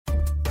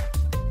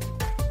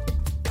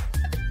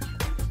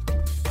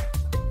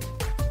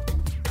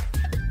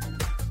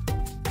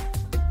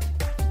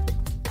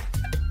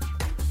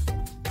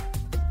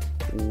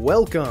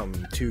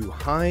Welcome to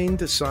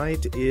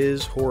Hindsight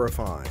is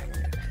Horrifying,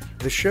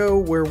 the show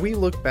where we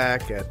look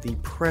back at the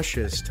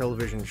precious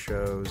television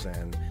shows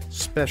and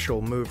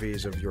special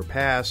movies of your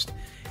past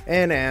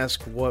and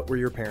ask what were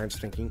your parents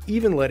thinking,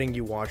 even letting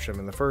you watch them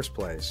in the first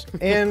place,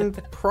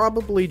 and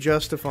probably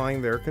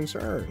justifying their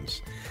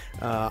concerns.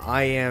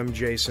 I am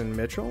Jason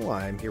Mitchell.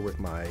 I'm here with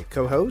my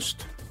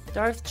co-host,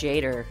 Darth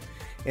Jader.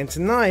 And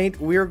tonight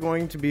we are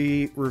going to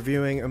be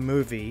reviewing a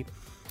movie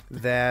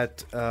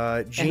that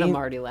Gene... And I'm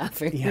already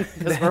laughing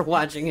because we're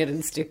watching it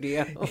in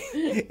studio.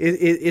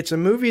 It's a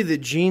movie that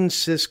Gene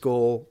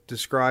Siskel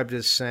described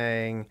as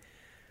saying,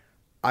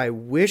 I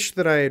wish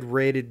that I had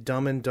rated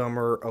Dumb and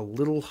Dumber a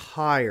little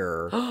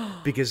higher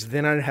because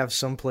then I'd have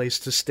someplace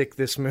to stick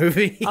this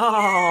movie.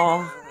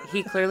 Oh,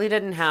 he clearly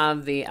didn't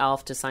have the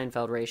Alf to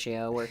Seinfeld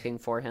ratio working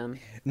for him.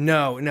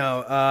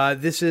 No.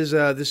 This is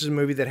a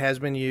movie that has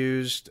been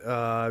used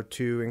to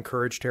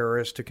encourage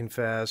terrorists to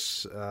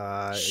confess.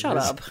 Shut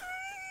up.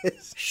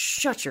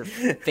 Shut your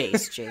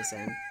face,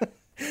 Jason.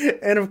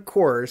 And of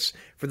course,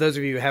 for those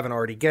of you who haven't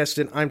already guessed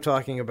it, I'm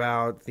talking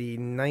about the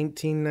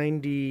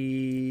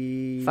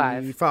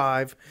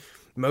 1995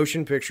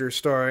 motion picture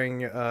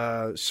starring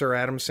Sir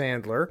Adam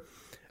Sandler,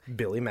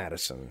 Billy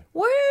Madison.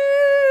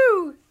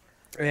 Woo!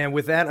 And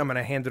with that, I'm going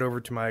to hand it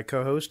over to my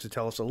co-host to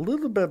tell us a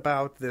little bit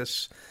about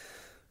this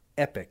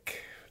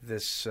epic,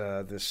 this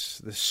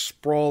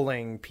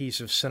sprawling piece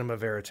of cinema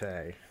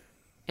verite.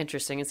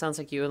 Interesting. It sounds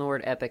like you and the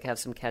word epic have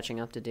some catching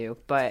up to do.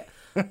 But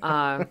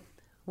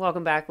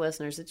welcome back,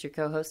 listeners. It's your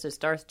co-host, it's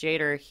Darth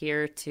Jader,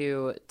 here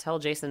to tell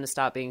Jason to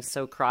stop being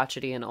so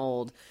crotchety and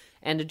old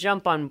and to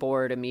jump on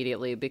board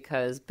immediately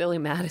because Billy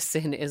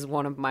Madison is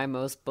one of my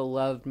most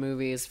beloved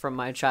movies from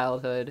my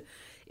childhood.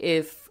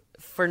 If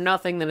for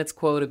nothing than its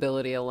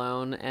quotability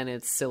alone and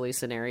its silly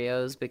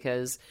scenarios,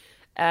 because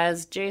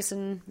as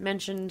Jason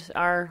mentioned,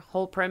 our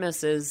whole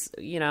premise is,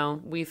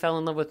 we fell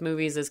in love with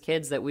movies as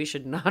kids that we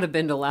should not have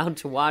been allowed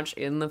to watch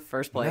in the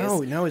first place.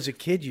 No, as a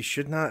kid, you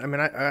should not. I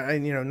mean, I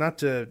not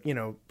to,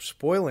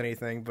 spoil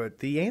anything, but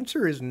the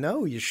answer is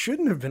no, you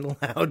shouldn't have been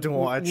allowed to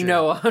watch it.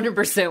 No,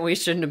 100% we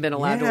shouldn't have been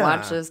allowed to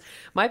watch this.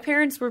 My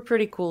parents were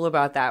pretty cool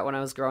about that when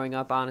I was growing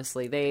up,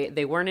 honestly.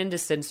 They weren't into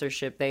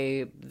censorship.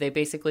 They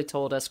basically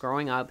told us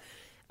growing up,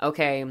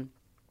 okay,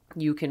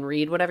 you can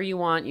read whatever you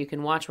want, you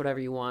can watch whatever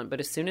you want, but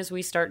as soon as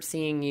we start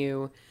seeing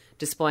you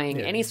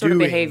displaying any sort of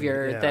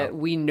behavior that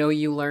we know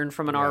you learned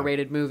from an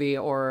R-rated movie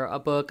or a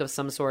book of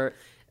some sort,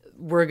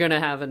 we're going to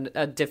have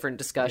a different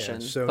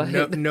discussion. Yeah,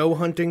 so no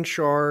hunting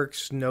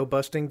sharks, no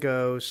busting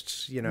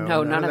ghosts,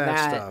 no, none of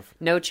that stuff.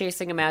 No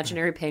chasing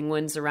imaginary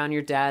penguins around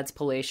your dad's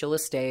palatial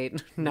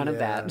estate. None of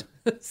that.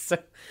 So,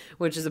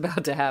 which is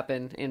about to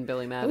happen in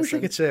Billy Madison. I wish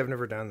I could say I've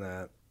never done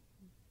that.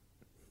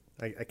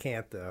 I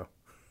can't, though.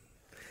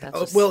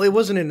 Well, it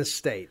wasn't an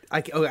estate. I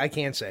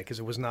can't say because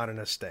it was not an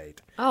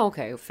estate. Oh,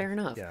 okay. Fair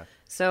enough. Yeah.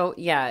 So,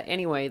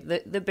 anyway,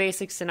 the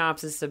basic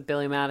synopsis of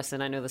Billy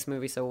Madison, I know this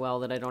movie so well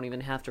that I don't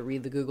even have to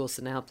read the Google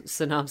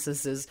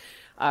synopsis, is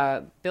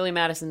Billy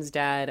Madison's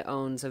dad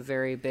owns a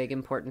very big,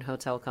 important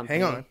hotel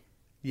company. Hang on.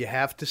 You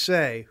have to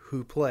say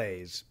who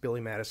plays Billy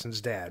Madison's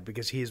dad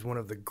because he is one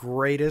of the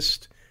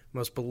greatest,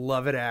 most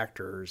beloved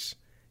actors.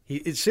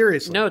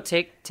 Seriously. No,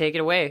 take it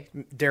away.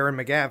 Darren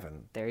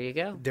McGavin. There you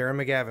go. Darren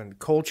McGavin.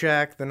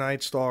 Kolchak, the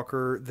Night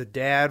Stalker, the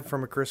dad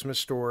from A Christmas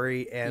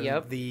Story,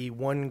 and the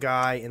one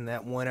guy in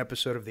that one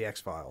episode of The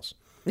X-Files.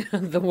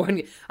 The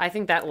one, I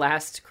think that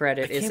last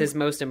credit is his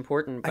most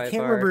important by far. I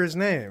can't remember his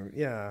name.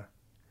 Yeah.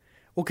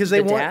 Well, because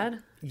dad?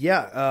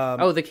 Yeah.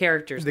 The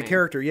character's name. The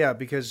character, yeah,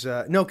 because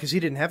because he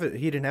didn't have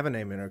a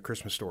name in A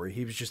Christmas Story.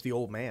 He was just the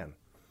old man.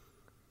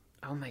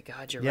 Oh my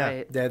God, you're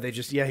right.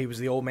 Yeah, he was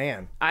the old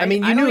man. I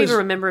don't even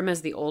remember him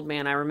as the old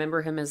man. I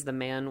remember him as the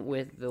man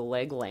with the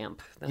leg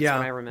lamp. That's what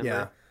I remember.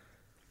 Yeah.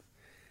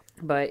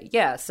 But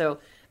so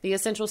the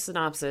essential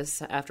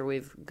synopsis after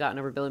we've gotten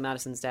over Billy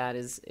Madison's dad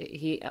is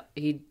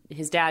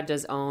his dad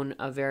does own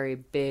a very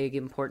big,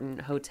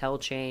 important hotel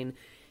chain,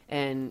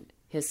 and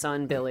his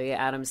son Billy,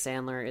 Adam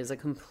Sandler, is a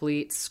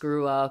complete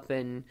screw up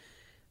and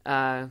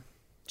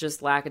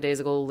just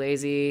lackadaisical,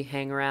 lazy,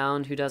 hang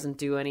around who doesn't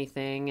do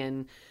anything,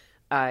 and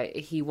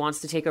he wants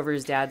to take over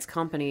his dad's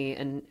company,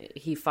 and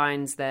he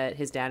finds that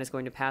his dad is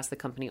going to pass the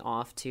company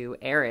off to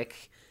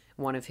Eric,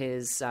 one of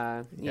his,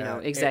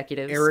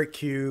 executives. Eric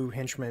Q,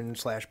 henchman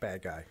 /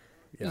 bad guy.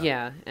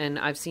 Yeah, and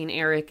I've seen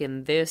Eric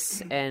in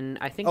this, and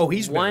I think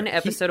he's one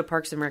episode of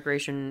Parks and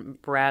Recreation,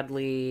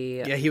 Bradley...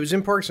 Yeah, he was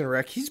in Parks and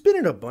Rec. He's been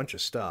in a bunch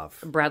of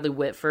stuff. Bradley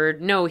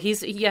Whitford. No,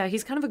 he's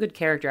kind of a good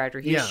character actor.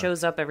 He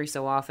shows up every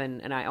so often,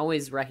 and I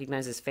always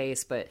recognize his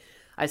face, but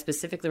I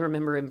specifically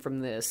remember him from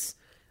this.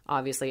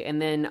 Obviously.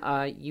 And then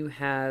you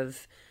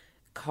have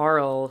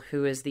Carl,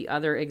 who is the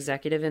other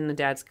executive in the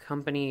dad's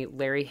company,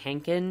 Larry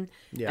Hankin.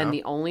 Yeah. And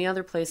the only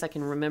other place I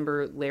can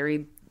remember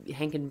Larry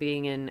Hankin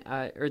being in,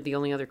 or the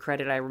only other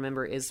credit I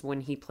remember is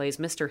when he plays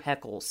Mr.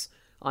 Heckles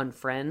on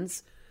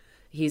Friends.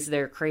 He's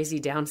their crazy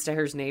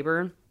downstairs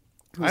neighbor.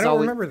 I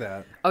don't remember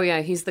that. Oh,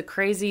 yeah. He's the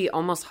crazy,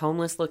 almost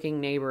homeless-looking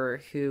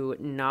neighbor who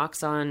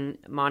knocks on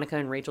Monica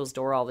and Rachel's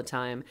door all the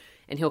time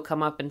and he'll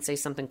come up and say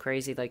something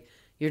crazy like,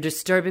 "You're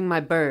disturbing my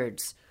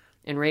birds."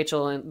 And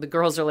Rachel and the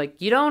girls are like,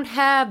 "You don't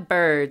have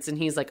birds." And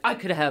he's like, "I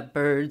could have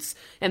birds."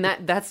 And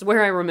that's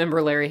where I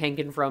remember Larry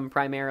Hankin from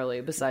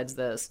primarily, besides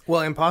this. Well,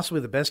 and possibly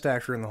the best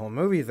actor in the whole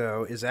movie,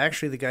 though, is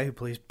actually the guy who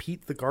plays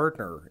Pete the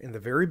gardener in the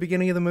very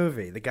beginning of the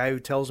movie. The guy who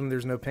tells him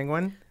there's no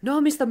penguin.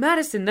 "No, Mr.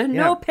 Madison, there's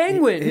no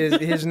penguin."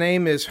 His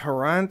name is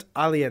Harant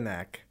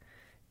Alianak.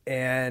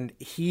 And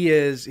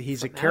he's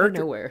a character. Out of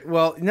nowhere.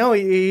 Well, no,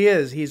 he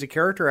is. He's a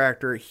character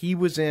actor. He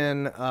was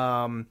in...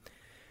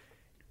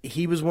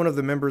 He was one of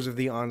the members of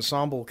the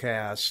ensemble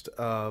cast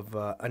of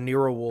A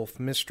Nero Wolfe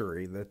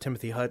Mystery, the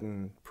Timothy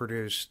Hutton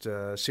produced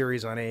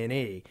series on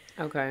A&E.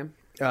 Okay.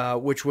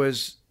 Which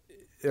was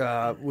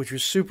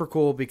super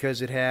cool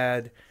because it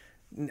had,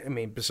 I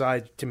mean,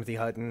 besides Timothy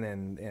Hutton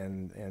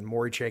and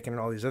Maury Chaykin and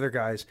all these other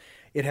guys,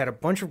 it had a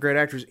bunch of great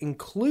actors,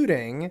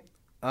 including,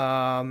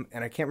 and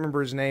I can't remember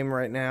his name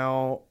right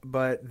now,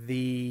 but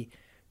the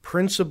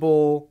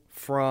principal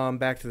from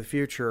Back to the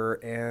Future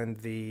and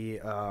the...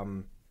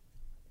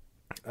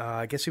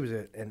 I guess he was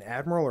an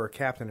admiral or a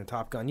captain in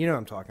Top Gun. You know what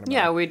I'm talking about.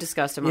 Yeah, we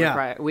discussed him on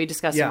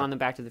him on the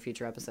Back to the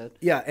Future episode.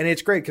 Yeah, and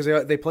it's great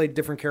because they played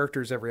different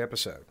characters every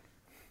episode.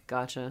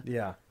 Gotcha.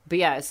 Yeah. But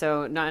yeah,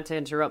 so not to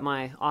interrupt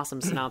my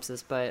awesome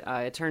synopsis, but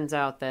it turns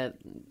out that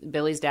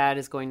Billy's dad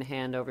is going to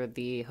hand over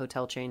the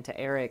hotel chain to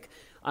Eric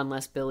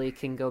unless Billy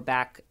can go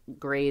back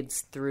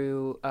grades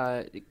through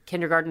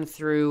kindergarten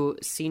through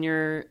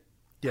senior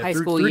high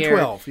school through year.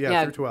 12.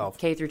 Yeah, through 12.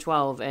 K through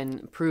 12,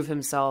 and prove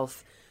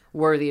himself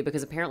worthy,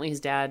 because apparently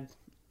his dad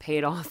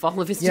paid off all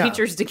of his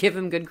teachers to give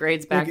him good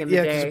grades back in the day.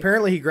 Yeah, because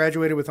apparently he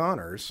graduated with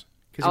honors.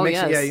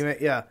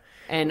 Yes.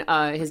 And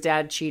his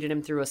dad cheated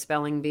him through a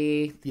spelling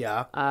bee.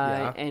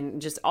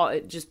 And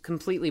just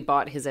completely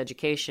bought his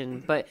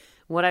education. But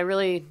what I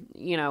really,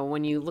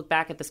 when you look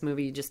back at this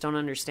movie, you just don't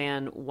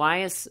understand,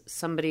 why is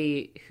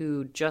somebody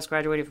who just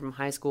graduated from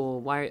high school,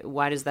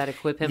 why does that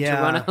equip him to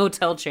run a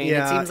hotel chain?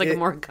 It seems like a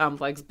more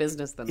complex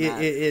business than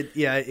that.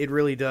 It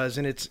really does.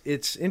 And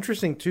it's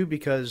interesting, too,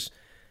 because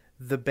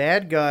the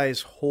bad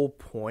guy's whole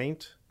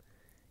point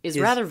is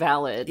rather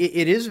valid.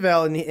 It is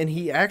valid, and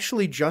he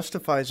actually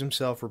justifies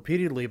himself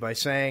repeatedly by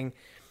saying,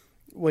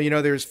 well,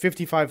 there's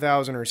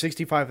 55,000 or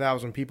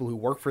 65,000 people who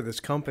work for this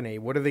company.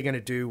 What are they going to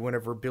do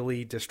whenever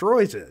Billy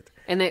destroys it?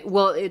 And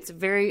it's a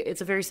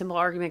very simple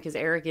argument, because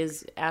Eric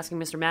is asking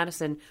Mr.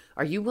 Madison,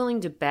 "Are you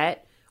willing to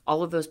bet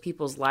all of those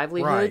people's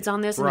livelihoods on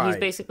this?" And he's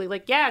basically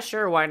like, "Yeah,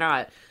 sure, why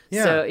not?"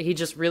 Yeah. So he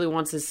just really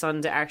wants his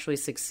son to actually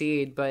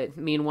succeed. But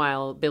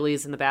meanwhile,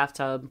 Billy's in the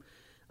bathtub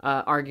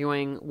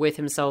arguing with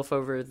himself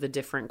over the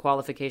different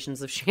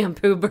qualifications of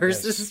shampoo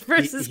versus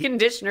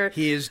conditioner.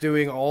 He is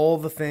doing all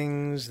the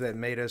things that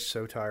made us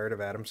so tired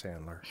of Adam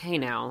Sandler. Hey,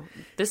 now,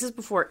 this is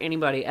before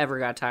anybody ever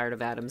got tired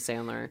of Adam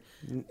Sandler.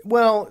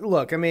 Well,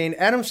 look, I mean,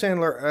 Adam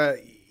Sandler,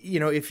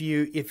 if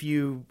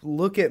you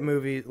look at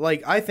movies,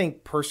 like, I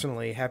think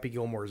personally Happy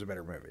Gilmore is a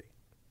better movie.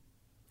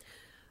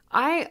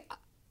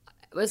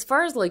 As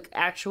far as like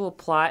actual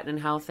plot and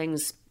how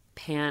things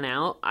pan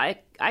out,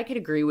 I could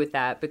agree with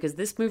that, because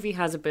this movie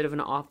has a bit of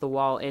an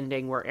off-the-wall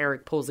ending where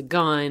Eric pulls a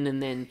gun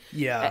and then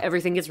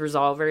everything gets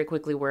resolved very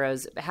quickly,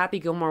 whereas Happy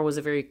Gilmore was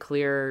a very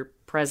clear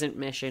present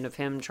mission of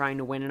him trying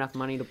to win enough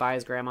money to buy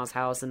his grandma's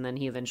house, and then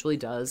he eventually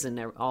does, and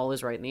all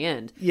is right in the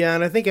end. Yeah,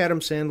 and I think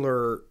Adam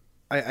Sandler,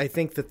 I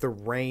think that the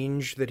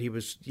range that he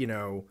was,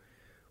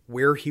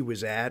 where he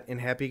was at in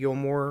Happy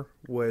Gilmore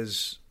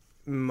was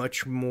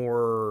much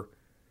more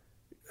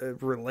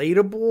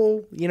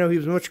relatable. He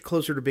was much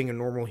closer to being a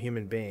normal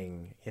human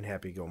being in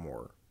Happy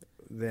Gilmore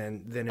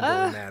than in Billy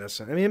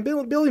Madison. I mean,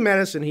 Billy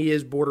Madison, he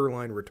is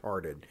borderline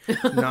retarded.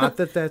 Not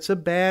that that's a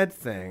bad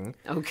thing.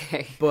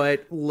 Okay.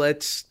 But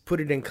let's put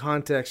it in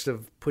context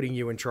of putting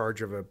you in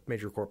charge of a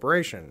major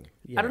corporation.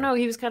 I don't know.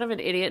 He was kind of an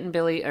idiot in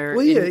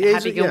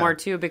Happy Gilmore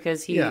too,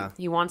 because he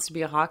wants to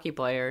be a hockey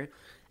player,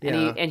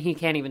 and he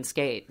can't even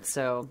skate.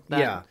 So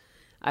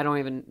I don't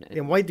even.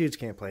 And white dudes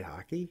can't play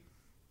hockey.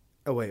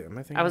 Oh, wait, am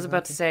I thinking? I was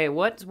about to say,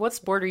 what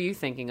sport are you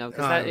thinking of?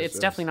 Because it's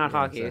definitely not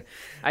hockey.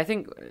 I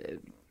think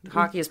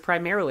hockey is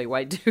primarily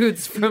white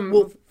dudes from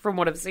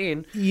what I've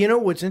seen.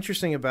 What's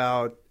interesting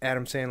about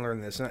Adam Sandler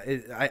in this?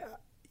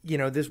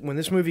 When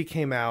this movie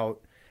came out,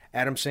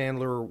 Adam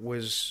Sandler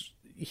was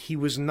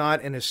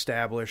not an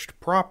established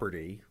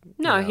property.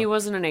 No, he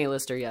wasn't an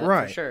A-lister yet,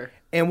 right? For sure.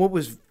 And what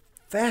was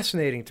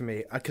fascinating to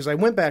me, because I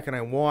went back and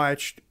I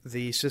watched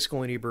the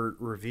Siskel and Ebert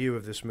review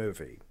of this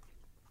movie,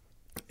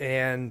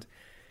 and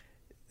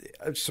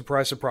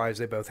surprise, surprise,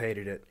 they both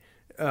hated it.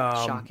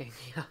 Shocking,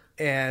 yeah.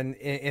 And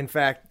in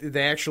fact,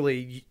 they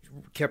actually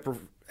kept,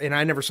 and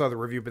I never saw the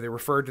review, but they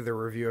referred to the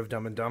review of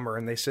Dumb and Dumber,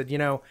 and they said,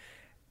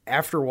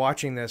 after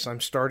watching this,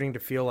 I'm starting to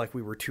feel like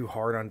we were too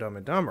hard on Dumb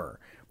and Dumber,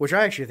 which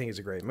I actually think is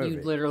a great movie.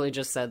 You literally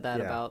just said that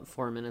about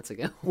 4 minutes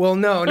ago. Well,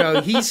 no.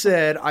 He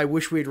said, I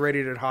wish we'd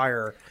rated it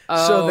higher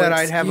so that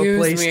I'd have a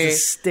place to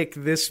stick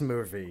this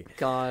movie.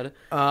 God.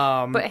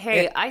 But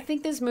hey, I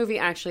think this movie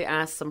actually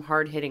asks some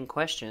hard-hitting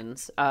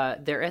questions.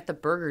 They're at the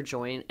burger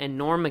joint, and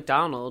Norm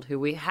Macdonald, who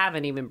we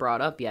haven't even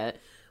brought up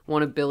yet,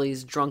 one of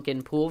Billy's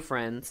drunken pool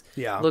friends,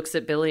 Yeah. looks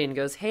at Billy and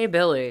goes, "Hey,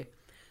 Billy,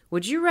 who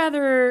would you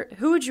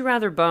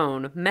rather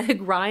bone,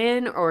 Meg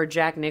Ryan or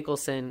Jack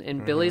Nicholson?"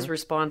 And Billy's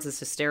response is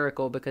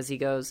hysterical because he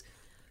goes,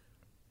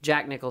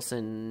 "Jack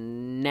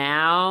Nicholson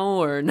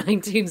now or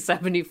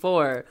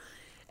 1974?"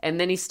 And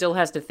then he still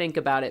has to think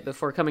about it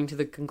before coming to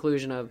the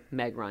conclusion of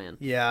Meg Ryan.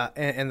 Yeah,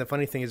 and the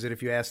funny thing is that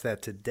if you ask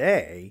that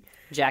today,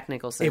 Jack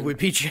Nicholson. it would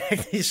be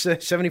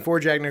 74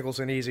 Jack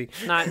Nicholson easy.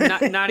 Not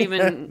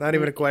even Not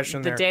even a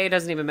question the there. day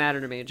doesn't even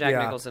matter to me. Jack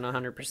Yeah. Nicholson,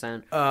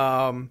 100%.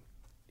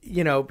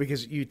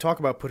 Because you talk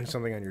about putting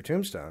something on your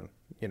tombstone,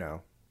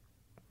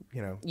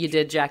 You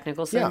did Jack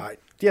Nicholson?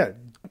 Yeah,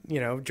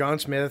 John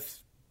Smith,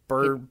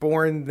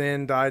 born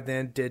then, died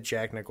then, did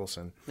Jack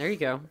Nicholson. There you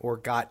go. Or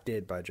got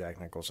did by Jack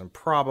Nicholson.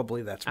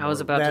 Probably that's more, I was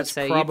about to that's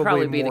say, you'd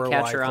probably be the more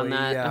catcher on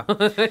likely,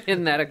 that, yeah.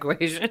 in that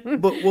equation.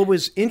 But what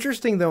was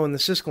interesting, though, in the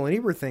Siskel and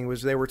Ebert thing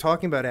was they were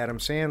talking about Adam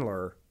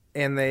Sandler,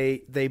 and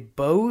they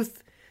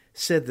both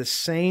said the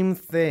same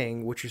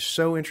thing, which is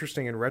so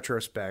interesting in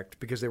retrospect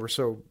because they were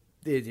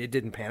it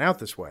didn't pan out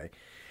this way.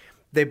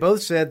 They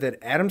both said that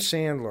Adam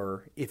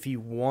Sandler, if he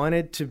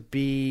wanted to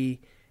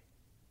be,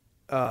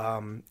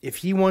 if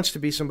he wants to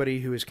be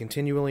somebody who is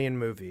continually in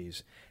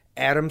movies,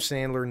 Adam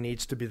Sandler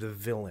needs to be the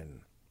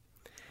villain.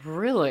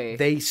 Really?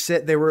 They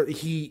said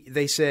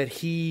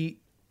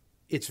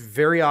it's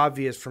very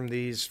obvious from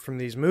these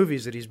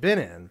movies that he's been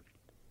in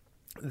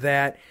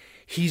that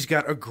he's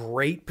got a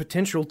great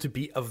potential to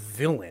be a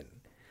villain.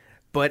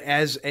 But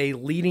as a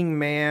leading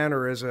man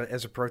or as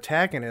a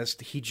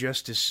protagonist, he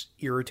just is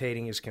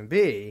irritating as can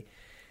be.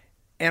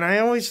 And I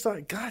always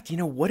thought, God,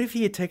 what if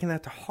he had taken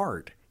that to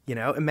heart?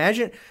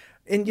 Imagine,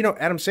 and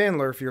Adam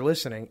Sandler, if you're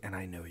listening, and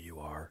I know you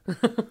are.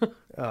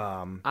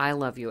 I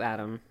love you,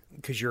 Adam.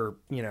 Because you're,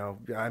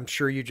 I'm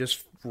sure you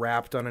just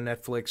wrapped on a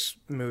Netflix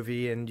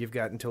movie and you've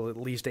got until at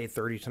least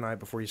 8:30 tonight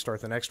before you start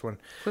the next one.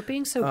 Quit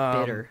being so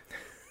bitter.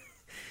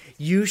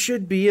 You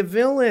should be a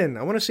villain.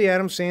 I want to see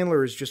Adam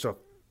Sandler as just a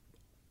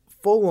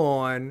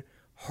full-on,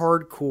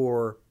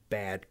 hardcore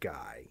bad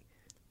guy.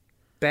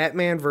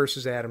 Batman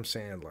versus Adam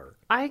Sandler.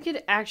 I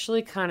could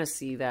actually kind of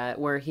see that,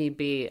 where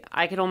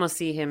I could almost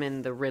see him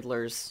in the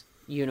Riddler's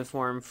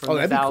uniform from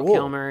that'd be Val cool.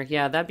 Kilmer.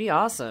 Yeah, that'd be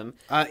awesome.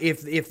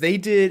 If they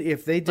did,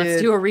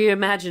 Let's do a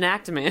reimagine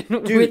Actman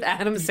with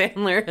Adam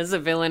Sandler as a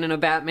villain in a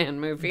Batman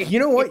movie. You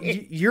know what?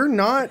 You're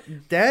not.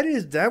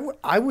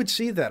 I would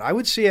see that. I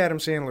would see Adam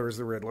Sandler as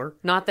the Riddler.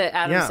 Not that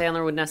Adam Yeah.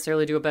 Sandler would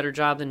necessarily do a better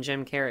job than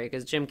Jim Carrey,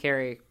 because Jim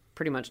Carrey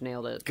pretty much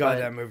nailed it. God, but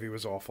that movie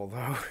was awful,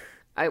 though.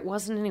 it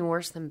wasn't any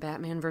worse than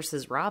Batman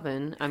versus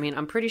Robin. I mean,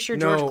 I'm pretty sure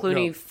No, George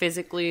Clooney no.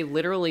 physically,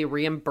 literally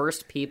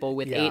reimbursed people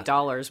with Yeah.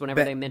 $8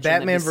 whenever they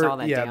mentioned that he saw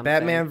that damn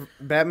thing.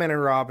 Batman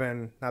and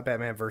Robin, not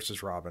Batman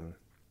versus Robin.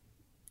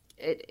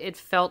 It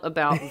felt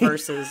about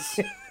versus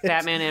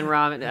Batman and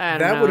Robin. I don't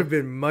That know. would have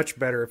been much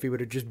better if he would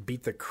have just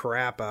beat the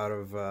crap out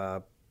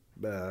of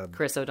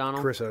Chris O'Donnell.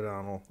 Chris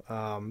O'Donnell.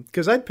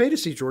 Because I'd pay to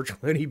see George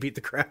Clooney beat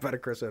the crap out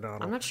of Chris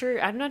O'Donnell. I'm not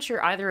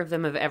sure either of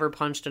them have ever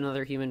punched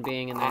another human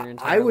being in their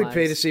entire I would lives.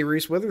 pay to see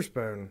Reese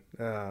Witherspoon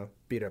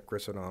beat up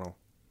Chris O'Donnell.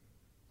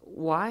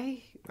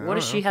 Why? What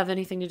does she have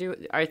anything to do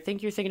with? I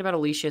think you're thinking about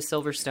Alicia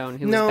Silverstone,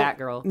 who No, was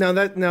Batgirl.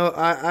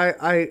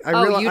 I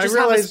Oh, you just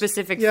have a realize-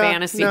 specific yeah,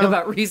 fantasy no.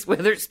 about Reese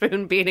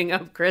Witherspoon beating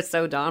up Chris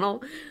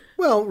O'Donnell.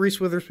 Well, Reese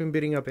Witherspoon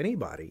beating up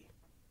anybody.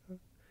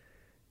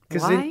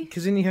 Why?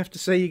 Because then you have to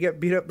say you got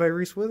beat up by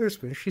Reese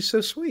Witherspoon. She's so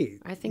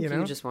sweet. I think you,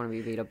 know? just want to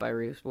be beat up by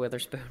Reese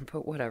Witherspoon,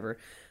 but whatever.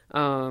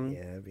 Yeah,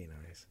 it'd be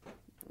nice.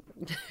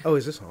 Oh,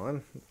 is this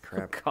on?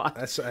 Crap. God.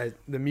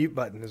 The mute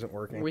button isn't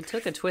working. We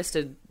took a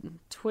twisted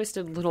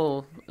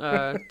little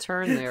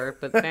turn there,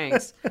 but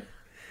thanks.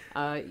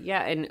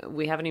 Yeah, and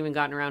we haven't even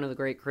gotten around to the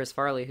great Chris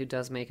Farley, who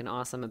does make an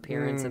awesome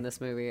appearance in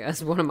this movie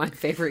as one of my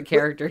favorite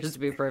characters, to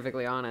be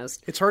perfectly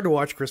honest. It's hard to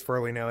watch Chris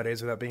Farley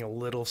nowadays without being a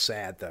little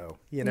sad, though.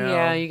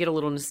 Yeah, you get a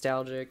little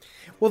nostalgic.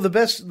 Well, the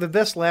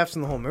best laughs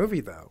in the whole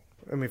movie, though.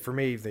 I mean, for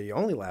me, the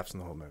only laughs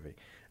in the whole movie.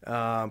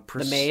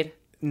 The Maid?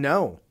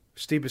 No,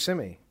 Steve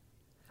Buscemi.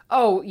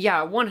 Oh,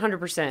 yeah,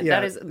 100%. Yeah,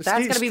 That's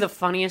going to be the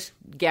funniest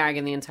gag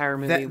in the entire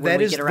movie when That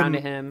we is get around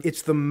to him.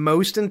 It's the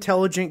most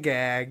intelligent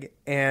gag,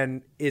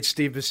 and it's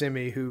Steve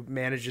Buscemi who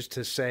manages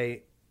to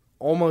say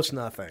almost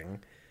nothing.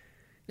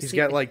 He's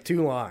got like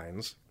 2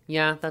 lines.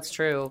 Yeah, that's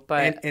true,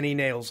 but And he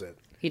nails it.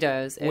 he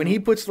does. When he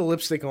puts the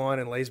lipstick on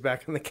and lays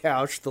back on the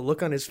couch, the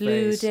look on his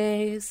Blue face.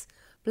 days,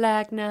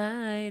 black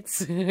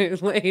nights.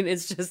 Like,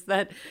 it's just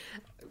that...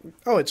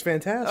 Oh, it's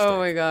fantastic. Oh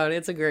my god,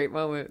 it's a great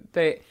moment.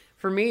 But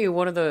for me,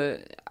 one of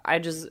the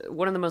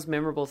most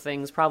memorable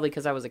things, probably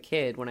because I was a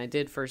kid when I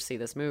did first see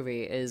this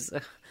movie, is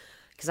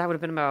because I would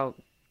have been about...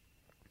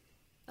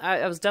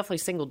 I was definitely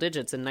single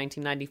digits in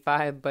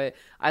 1995, but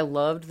I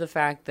loved the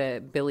fact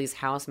that Billy's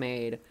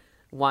housemaid,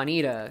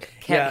 Juanita,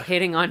 kept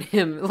hitting on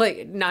him,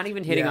 like, not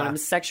even hitting on him,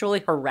 sexually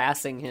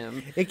harassing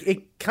him.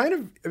 It kind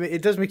of... I mean,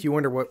 it does make you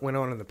wonder what went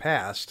on in the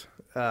past.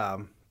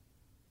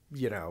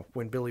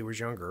 when Billy was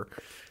younger.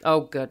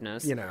 Oh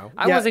goodness.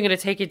 I wasn't going to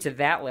take it to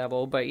that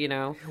level, but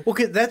Well,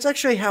 that's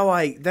actually how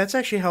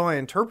I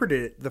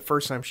interpreted it the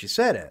first time she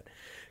said it.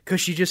 Because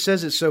she just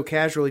says it so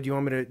casually. Do you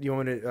want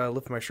me to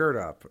lift my shirt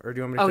up, or do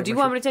you want me to? Oh, do you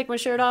want me to take my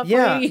shirt off?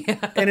 Yeah.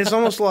 And it's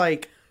almost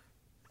like,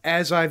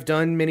 as I've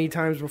done many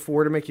times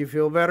before to make you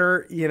feel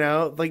better.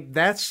 Like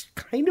that's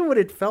kind of what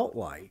it felt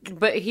like.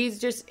 But he's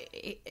just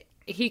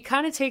he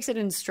kind of takes it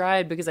in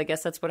stride, because I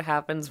guess that's what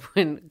happens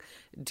when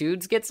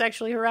dudes get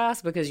sexually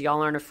harassed, because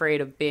y'all aren't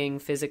afraid of being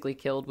physically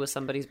killed with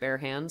somebody's bare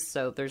hands.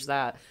 So there's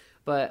that.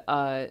 But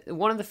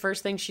one of the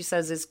first things she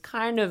says is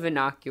kind of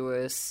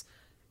innocuous.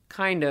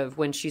 Kind of,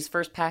 when she's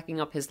first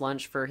packing up his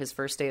lunch for his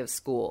first day of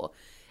school,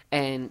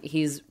 and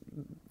he's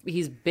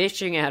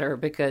bitching at her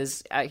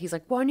because he's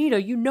like, Juanita,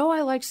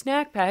 I like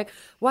snack pack.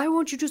 Why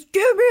won't you just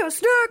give me a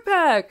snack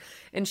pack?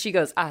 And she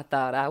goes, I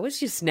thought I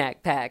was your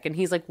snack pack. And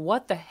he's like,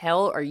 what the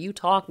hell are you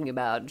talking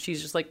about? And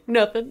she's just like,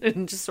 nothing,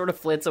 and just sort of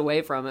flits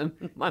away from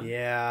him.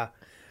 Yeah.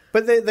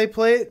 But they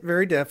play it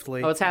very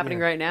deftly. Oh, it's happening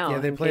right now. Yeah,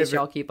 they in play case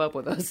y'all keep up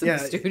with us in the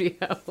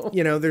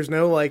studio. There's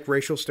no like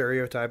racial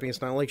stereotyping.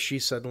 It's not like she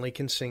suddenly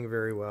can sing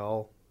very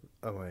well.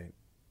 Oh wait,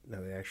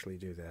 no, they actually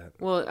do that.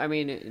 Well, I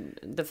mean,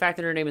 the fact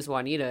that her name is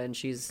Juanita and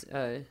she's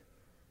like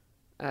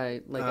a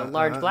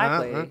large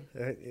black lady.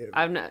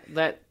 I'm not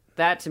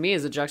that to me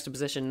is a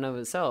juxtaposition in of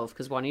itself,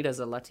 because Juanita is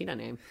a Latina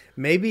name.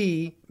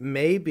 Maybe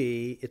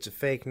it's a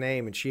fake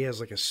name and she has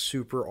like a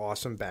super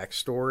awesome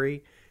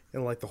backstory.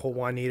 And, like, the whole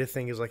Juanita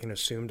thing is, like, an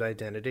assumed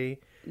identity.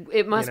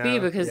 It must be,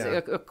 because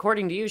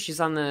according to you,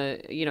 she's on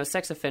the,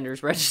 sex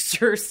offenders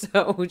register,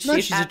 so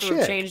she'd have to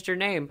have changed her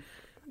name.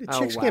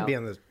 Chicks can't be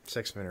on the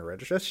sex offender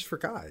register. That's just for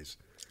guys.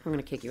 I'm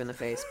going to kick you in the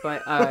face.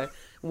 But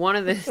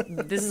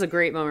this is a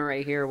great moment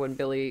right here when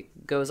Billy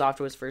goes off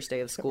to his first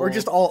day of school. Or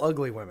just all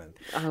ugly women.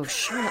 Oh,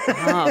 shut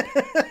up.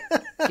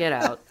 Get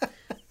out.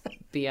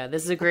 But yeah,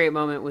 this is a great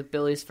moment with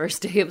Billy's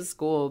first day of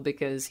school,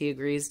 because he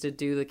agrees to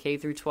do the K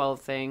through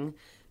 12 thing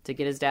to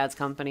get his dad's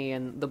company,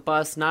 and the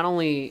bus, not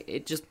only,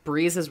 it just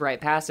breezes right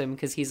past him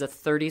because he's a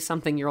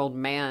 30-something-year-old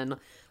man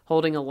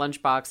holding a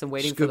lunchbox and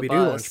waiting for the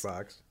bus. Scooby-Doo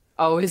lunchbox.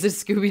 Oh, is it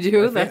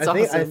Scooby-Doo? That's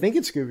awesome. I think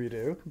it's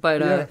Scooby-Doo.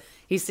 But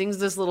he sings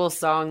this little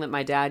song that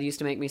my dad used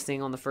to make me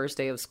sing on the first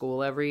day of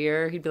school every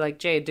year. He'd be like,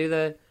 Jade, do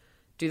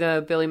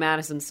the Billy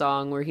Madison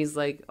song where he's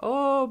like,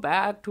 oh,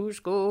 back to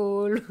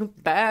school,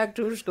 back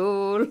to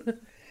school.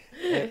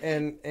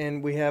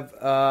 and we have,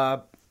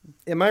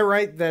 am I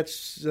right?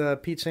 That's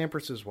Pete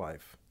Sampras's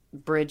wife.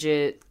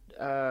 Bridget,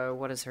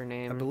 what is her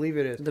name? I believe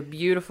it is. The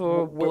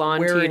beautiful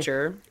blonde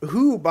teacher.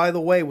 Who, by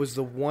the way, was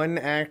the one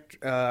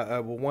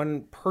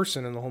one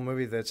person in the whole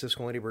movie that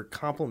Siskel and Ebert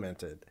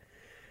complimented.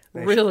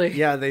 Really?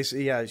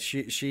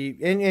 She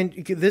and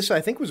this, I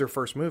think, was her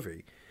first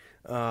movie.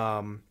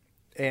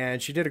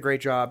 And she did a great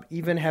job,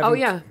 even having... Oh,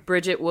 yeah.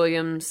 Bridget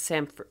Williams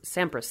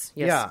Sampras.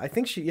 Yes. Yeah, I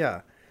think she...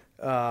 Yeah.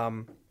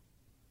 Unless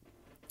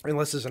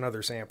there's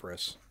another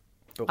Sampras.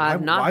 But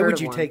why would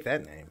you take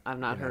that name? I've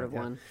not heard of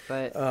one.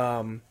 But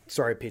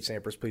sorry, Pete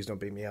Sampras, please don't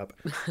beat me up.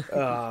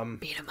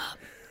 Beat him up.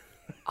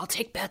 I'll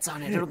take bets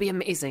on it. It'll be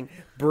amazing.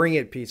 Bring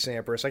it, Pete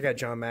Sampras. I got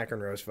John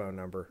McEnroe's phone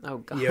number. Oh,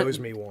 God. He owes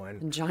me one.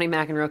 And Johnny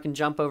McEnroe can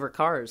jump over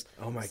cars.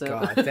 Oh, my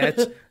God.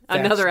 That's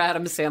another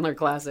Adam Sandler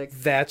classic.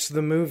 That's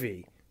the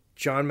movie.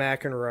 John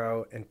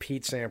McEnroe and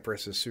Pete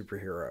Sampras as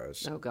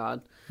superheroes. Oh,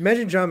 God.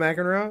 Imagine John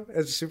McEnroe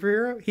as a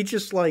superhero. He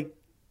just, like,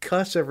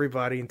 cuss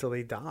everybody until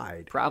they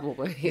died.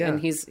 Probably. Yeah.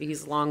 And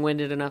he's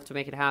long-winded enough to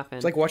make it happen.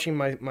 It's like watching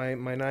my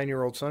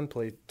 9-year-old son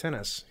play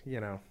tennis,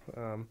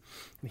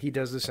 he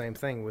does the same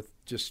thing with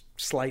just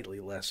slightly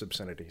less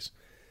obscenities.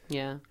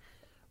 Yeah.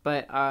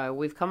 But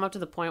we've come up to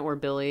the point where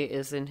Billy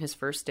is in his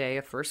first day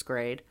of first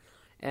grade,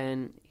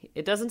 and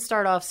it doesn't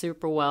start off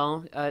super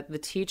well. The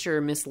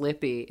teacher, Miss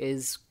Lippy,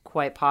 is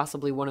quite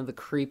possibly one of the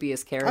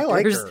creepiest characters I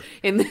like her.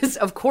 in this.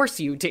 Of course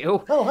you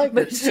do. I like her.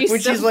 But she's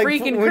when so she's like,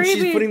 freaking when creepy.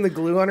 she's putting the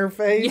glue on her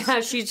face.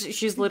 Yeah,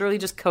 she's literally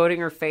just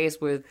coating her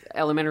face with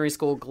elementary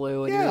school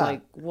glue, and you're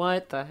like,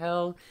 what the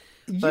hell?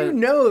 You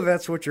know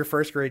that's what your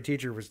first grade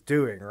teacher was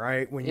doing,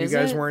 right? When you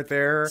guys weren't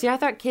there. See, I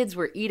thought kids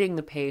were eating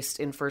the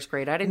paste in first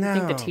grade. I didn't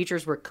think the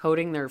teachers were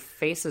coating their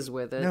faces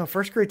with it. No,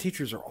 first grade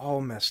teachers are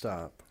all messed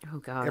up. Oh,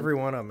 God. Every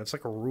one of them. It's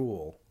like a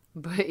rule.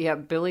 But, yeah,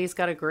 Billy's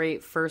got a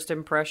great first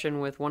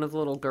impression with one of the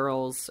little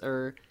girls,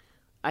 or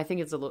I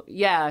think it's a little...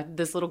 Yeah,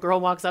 this little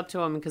girl walks up to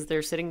him because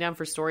they're sitting down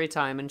for story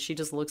time, and she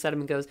just looks at him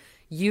and goes,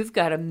 "You've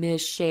got a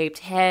misshaped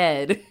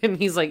head." And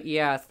he's like,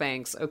 "Yeah,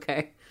 thanks,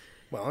 okay."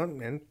 Well,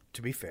 and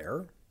to be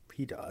fair...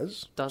 He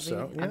does. Does he?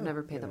 Yeah, I've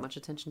never paid that much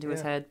attention to his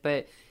head,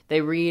 but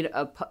they read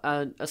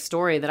a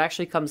story that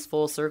actually comes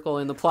full circle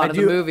in the plot of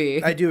the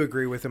movie. I do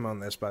agree with him on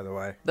this, by the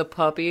way. The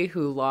puppy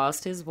who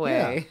lost his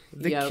way.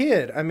 Yeah. The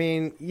kid. I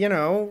mean,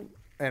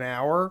 an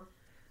hour.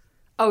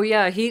 Oh,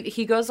 yeah.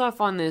 He goes off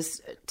on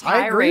this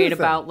tirade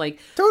about,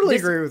 totally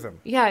agree with him.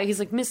 Yeah, he's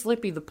like, "Miss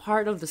Lippy, the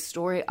part of the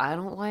story I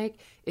don't like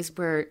is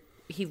where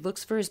he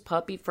looks for his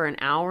puppy for an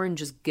hour and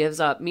just gives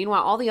up.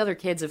 Meanwhile, all the other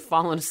kids have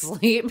fallen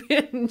asleep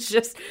and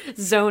just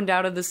zoned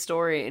out of the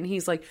story. And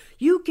he's like,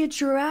 you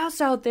get your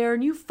ass out there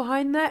and you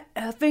find that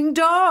effing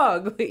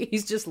dog.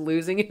 He's just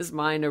losing his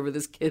mind over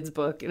this kid's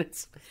book, and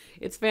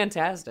it's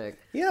fantastic.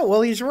 Yeah,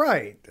 well, he's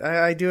right.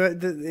 I do.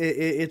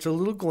 It's a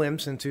little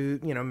glimpse into,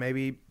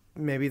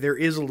 maybe there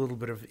is a little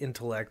bit of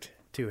intellect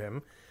to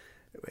him.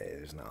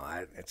 It's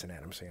not. It's an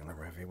Adam Sandler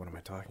movie. What am I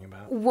talking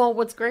about? Well,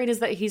 what's great is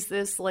that he's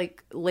this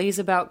like lays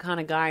about kind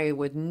of guy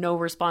with no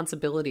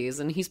responsibilities,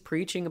 and he's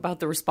preaching about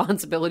the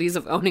responsibilities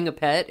of owning a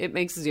pet. It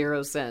makes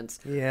zero sense.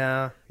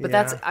 Yeah. But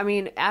that's, I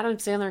mean, Adam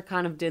Sandler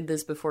kind of did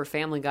this before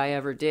Family Guy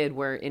ever did,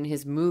 where in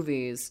his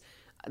movies,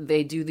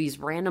 they do these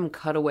random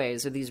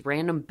cutaways or these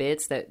random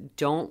bits that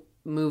don't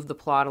move the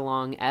plot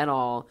along at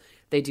all.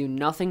 They do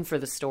nothing for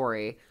the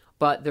story,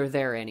 but they're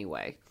there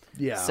anyway.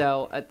 Yeah.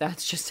 So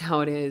that's just how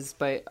it is.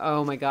 But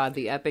oh my God,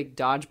 the epic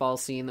dodgeball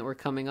scene that we're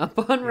coming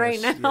up on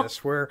right now.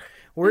 Yes, where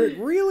it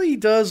really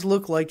does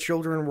look like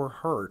children were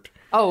hurt.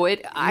 Oh,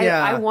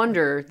 I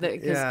wonder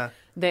that Yeah.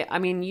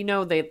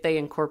 they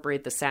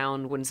incorporate the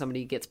sound when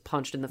somebody gets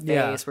punched in the face,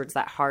 Yeah. where it's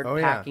that hard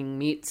packing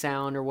meat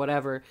sound or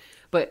whatever.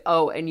 But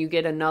and you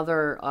get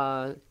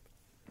another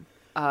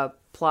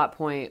plot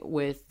point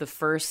with the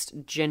first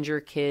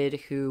ginger kid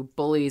who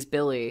bullies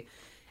Billy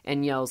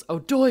and yells,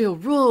 "O'Doyle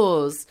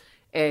rules!"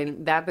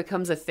 And that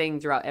becomes a thing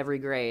throughout every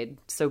grade.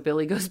 So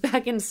Billy goes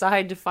back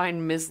inside to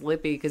find Miss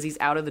Lippy because he's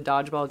out of the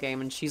dodgeball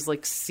game, and she's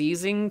like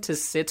seizing to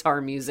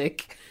sitar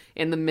music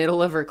in the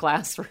middle of her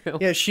classroom.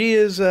 Yeah, she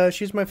is.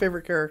 She's my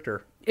favorite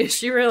character. Is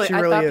she really? She I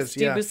really thought is,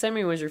 Steve yeah.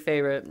 Buscemi was your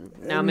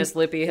favorite. Now Miss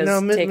Lippy has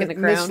taken the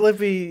crown. Miss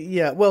Lippy,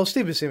 yeah. Well,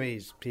 Steve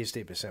Buscemi, he's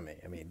Steve Buscemi.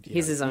 I mean,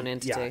 He's his own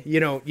entity.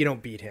 Yeah, you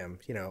don't beat him.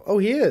 Oh,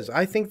 he is.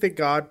 I think that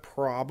God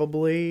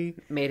probably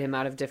Made him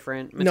out of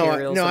different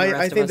materials. No, than the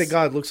rest I of think us. that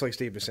God looks like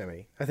Steve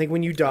Buscemi. I think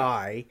when you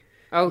die,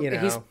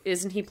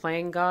 isn't he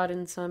playing God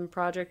in some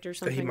project or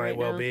something? he might right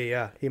well now? be.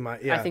 Yeah, he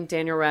might. Yeah, I think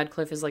Daniel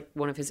Radcliffe is like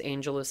one of his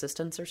angel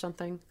assistants or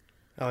something.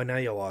 Oh, now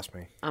you lost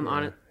me. I'm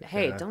on it.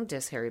 Hey, don't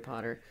diss Harry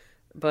Potter.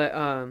 But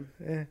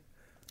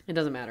it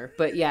doesn't matter.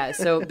 But yeah,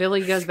 so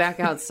Billy goes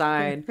back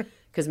outside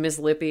because Miss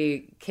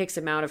Lippy kicks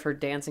him out of her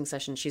dancing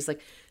session. She's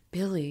like,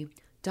 Billy,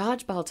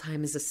 dodgeball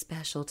time is a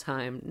special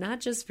time, not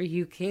just for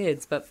you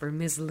kids, but for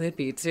Miss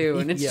Lippy too.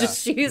 And it's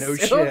just, she's no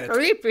so shit.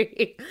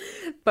 creepy.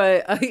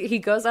 But he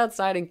goes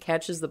outside and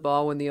catches the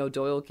ball when the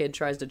O'Doyle kid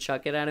tries to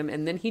chuck it at him.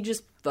 And then he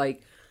just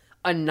like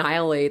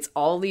annihilates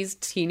all these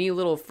teeny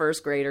little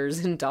first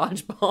graders in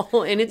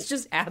dodgeball, and it's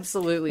just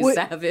absolutely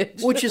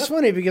savage. Which is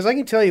funny because I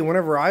can tell you,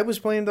 whenever I was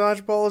playing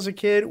dodgeball as a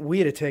kid,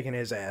 we'd have taken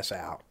his ass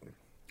out.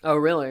 Oh,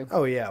 really?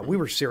 Oh yeah, we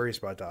were serious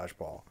about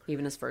dodgeball.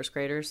 Even as first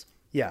graders?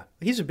 Yeah,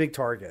 he's a big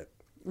target.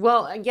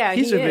 Well, yeah,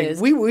 He's he a big.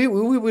 is. We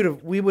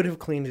would have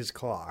cleaned his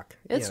clock.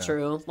 It's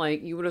true.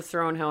 Like, you would have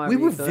thrown however We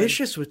were you could.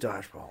 vicious with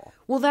dodgeball.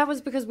 Well, that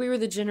was because we were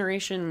the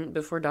generation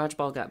before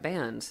dodgeball got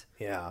banned.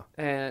 Yeah.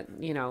 It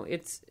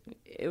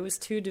was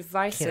too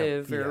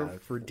divisive.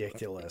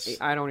 Ridiculous.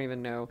 I don't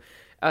even know.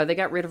 They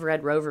got rid of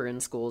Red Rover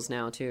in schools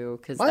now, too.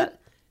 What?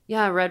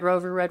 Yeah, Red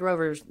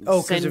Rover.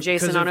 Send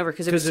Jason on over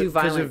because it was too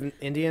violent. Because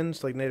of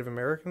Indians, like Native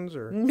Americans,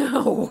 or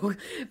No,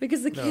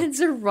 because the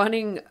kids are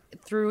running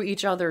through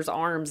each other's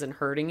arms and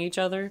hurting each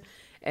other.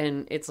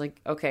 And it's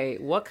like, okay,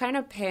 what kind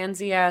of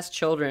pansy-ass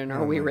children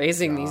are we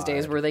raising these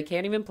days where they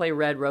can't even play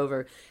Red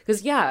Rover?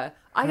 Because, I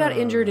got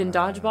injured in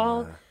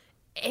dodgeball.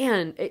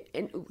 And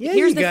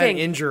here's the thing.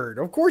 You got injured.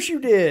 Of course you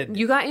did.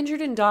 You got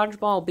injured in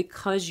dodgeball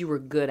because you were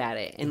good at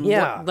it. And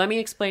let me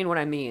explain what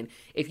I mean.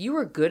 If you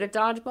were good at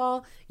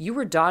dodgeball, you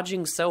were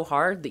dodging so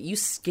hard that you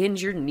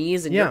skinned your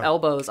knees and your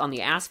elbows on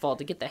the asphalt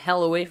to get the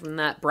hell away from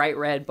that bright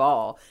red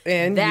ball.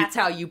 And that's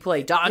how you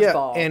play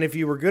dodgeball. Yeah, and if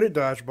you were good at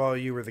dodgeball,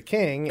 you were the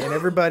king. And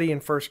everybody in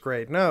first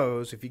grade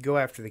knows if you go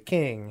after the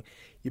king,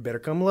 you better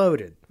come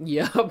loaded.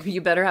 Yep,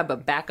 you better have a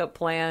backup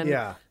plan.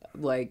 Yeah.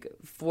 Like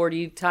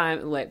 40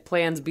 times, like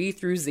plans B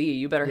through Z.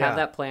 You better have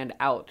that planned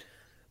out.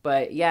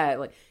 But yeah,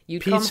 like you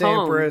come home. Pete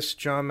Sampras,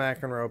 John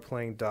McEnroe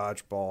playing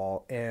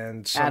dodgeball,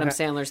 and Adam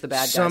Sandler's the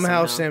bad guy.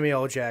 Somehow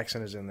Samuel L.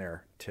 Jackson is in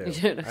there too.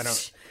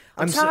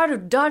 I'm tired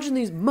of dodging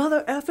these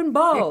mother effing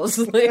balls.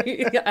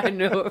 Like, I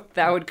know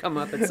that would come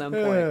up at some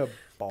point.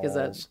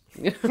 Balls.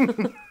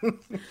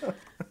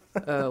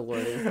 Oh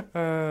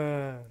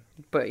Lord.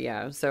 But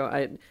yeah, so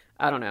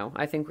I don't know.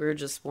 I think we were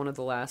just one of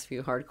the last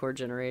few hardcore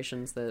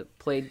generations that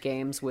played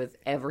games with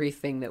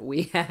everything that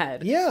we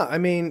had. Yeah, I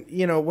mean,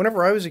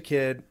 whenever I was a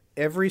kid,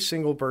 every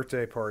single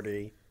birthday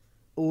party,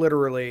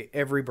 literally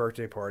every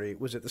birthday party,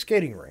 was at the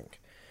skating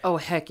rink. Oh,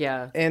 heck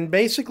yeah. And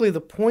basically the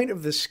point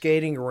of the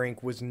skating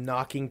rink was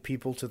knocking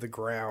people to the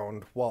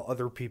ground while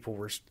other people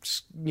were,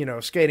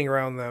 skating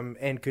around them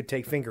and could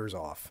take fingers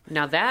off.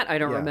 Now that I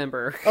don't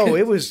remember. Oh,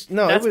 it was...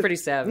 No, That's pretty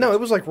savage. No, it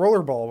was like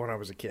rollerball when I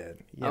was a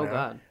kid.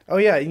 God. Oh,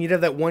 yeah, and you'd have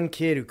that one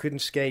kid who couldn't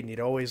skate, and he'd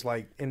always,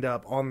 end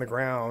up on the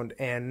ground,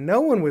 and no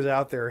one was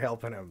out there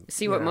helping him.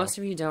 See, what most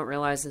of you don't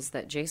realize is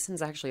that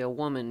Jason's actually a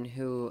woman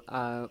who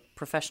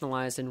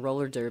professionalized in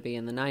roller derby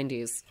in the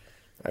 90s.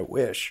 I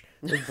wish.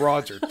 Those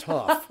broads are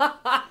tough.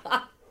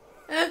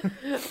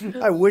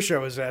 I wish I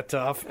was that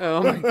tough.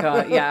 Oh my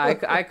god, yeah,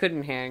 I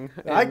couldn't hang.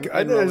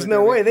 There's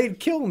no way. They'd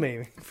kill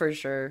me. For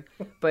sure.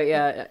 But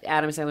yeah,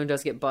 Adam Sandler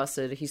does get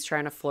busted. He's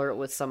trying to flirt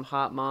with some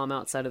hot mom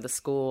outside of the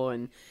school,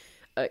 and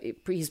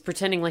he's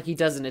pretending like he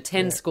doesn't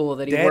attend school,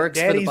 that he works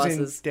for the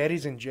buses.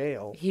 Daddy's in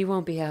jail. He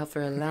won't be out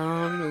for a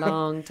long,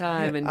 long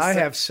time. And I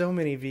have so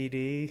many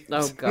VD.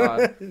 Oh,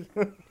 God.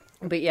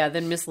 But yeah,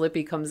 then Miss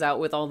Lippy comes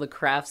out with all the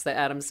crafts that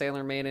Adam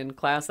Sandler made in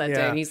class that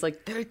day, and he's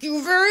like, "Thank you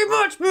very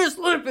much, Miss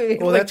Lippy."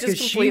 Well, like, that's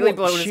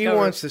because she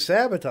wants to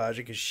sabotage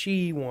it, because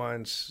she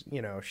wants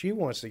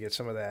to get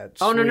some of that.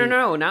 Oh,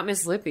 no, not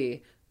Miss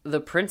Lippy.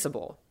 The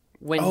principal.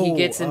 When he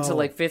gets into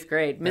like 5th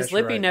grade, Miss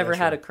Lippy never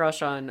had a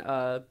crush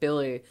on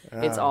Billy.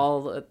 It's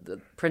all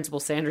Principal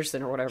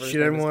Sanderson or whatever. She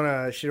didn't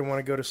want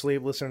to go to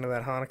sleep listening to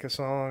that Hanukkah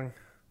song.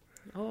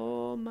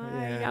 Oh my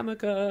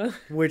yarmulke.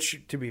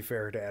 Which, to be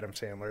fair to Adam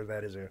Sandler,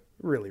 that is a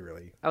really,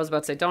 really... I was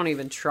about to say, don't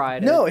even try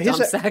to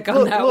dump sack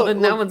on that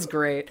one. That one's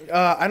great.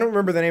 I don't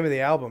remember the name of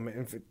the album.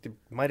 It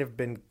might have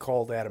been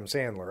called Adam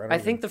Sandler. I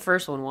think the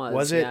first one was.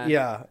 Was it?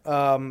 Yeah.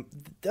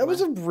 That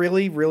was a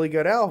really, really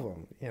good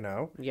album, you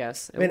know?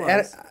 Yes, it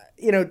was.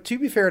 To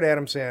be fair to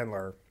Adam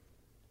Sandler,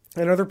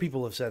 and other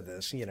people have said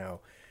this,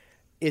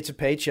 it's a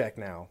paycheck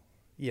now.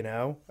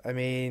 I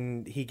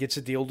mean, he gets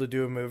a deal to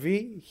do a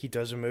movie. He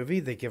does a movie.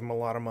 They give him a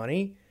lot of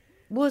money.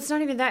 Well, it's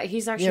not even that.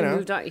 He's actually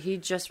moved on. He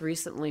just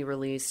recently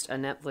released a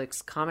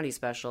Netflix comedy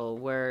special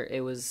where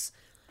it was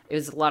a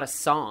lot of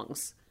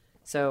songs.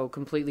 So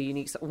completely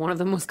unique. One of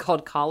them was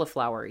called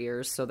Cauliflower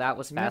Ears. So that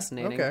was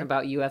fascinating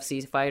about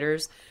UFC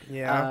fighters.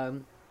 Yeah.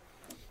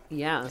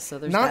 So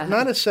there's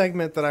not a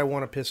segment that I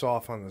want to piss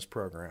off on this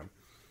program.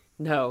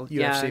 No,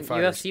 UFC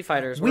fighters. UFC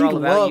fighters. We're all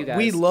about you guys.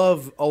 We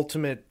love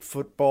ultimate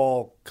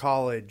football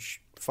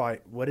college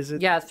fight. What is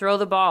it? Yeah, throw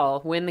the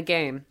ball, win the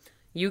game.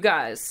 You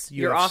guys,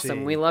 you're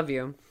awesome. We love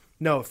you.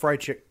 No,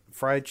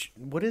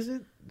 what is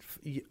it?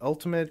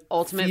 Ultimate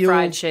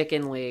Fried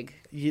Chicken League.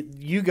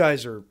 You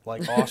guys are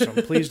like awesome.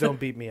 Please don't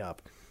beat me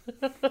up.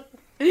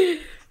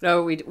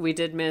 No, we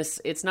did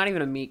miss. It's not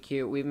even a meet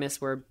cute. We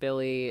missed where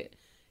Billy,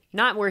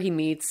 not where he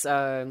meets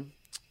Bridget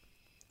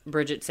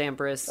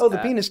Sampras. Oh, the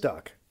penis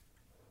duck.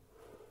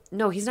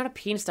 No, he's not a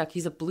penis duck.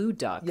 He's a blue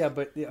duck. Yeah,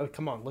 but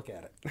come on, look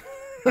at it.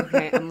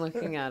 Okay, I'm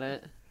looking at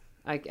it.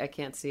 I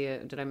can't see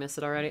it. Did I miss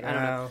it already? I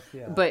don't know.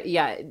 Yeah. But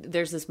yeah,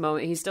 there's this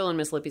moment. He's still in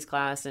Miss Lippy's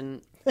class,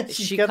 and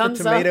she got the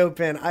tomato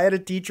pin. I had a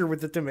teacher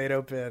with the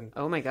tomato pin.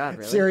 Oh my God,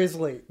 really?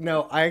 Seriously.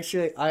 No,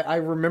 I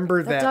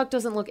remember that. That duck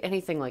doesn't look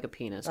anything like a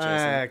penis,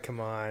 Jason. Come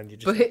on.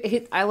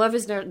 But I love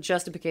his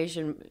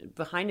justification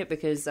behind it,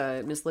 because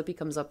Miss Lippy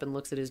comes up and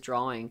looks at his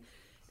drawing,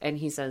 and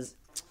he says,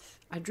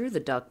 "I drew the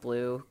duck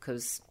blue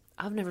because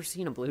I've never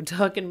seen a blue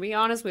duck, and to be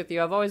honest with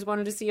you, I've always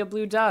wanted to see a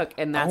blue duck,"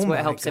 and that's what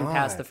helps him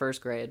pass the 1st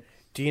grade.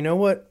 Do you know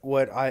what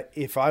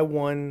if I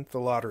won the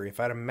lottery, if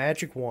I had a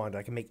magic wand,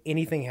 I can make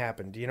anything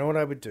happen. Do you know what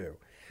I would do?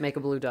 Make a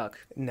blue duck.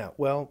 No.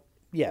 Well,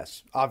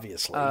 yes,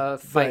 obviously.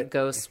 Fight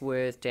ghosts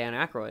with Dan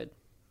Aykroyd.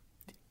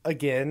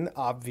 Again,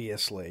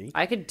 obviously.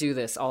 I could do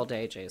this all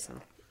day,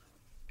 Jason.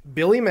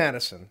 Billy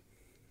Madison,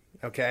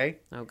 okay?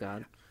 Oh,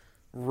 God.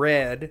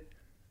 Read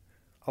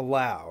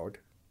aloud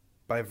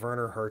by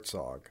Werner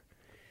Herzog.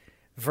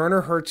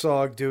 Werner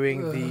Herzog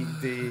doing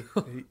the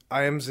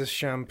I am the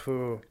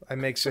shampoo, I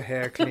make the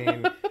hair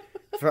clean.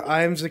 For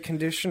I am the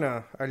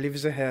conditioner, I leave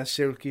the hair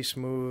silky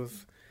smooth.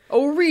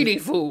 Oh, really,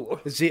 fool.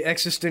 The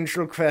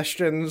existential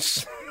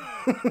questions.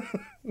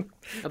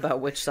 About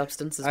which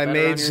substance is I better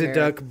made on your the hair.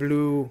 duck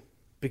blue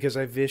because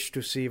I wish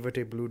to see what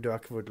a blue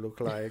duck would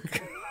look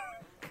like.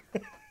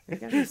 There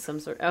gotta be some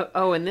sort.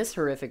 Oh, in this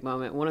horrific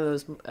moment, one of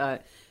those.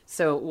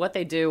 So what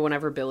they do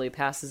whenever Billy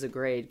passes a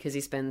grade, because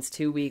he spends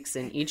 2 weeks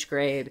in each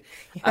grade,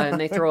 and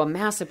they throw a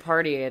massive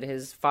party at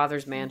his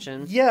father's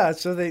mansion. Yeah,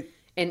 so they.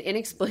 And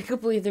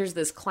inexplicably, there's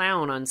this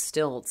clown on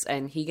stilts,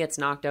 and he gets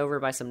knocked over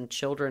by some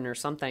children or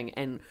something,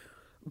 and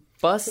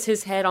busts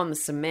his head on the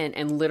cement,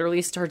 and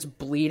literally starts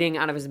bleeding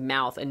out of his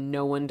mouth, and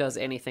no one does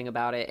anything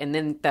about it. And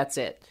then that's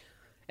it.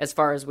 As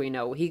far as we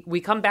know,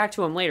 we come back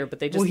to him later, but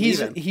they just leave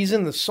him. He's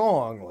in the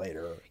song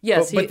later.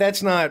 Yes, but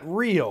that's not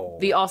real.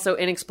 The also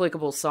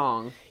inexplicable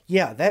song.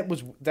 Yeah, that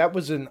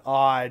was an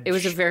odd. It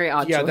was a very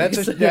odd. Yeah,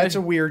 choice. that's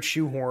a weird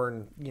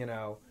shoehorn.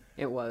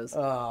 It was.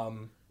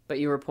 But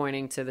you were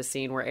pointing to the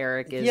scene where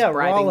Eric is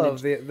bribing Rollo,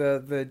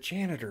 the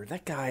janitor.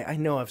 That guy, I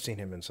know I've seen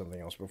him in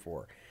something else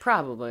before.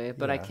 Probably,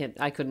 but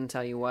I couldn't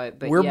tell you what.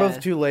 But we're both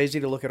too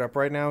lazy to look it up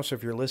right now. So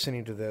if you're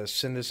listening to this,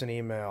 send us an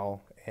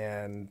email.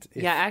 And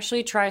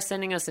actually try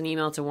sending us an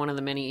email to one of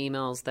the many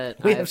emails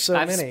that I've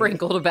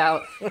sprinkled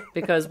about,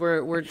 because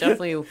we're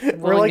definitely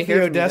we're like to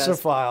hear the from Odessa you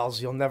guys.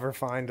 Files. You'll never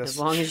find us as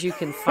long as you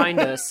can find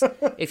us.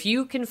 If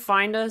you can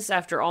find us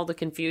after all the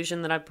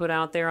confusion that I put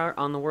out there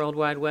on the World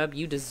Wide Web,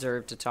 you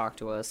deserve to talk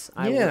to us.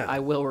 I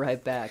will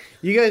write back.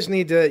 You guys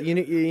need to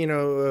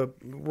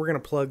we're gonna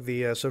plug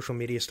the social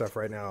media stuff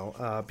right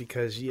now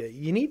because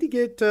you need to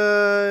get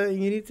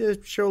you need to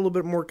show a little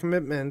bit more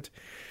commitment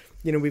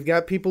we've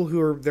got people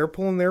they're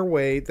pulling their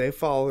weight. They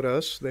followed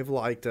us. They've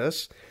liked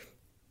us.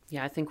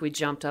 Yeah, I think we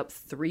jumped up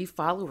 3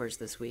 followers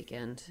this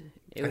weekend.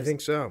 I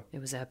think so. It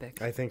was epic.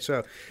 I think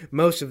so.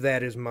 Most of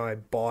that is my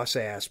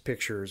boss-ass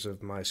pictures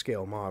of my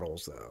scale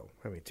models, though.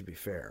 I mean, to be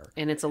fair.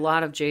 And it's a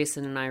lot of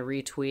Jason and I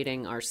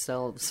retweeting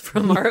ourselves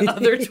from our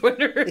other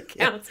Twitter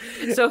accounts.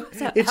 So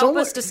help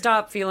us to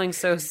stop feeling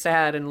so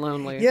sad and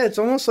lonely. Yeah, it's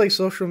almost like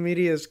social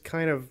media is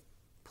kind of...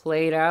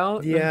 Played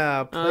out?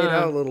 Yeah, played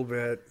out a little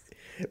bit.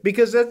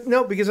 Because that's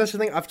the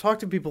thing. I've talked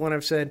to people and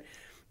I've said...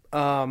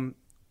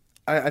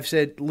 I've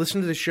said,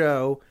 listen to the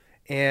show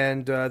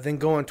and then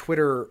go on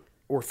Twitter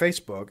or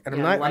Facebook. And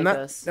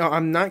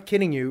I'm not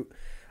kidding you.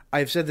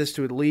 I've said this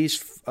to at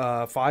least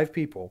 5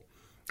 people.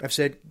 I've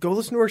said, go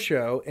listen to our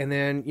show and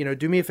then,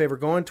 do me a favor,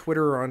 go on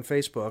Twitter or on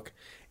Facebook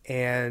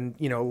and,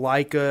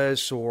 like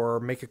us or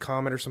make a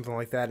comment or something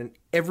like that. And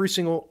every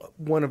single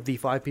one of the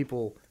 5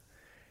 people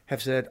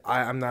have said,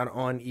 I'm not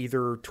on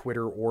either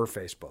Twitter or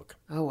Facebook.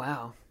 Oh,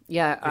 wow.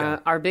 Yeah.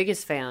 Our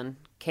biggest fan,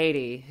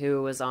 Katie,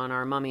 who was on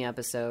our Mummy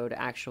episode,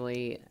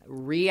 actually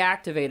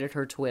reactivated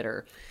her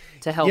Twitter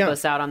to help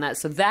us out on that.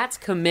 So that's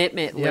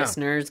commitment,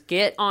 listeners.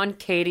 Get on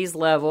Katie's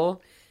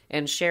level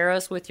and share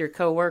us with your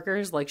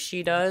coworkers like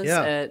she does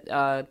at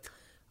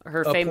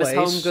her famous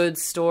home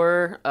goods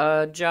store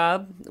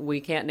job.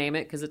 We can't name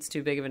it because it's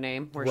too big of a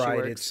name where she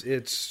works.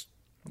 It's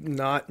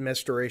not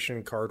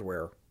Restoration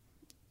Cardware.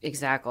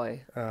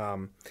 Exactly.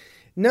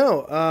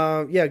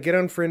 No, get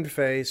on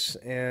FriendFace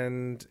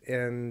and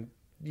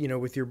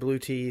with your blue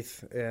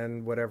teeth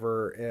and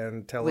whatever,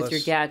 and tell us. With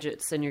your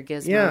gadgets and your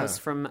gizmos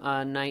from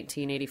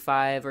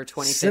 1985 or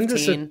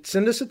 2015.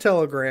 Send us a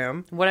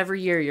telegram. Whatever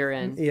year you're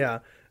in. Yeah.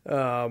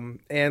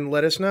 And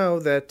let us know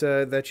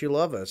that you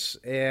love us.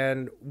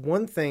 And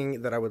one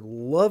thing that I would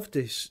love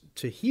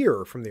to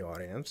hear from the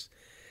audience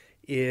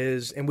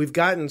is, and we've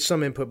gotten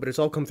some input, but it's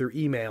all come through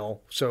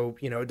email, so,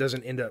 it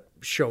doesn't end up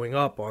showing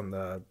up on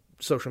the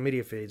social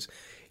media feeds.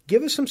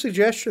 Give us some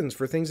suggestions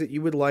for things that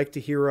you would like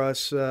to hear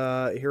us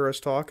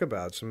talk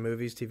about. Some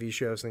movies, TV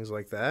shows, things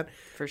like that.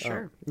 For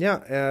sure.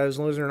 As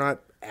long as they're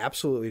not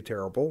absolutely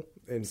terrible.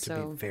 And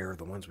to be fair,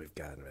 the ones we've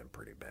gotten have been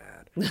pretty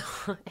bad.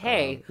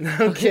 Hey.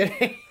 I'm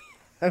kidding.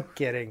 I'm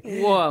kidding.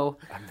 Whoa.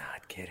 I'm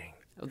not kidding.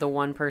 The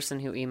one person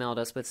who emailed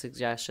us with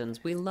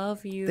suggestions. We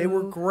love you. They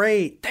were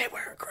great. They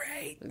were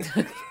great.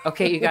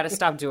 Okay, you got to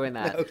stop doing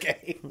that.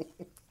 Okay.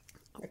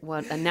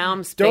 What? And now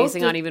I'm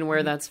spacing on even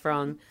where that's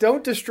from.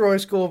 Don't destroy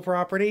school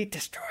property.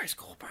 Destroy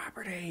school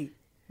property.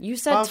 You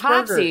said Bob's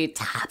Topsy. Burger.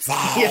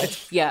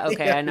 Topsy. Yeah,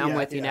 okay, I'm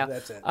with you now.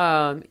 That's it.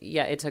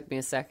 It took me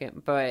a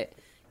second, but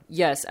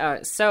yes.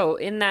 So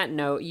in that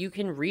note, you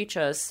can reach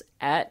us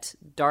at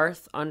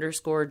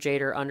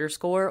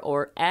Darth_Jader_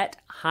 or at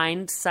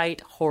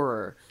Hindsight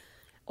Horror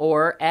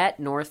or at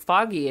North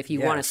Foggy if you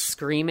want to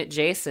scream at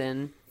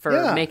Jason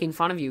for making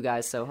fun of you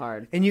guys so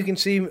hard. And you can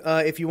see,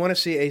 if you want to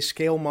see a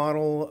scale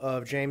model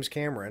of James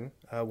Cameron,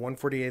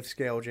 1/48th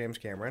scale James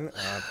Cameron,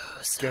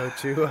 go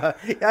to...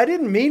 I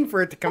didn't mean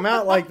for it to come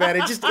out like that.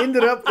 It just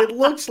ended up... It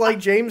looks like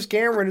James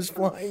Cameron is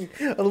flying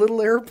a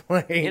little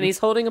airplane. And he's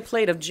holding a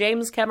plate of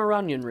James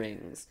Cameronian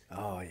rings.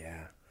 Oh,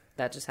 yeah.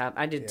 That just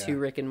happened. I did 2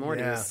 Rick and Mortys.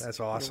 Yeah, that's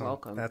awesome. You're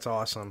welcome. That's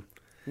awesome.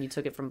 You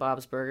took it from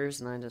Bob's Burgers,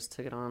 and I just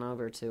took it on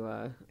over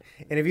to...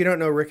 And if you don't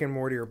know Rick and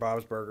Morty or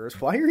Bob's Burgers,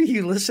 why are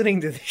you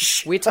listening to this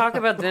show? We talk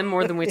about them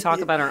more than we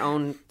talk about our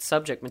own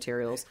subject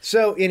materials.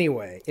 So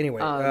anyway,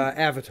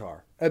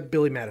 Avatar.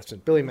 Billy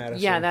Madison.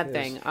 Yeah, that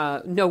thing.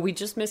 No, we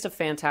just missed a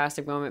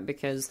fantastic moment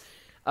because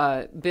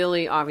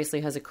Billy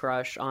obviously has a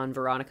crush on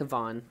Veronica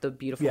Vaughn, the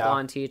beautiful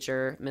blonde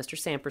teacher, Mr.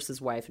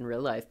 Sampras's wife in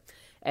real life.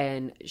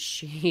 And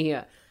she...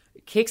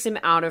 kicks him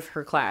out of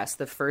her class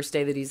the first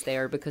day that he's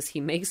there because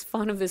he makes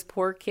fun of this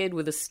poor kid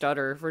with a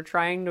stutter for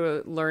trying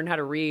to learn how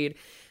to read.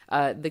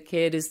 The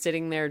kid is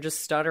sitting there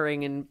just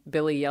stuttering, and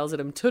Billy yells at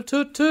him,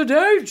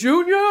 "Today,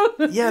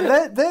 Junior!"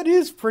 Yeah, that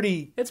is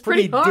pretty. It's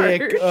pretty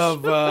dick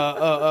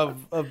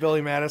of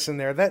Billy Madison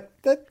there.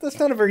 That's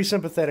not a very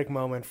sympathetic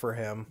moment for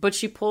him. But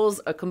she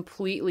pulls a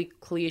completely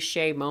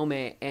cliche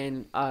moment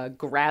and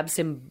grabs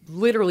him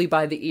literally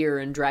by the ear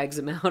and drags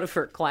him out of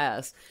her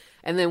class.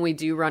 And then we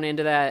do run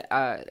into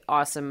that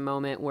awesome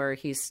moment where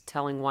he's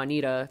telling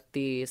Juanita,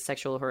 the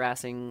sexual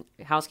harassing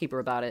housekeeper,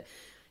 about it.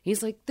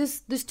 He's like,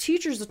 this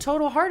teacher's a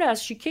total hard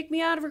ass. She kicked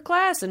me out of her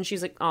class. And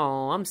she's like,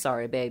 oh, I'm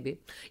sorry, baby.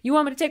 You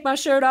want me to take my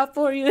shirt off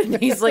for you? And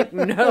he's like,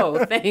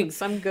 no,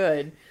 thanks. I'm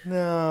good.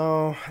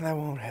 No, that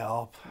won't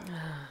help.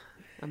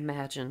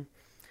 Imagine.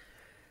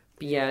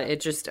 But yeah,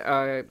 it just...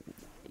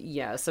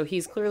 so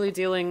he's clearly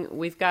dealing...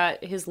 We've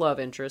got his love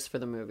interest for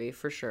the movie,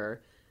 for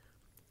sure.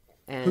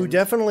 And who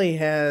definitely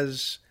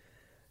has,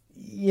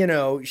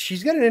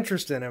 she's got an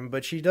interest in him,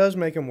 but she does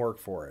make him work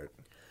for it.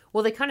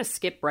 Well, they kind of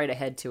skip right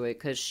ahead to it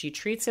because she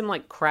treats him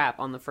like crap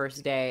on the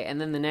first day,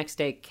 and then the next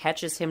day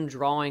catches him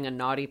drawing a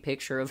naughty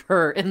picture of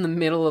her in the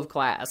middle of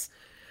class,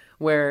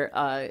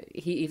 where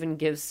he even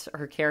gives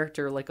her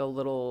character like a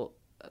little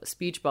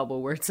speech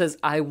bubble where it says,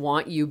 "I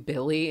want you,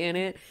 Billy," in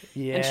it.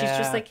 Yeah. And she's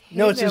just like, "Hey,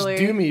 no, it Billy."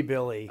 says "Do me,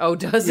 Billy." Oh,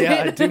 does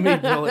Yeah, it? "Do me,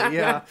 Billy."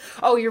 Yeah.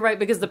 Oh, you're right,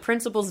 because the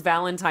principal's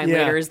Valentine Yeah.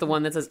 later is the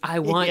one that says, "I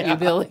want Yeah. you,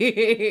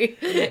 Billy."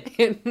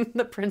 And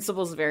the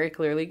principal's very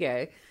clearly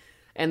gay.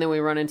 And then we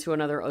run into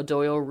another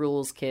O'Doyle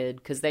Rules kid,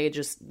 because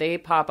they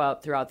pop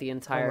up throughout the Oh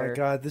entire... my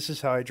god, this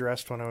is how I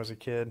dressed when I was a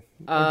kid.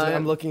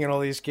 I'm looking at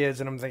all these kids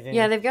and I'm thinking...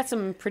 Yeah, they've got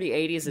some pretty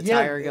 80s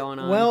attire going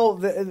on. Well,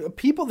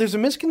 there's a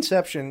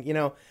misconception,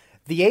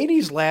 the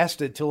 80s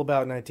lasted till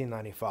about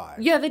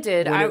 1995. Yeah, they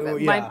did.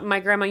 Yeah.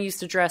 My grandma used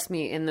to dress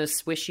me in those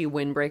swishy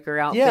windbreaker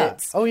Yeah.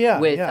 outfits. Oh, yeah,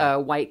 with yeah.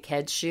 white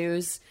Keds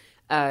shoes.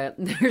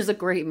 There's a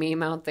great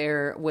meme out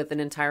there with an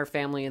entire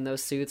family in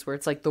those suits where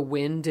it's like the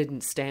wind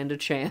didn't stand a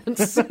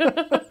chance.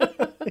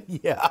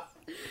 Yeah.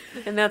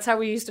 And that's how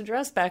we used to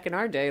dress back in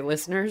our day,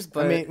 listeners.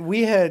 But I mean,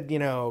 we had,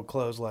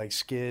 clothes like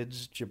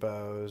skids,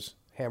 jabots,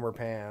 hammer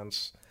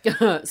pants,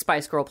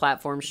 Spice Girl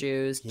platform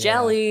shoes,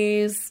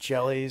 jellies,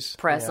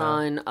 press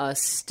on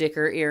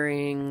sticker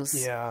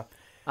earrings,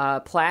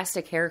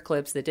 plastic hair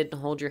clips that didn't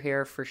hold your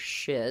hair for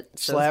shit.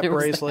 So slap there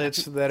was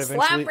bracelets that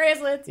eventually slap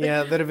bracelets.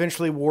 that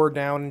eventually wore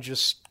down and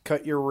just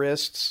cut your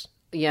wrists.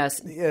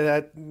 Yes.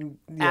 Yeah,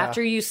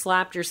 After you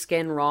slapped your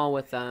skin raw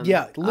with them.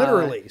 Yeah,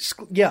 literally.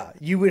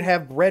 You would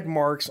have red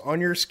marks on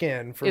your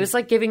skin. It was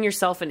like giving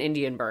yourself an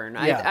Indian burn.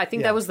 I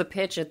think that was the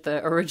pitch at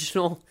the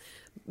original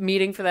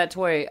meeting for that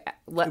toy.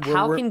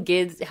 How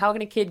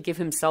can a kid give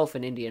himself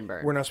an Indian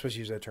burn? We're not supposed to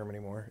use that term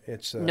anymore.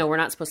 It's no, we're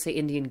not supposed to say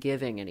Indian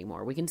giving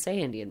anymore. We can say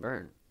Indian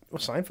burn. Well,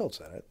 Seinfeld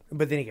said it,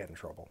 but then he got in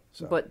trouble.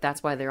 So. But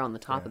that's why they're on the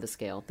top of the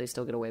scale. They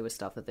still get away with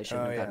stuff that they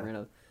shouldn't have gotten rid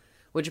of.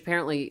 Which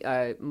apparently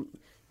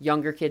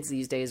younger kids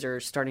these days are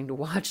starting to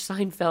watch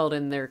Seinfeld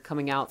and they're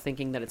coming out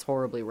thinking that it's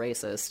horribly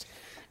racist.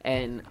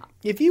 And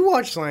if you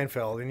watch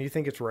Seinfeld and you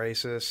think it's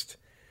racist,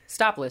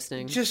 stop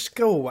listening. Just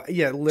go away.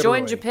 Yeah, literally.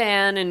 Join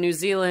Japan and New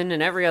Zealand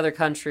and every other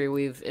country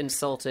we've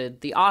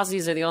insulted. The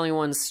Aussies are the only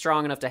ones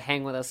strong enough to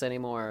hang with us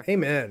anymore.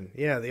 Amen.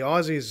 Yeah, the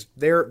Aussies.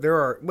 There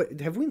are. Wait,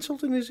 have we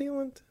insulted New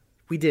Zealand?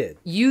 We did.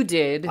 You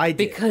did. I did.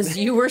 Because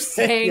you were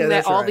saying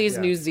that all these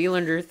yeah. New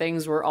Zealander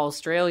things were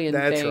Australian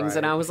things. Right.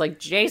 And I was like,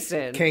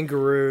 Jason.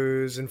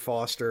 Kangaroos and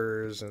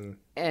Fosters and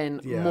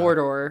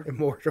Mordor. And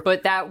Mordor.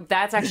 But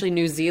that's actually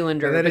New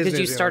Zealander. Because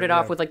you started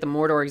off with like the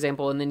Mordor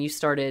example and then you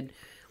started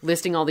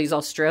listing all these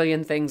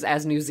Australian things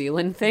as New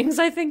Zealand things,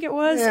 I think it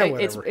was. Yeah,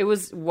 it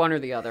was one or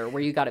the other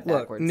where you got it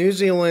backwards. Look,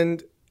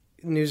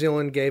 New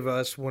Zealand gave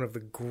us one of the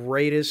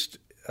greatest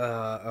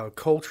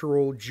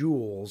cultural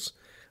jewels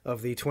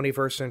of the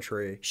 21st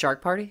century.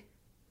 Shark Party?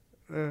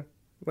 Two.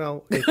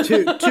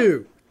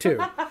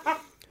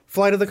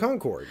 Flight of the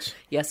Conchords.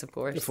 Yes, of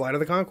course. Flight of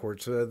the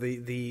Conchords,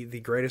 the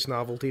greatest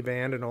novelty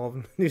band in all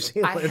of New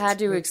Zealand. I had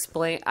to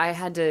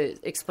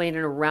explain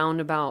in a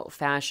roundabout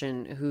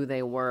fashion who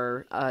they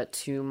were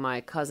to my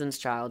cousin's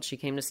child. She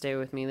came to stay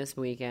with me this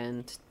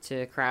weekend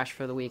to crash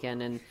for the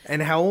weekend,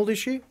 and how old is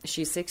she?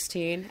 She's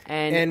 16,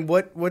 and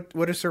what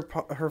is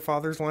her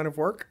father's line of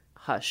work?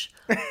 Hush.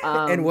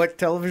 And what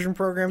television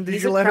program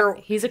did you let her?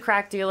 He's a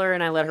crack dealer,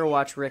 and I let her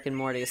watch Rick and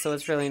Morty, so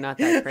it's really not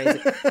that crazy.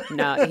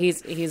 No,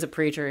 he's a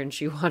preacher, and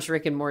she watched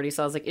Rick and Morty,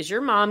 so I was like, is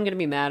your mom going to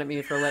be mad at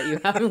me for letting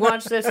you have me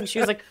watch this? And she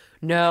was like,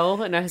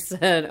 no. And I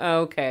said,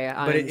 okay.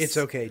 But it's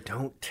okay.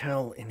 Don't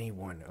tell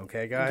anyone,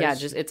 okay, guys? Yeah,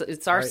 just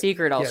it's our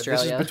secret,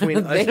 Australia. This is between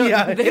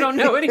us. They don't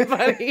know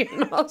anybody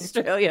in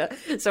Australia,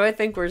 so I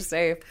think we're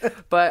safe.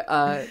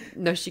 But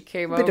no, she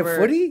came over. Bit of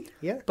footy?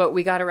 Yeah. But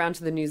we got around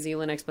to the New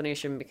Zealand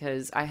explanation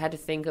because I had to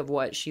think of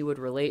what she would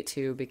relate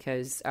to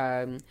because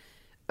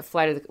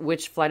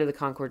which Flight of the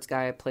Conchords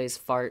guy plays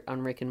Fart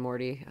on Rick and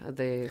Morty?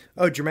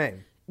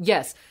 Jermaine.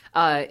 Yes.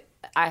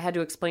 I had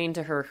to explain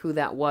to her who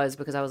that was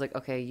because I was like,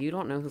 okay, you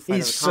don't know who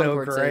Flight of the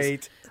Conchords so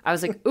great. is. I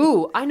was like,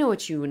 ooh, I know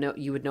what you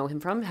would know him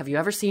from. Have you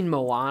ever seen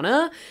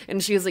Moana?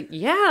 And she was like,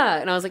 yeah.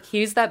 And I was like,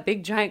 he's that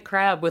big giant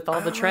crab with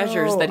all the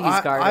treasures that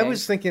he's guarding. I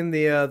was thinking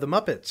the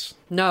Muppets.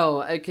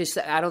 No, because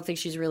I don't think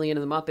she's really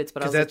into the Muppets.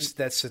 But I was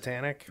that's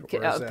satanic.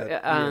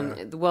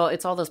 Well,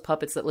 it's all those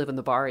puppets that live in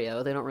the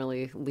barrio. They don't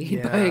really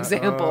lead by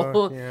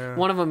example.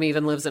 One of them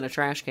even lives in a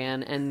trash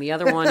can, and the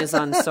other one is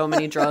on so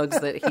many drugs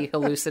that he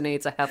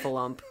hallucinates a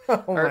heffalump.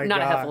 Or not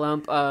God. a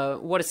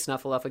heffalump. What is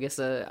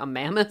Snuffleupagus? A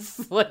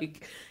mammoth?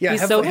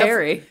 He's so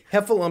hairy.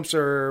 Heffalumps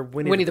are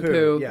Winnie the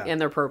Pooh,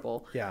 and they're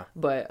purple. Yeah.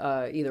 But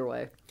either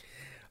way.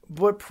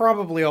 But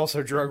probably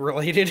also drug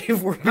related,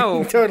 if we're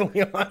being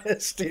totally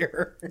honest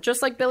here.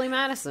 Just like Billy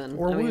Madison.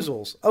 Or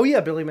Woozles. Oh,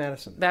 yeah, Billy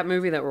Madison. That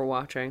movie that we're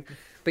watching.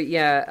 But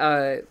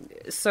yeah,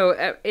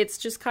 so it's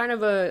just kind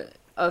of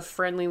a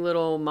friendly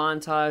little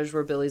montage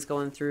where Billy's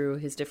going through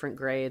his different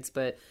grades,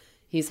 but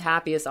he's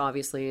happiest,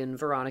 obviously, in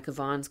Veronica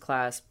Vaughn's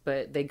class,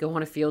 but they go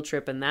on a field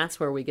trip, and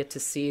that's where we get to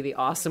see the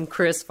awesome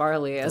Chris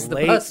Farley as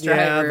the bus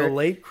driver. Yeah, the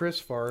late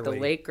Chris Farley. The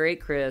late, great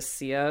Chris,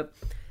 yep.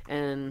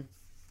 And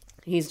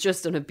he's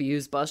just an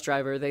abused bus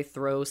driver. They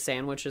throw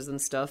sandwiches and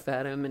stuff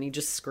at him, and he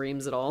just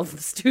screams at all of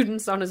the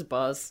students on his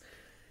bus.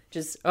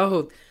 Just,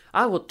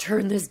 I will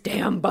turn this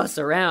damn bus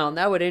around.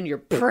 That would end your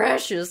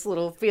precious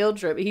little field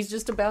trip. He's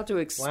just about to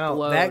explode.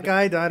 Wow, that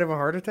guy died of a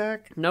heart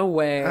attack? No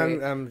way.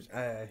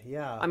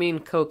 Yeah. I mean,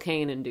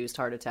 cocaine-induced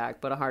heart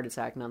attack, but a heart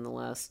attack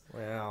nonetheless.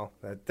 Wow.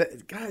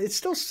 God, it's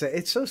still sad.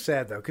 It's so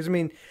sad, though, because, I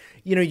mean,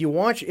 you know, you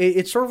watch...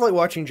 It's sort of like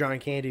watching John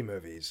Candy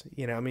movies.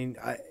 You know, I mean,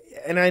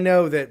 I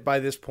know that by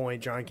this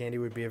point, John Candy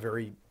would be a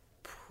very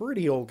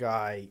pretty old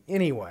guy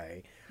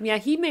anyway. Yeah,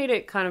 he made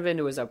it kind of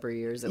into his upper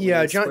years. At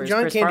Yeah, least, John Chris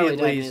Candy Farley at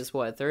died in least. his,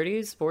 what,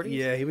 30s, 40s?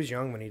 Yeah, he was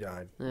young when he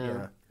died.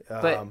 Yeah.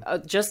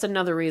 But just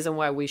another reason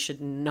why we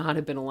should not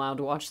have been allowed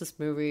to watch this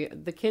movie.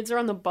 The kids are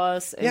on the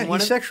bus. And he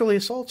sexually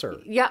assaults her.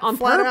 Yeah, on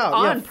flat out.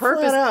 on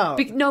purpose. Flat out.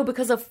 No,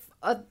 because a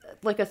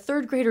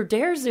third grader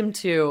dares him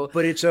to.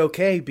 But it's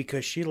okay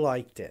because she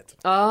liked it.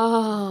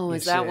 Oh,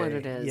 is that what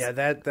it is? Yeah,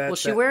 that. Well,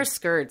 she wears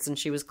skirts, and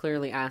she was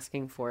clearly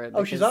asking for it.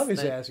 Oh, she's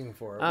obviously asking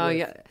for it. Oh,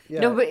 yeah.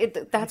 No,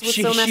 but that's what's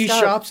so messed up. She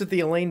shops at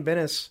the Elaine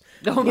Bennis,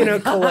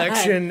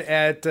 collection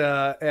at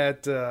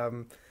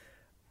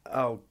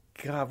oh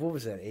God, what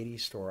was that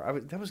 80s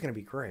store? That was going to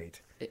be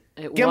great. It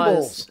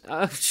Gimbals.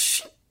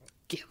 Was.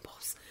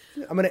 Gimbals.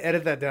 I'm going to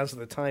edit that down so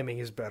the timing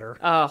is better.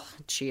 Oh,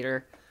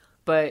 cheater.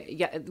 But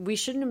yeah, we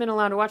shouldn't have been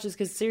allowed to watch this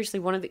because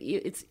seriously,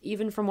 it's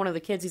even from one of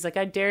the kids. He's like,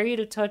 "I dare you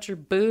to touch her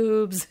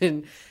boobs,"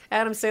 and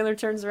Adam Sandler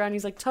turns around. And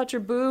he's like, "Touch her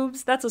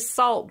boobs? That's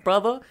assault,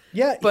 brother."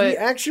 Yeah, but he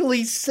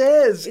actually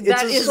says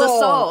that it's is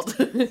assault.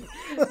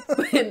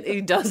 And he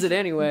does it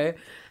anyway.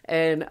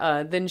 And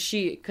then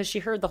because she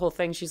heard the whole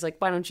thing, she's like,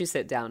 "Why don't you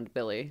sit down,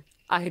 Billy?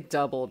 I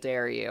double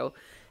dare you."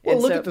 Well,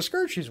 look at the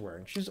skirt she's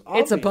wearing.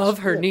 It's above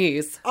her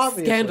knees.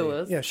 Obviously.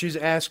 Scandalous. Yeah, she's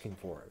asking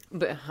for it.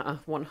 But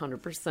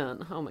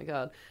 100%. Oh my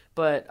God.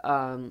 But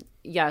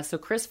yeah, so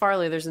Chris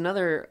Farley, there's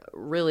another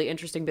really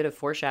interesting bit of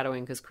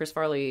foreshadowing because Chris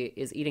Farley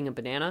is eating a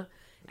banana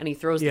and he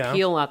throws the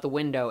peel out the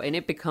window and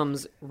it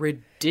becomes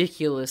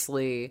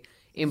ridiculously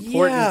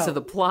important to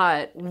the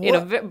plot,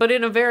 but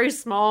in a very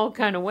small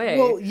kind of way.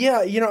 Well, yeah,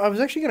 I was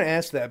actually going to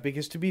ask that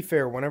because to be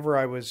fair, whenever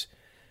I was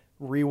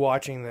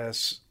rewatching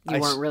this,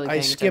 I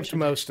skipped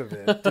most of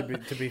it.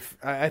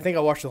 I think I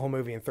watched the whole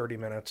movie in 30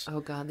 minutes. Oh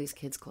God, these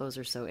kids' clothes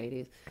are so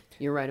 80s.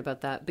 You're right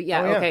about that. But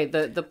yeah, okay.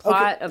 The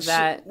plot of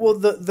that. Well,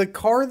 the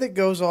car that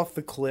goes off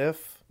the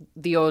cliff.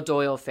 The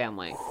O'Doyle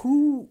family.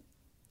 Who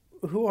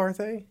are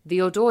they?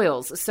 The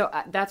O'Doyles. So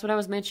that's what I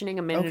was mentioning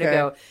a minute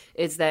ago.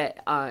 Is that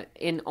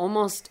in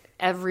almost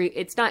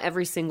it's not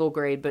every single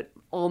grade, but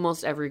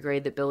almost every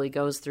grade that Billy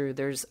goes through,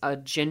 there's a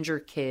ginger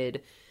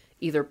kid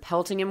either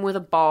pelting him with a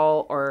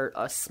ball or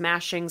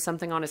smashing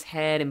something on his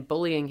head and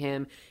bullying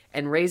him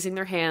and raising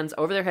their hands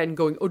over their head and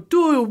going,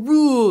 "O'Doyle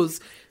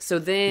rules." So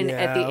then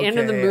at the end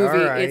of the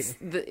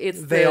movie,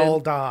 they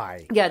all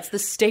die. Yeah, it's the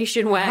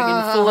station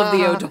wagon full of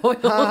the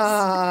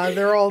O'Doyles.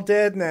 They're all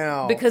dead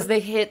now. Because they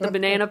hit the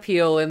banana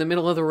peel in the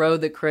middle of the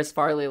road that Chris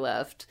Farley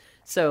left.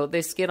 So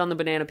they skid on the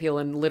banana peel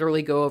and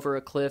literally go over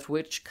a cliff,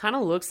 which kind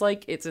of looks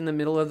like it's in the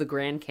middle of the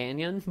Grand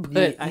Canyon,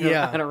 but I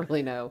don't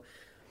really know.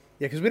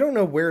 Yeah, because we don't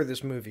know where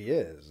this movie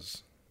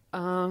is.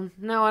 No,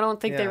 I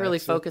don't think they really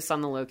focus on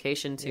the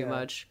location too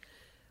much.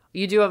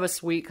 You do have a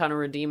sweet kind of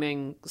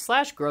redeeming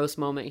 / gross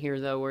moment here,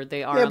 though, where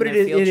they are on their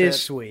field trip. It is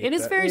sweet. It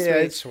is very sweet.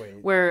 It's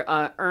sweet. Where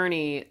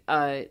Ernie,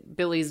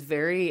 Billy's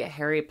very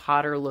Harry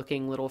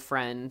Potter-looking little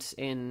friend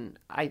in,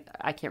 I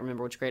can't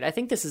remember which grade. I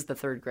think this is the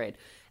 3rd grade.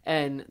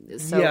 And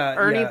so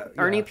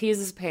Ernie pees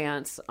his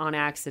pants on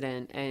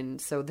accident, and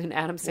so then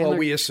Adam Sandler... Well,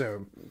 we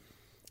assume.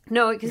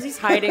 No, because he's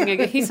hiding.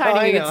 He's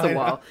hiding against the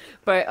wall.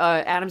 But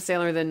Adam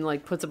Sandler then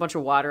puts a bunch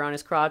of water on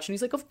his crotch, and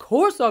he's like, "Of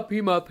course I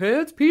pee my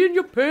pants. Peeing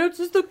your pants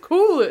is the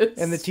coolest."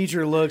 And the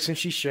teacher looks, and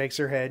she shakes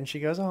her head, and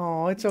she goes,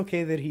 "Oh, it's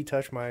okay that he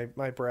touched my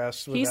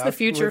breasts." He's the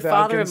future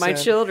father of my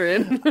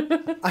children.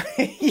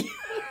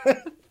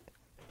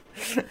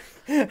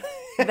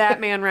 That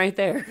man right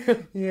there.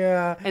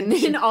 Yeah. And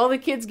then all the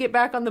kids get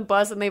back on the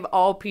bus, and they've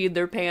all peed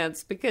their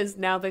pants because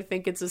now they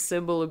think it's a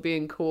symbol of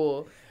being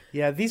cool.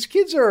 Yeah, these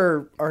kids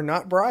are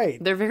not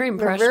bright. They're very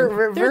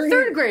impressionable. They're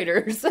 3rd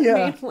graders. I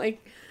mean,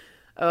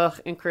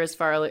 and Chris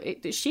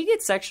Farley. She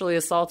gets sexually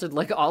assaulted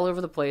all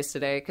over the place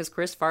today because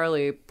Chris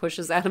Farley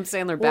pushes Adam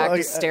Sandler back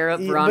to stare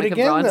up Veronica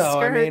Braun's skirt.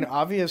 I mean,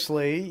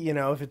 obviously,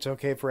 if it's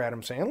okay for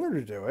Adam Sandler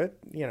to do it,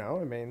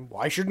 I mean,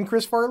 why shouldn't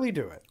Chris Farley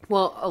do it?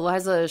 Well,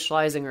 Eliza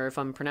Schlesinger, if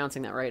I'm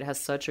pronouncing that right, has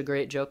such a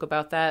great joke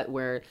about that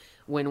where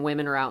when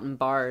women are out in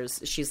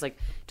bars, she's like,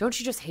 "Don't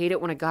you just hate it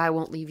when a guy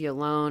won't leave you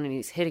alone and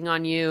he's hitting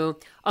on you?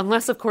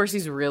 Unless, of course,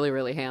 he's really,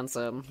 really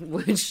handsome."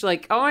 Which, oh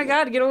my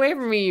God, get away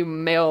from me, you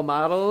male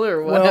model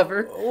or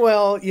whatever.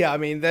 Well, yeah, I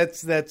mean,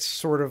 that's the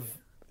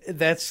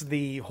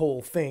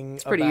whole thing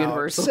it's pretty about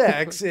universal.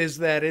 Sex is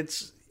that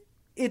it's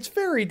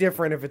very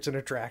different if it's an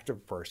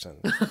attractive person.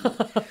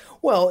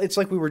 Well, it's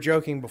like we were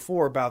joking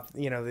before about,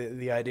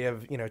 the idea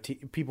of,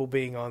 people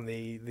being on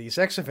the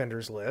sex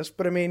offenders list.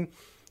 But I mean...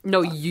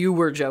 No, you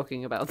were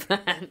joking about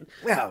that.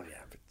 Well,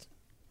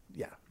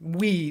 yeah.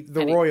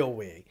 Royal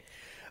we.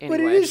 Anyway. But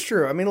it is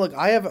true. I mean, look,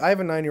 I have a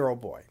 9-year-old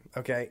boy,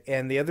 okay?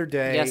 And the other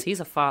day... Yes, he's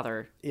a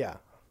father. Yeah.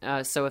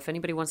 So if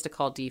anybody wants to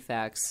call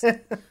DFAX,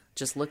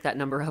 Just look that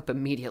number up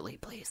immediately,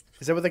 please.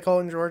 Is that what they call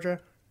it in Georgia?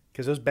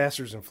 Because those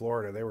bastards in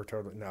Florida, they were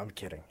totally... No, I'm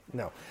kidding.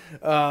 No.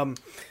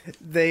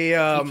 They...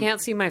 You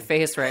can't see my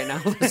face right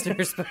now,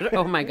 listeners, but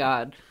oh my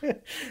God.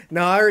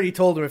 No, I already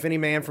told him if any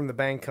man from the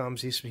bank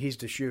comes, he's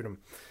to shoot him.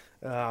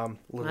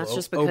 That's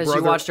just because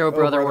you watched Oh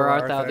Brother, Where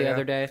Art Thou the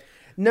other day.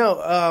 No,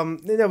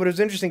 but it was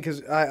interesting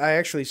because I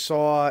actually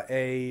saw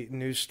a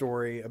news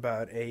story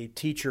about a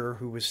teacher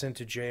who was sent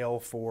to jail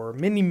for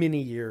many,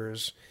 many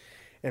years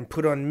and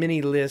put on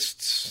many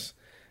lists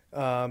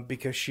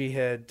because she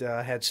had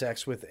had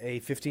sex with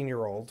a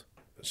 15-year-old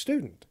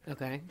student.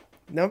 Okay.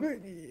 Now,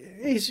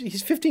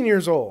 he's 15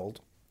 years old.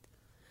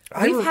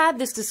 We've had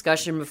this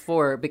discussion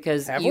before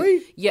because Have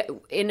we? Yeah,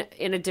 in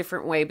a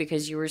different way,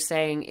 because you were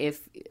saying if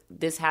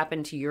this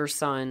happened to your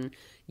son,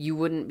 you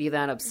wouldn't be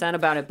that upset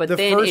about it. But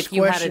then if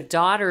you had a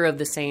daughter of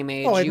the same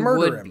age, I'd you murder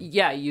would. him.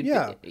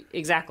 Yeah,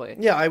 exactly.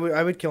 Yeah, I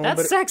would kill him.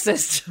 That's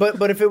sexist.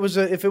 But if it was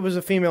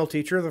a female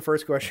teacher, the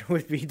first question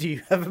would be, do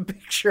you have a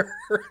picture?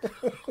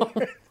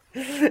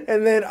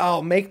 And then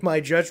I'll make my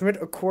judgment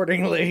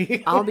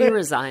accordingly. I'll be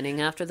resigning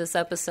after this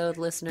episode,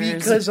 listeners.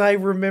 Because I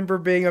remember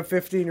being a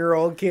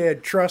 15-year-old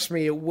kid. Trust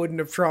me, it wouldn't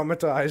have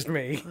traumatized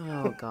me.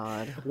 Oh,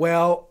 God.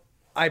 Well,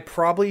 I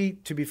probably,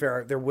 to be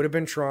fair, there would have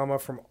been trauma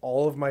from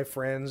all of my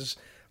friends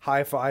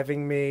high-fiving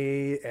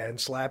me and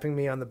slapping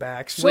me on the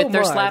back so with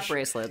their much, slap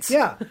bracelets.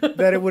 Yeah,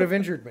 that it would have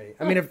injured me.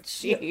 I mean, if...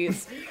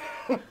 Jeez.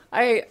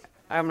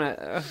 I'm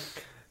not...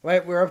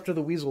 Right, we're up to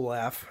the weasel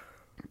laugh.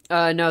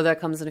 No, that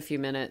comes in a few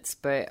minutes,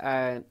 but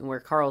where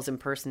Carl's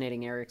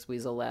impersonating Eric's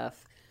weasel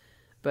laugh.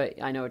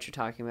 But I know what you're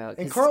talking about.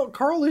 And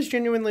Carl is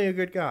genuinely a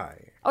good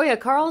guy. Oh, yeah,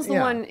 Carl's the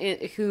one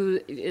who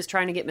is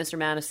trying to get Mr.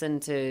 Madison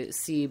to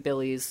see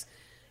Billy's,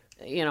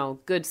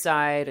 good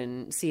side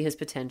and see his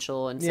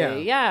potential and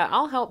say, yeah,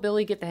 I'll help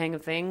Billy get the hang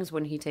of things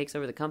when he takes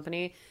over the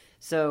company.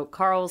 So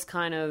Carl's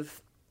kind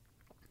of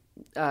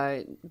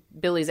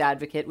Billy's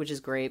advocate, which is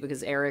great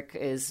because Eric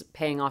is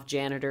paying off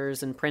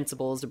janitors and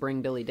principals to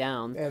bring Billy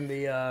down. And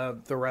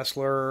the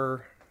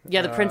wrestler...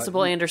 Yeah, the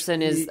principal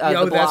Anderson is the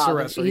Blob. That's the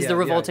wrestler. He's the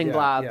revolting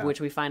Blob, which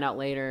we find out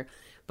later.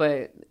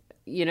 But,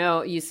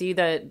 you see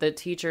that the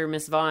teacher,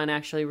 Miss Vaughn,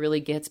 actually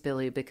really gets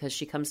Billy because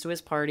she comes to his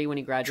party when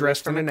he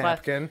graduates from a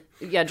napkin.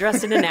 Yeah,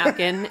 dressed in a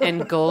napkin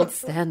and gold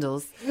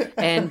sandals,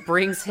 and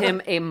brings him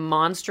a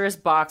monstrous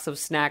box of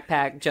snack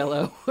pack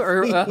Jell-O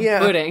or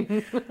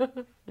pudding.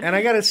 And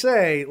I gotta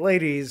say,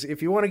 ladies,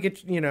 if you want to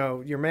get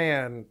your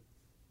man,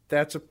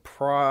 that's a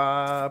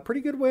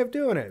pretty good way of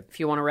doing it. If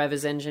you want to rev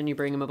his engine, you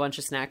bring him a bunch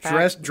of snack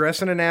packs.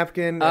 Dress in a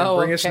napkin and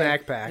bring a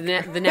snack pack.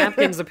 The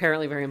napkin's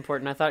apparently very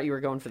important. I thought you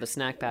were going for the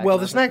snack pack. Well,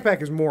 the snack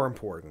pack is more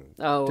important.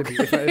 Oh, okay.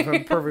 If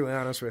I'm perfectly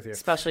honest with you.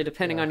 Especially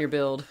depending on your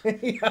build.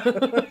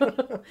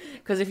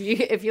 Because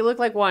if you look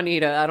like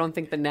Juanita, I don't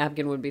think the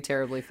napkin would be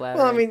terribly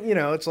flattering. Well, I mean,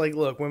 it's like,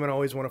 look, women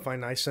always want to find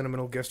nice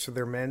sentimental gifts for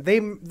their men. They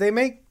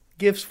make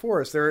gifts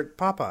for us. They're at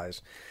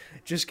Popeyes.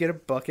 Just get a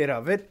bucket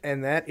of it,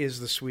 and that is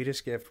the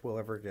sweetest gift we'll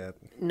ever get.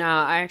 No,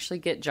 I actually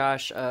get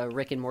Josh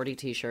Rick and Morty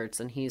t-shirts,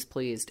 and he's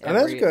pleased.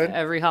 That's good.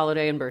 Every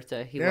holiday and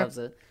birthday. He loves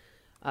it.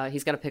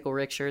 He's got a Pickle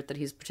Rick shirt that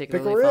he's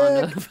particularly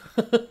fond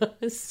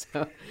of.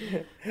 So.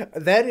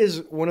 That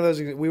is one of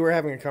those... We were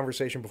having a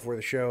conversation before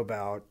the show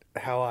about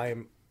how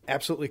I'm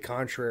absolutely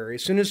contrary.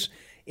 As soon as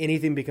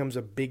anything becomes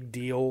a big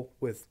deal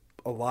with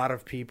a lot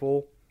of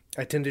people,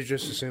 I tend to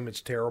just assume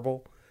it's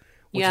terrible.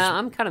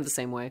 I'm kind of the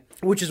same way.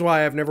 Which is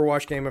why I've never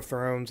watched Game of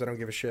Thrones. I don't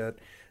give a shit.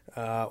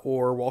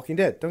 Or Walking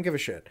Dead. Don't give a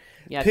shit.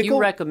 Yeah, if you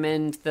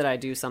recommend that I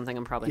do something,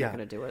 I'm probably not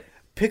going to do it.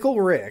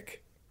 Pickle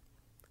Rick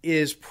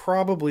is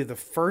probably the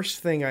first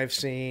thing I've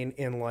seen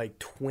in like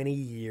 20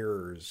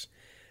 years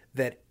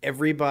that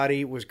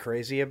everybody was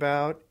crazy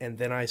about, and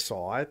then I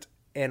saw it,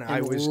 and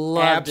I was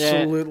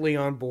absolutely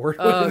on board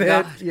with it.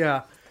 God.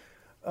 Yeah.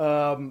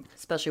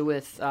 Especially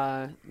with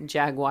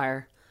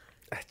Jaguar.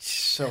 That's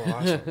so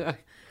awesome.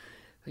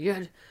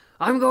 Yeah,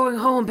 I'm going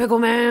home, Pickle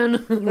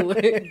Man.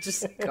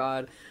 Just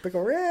God,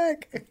 Pickle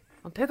Rick.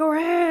 I'm Pickle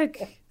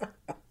Rick.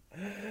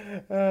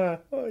 Oh,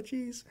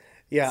 jeez.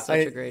 Yeah, such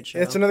a great show.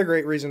 It's another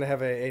great reason to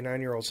have a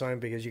 9-year-old son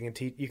because you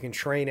can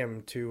train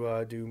him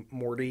to do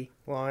Morty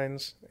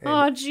lines. And,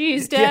 oh,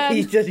 jeez, Dad.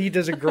 Yeah, he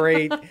does a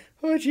great.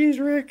 Oh, jeez,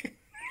 Rick.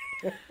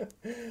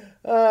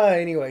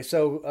 Anyway,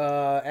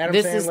 so Adam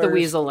this Sandler's, is the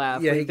weasel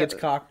laugh. Yeah, he gets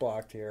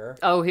cock-blocked here.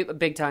 Oh,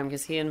 big time,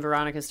 because he and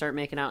Veronica start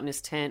making out in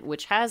his tent,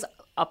 which has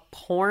a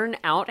porn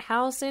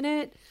outhouse in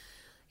it.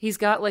 He's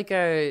got like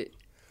a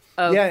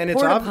and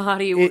porta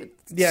potty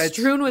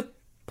strewn with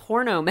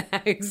porno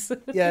mags.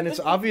 Yeah, and it's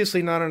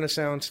obviously not on a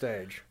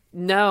soundstage.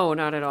 No,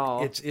 not at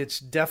all. It's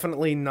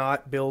definitely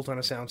not built on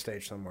a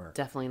soundstage somewhere.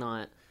 Definitely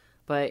not.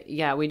 But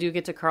yeah, we do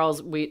get to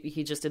Carl's.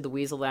 He just did the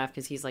weasel laugh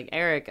because he's like,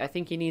 Eric, I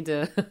think you need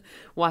to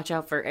watch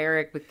out for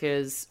Eric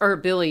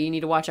Billy, you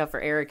need to watch out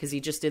for Eric because he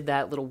just did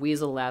that little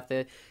weasel laugh.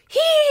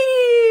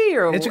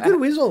 It's a good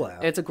weasel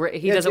laugh. It's a great.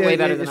 He does it way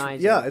better than I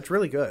do. Yeah, it's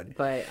really good.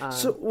 But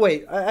so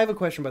wait, I have a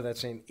question about that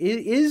scene.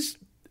 Is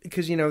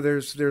because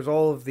there's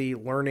all of the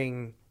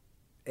learning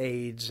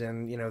aids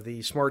and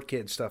the smart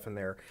kid stuff in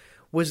there.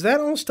 Was that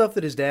all stuff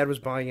that his dad was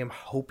buying him,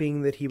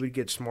 hoping that he would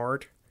get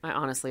smart? I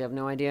honestly have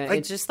no idea.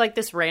 It's just like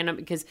this random,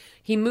 because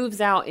he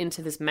moves out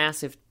into this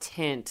massive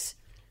tent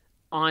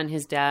on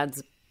his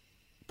dad's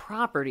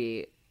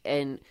property,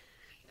 and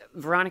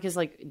Veronica's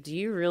like, do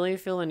you really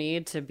feel a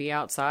need to be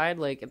outside?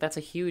 Like, that's a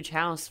huge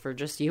house for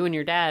just you and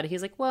your dad.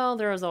 He's like, well,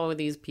 there's all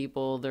these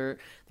people. They're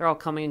all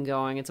coming and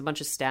going. It's a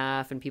bunch of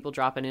staff and people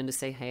dropping in to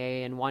say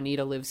hey, and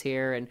Juanita lives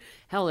here. And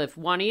hell, if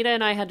Juanita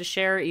and I had to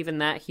share even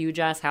that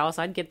huge-ass house,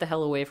 I'd get the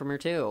hell away from her,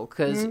 too,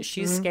 because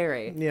she's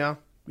scary. Yeah,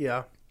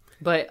 yeah.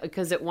 But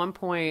because at one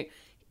point,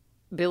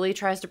 Billy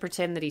tries to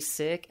pretend that he's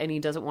sick and he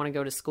doesn't want to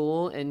go to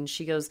school, and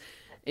she goes,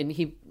 and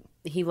he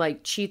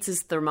like cheats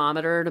his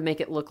thermometer to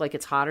make it look like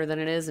it's hotter than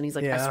it is, and he's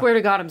like, I swear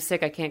to God I'm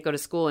sick, I can't go to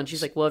school. And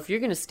she's like, well, if you're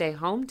gonna stay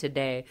home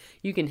today,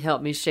 you can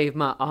help me shave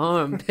my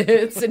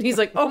armpits. And he's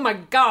like, oh my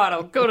God,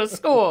 I'll go to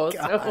school.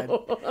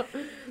 So,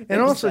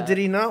 and also, did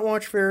he not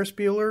watch Ferris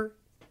Bueller?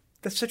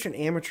 That's such an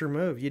amateur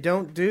move. You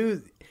don't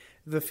do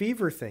the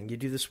fever thing. You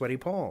do the sweaty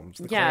palms.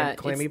 The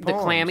clammy palms.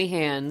 The clammy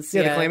hands.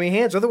 Yeah, the clammy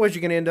hands. Otherwise,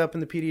 you're going to end up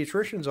in the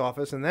pediatrician's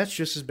office, and that's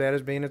just as bad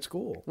as being at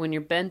school. When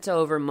you're bent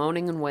over,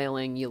 moaning and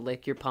wailing, you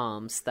lick your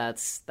palms.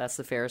 That's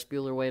the Ferris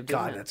Bueller way of doing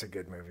it. God, that's a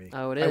good movie.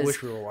 Oh, it is. I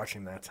wish we were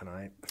watching that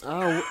tonight.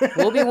 Oh,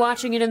 we'll be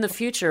watching it in the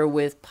future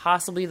with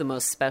possibly the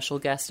most special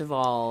guest of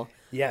all.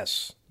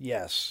 Yes.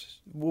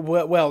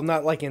 Well,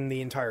 not like in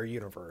the entire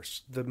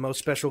universe. The most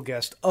special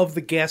guest of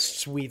the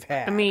guests we've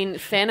had. I mean,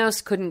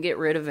 Thanos couldn't get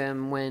rid of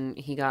him when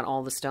he got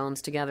all the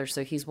stones together,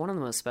 so he's one of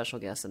the most special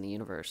guests in the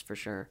universe, for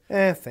sure.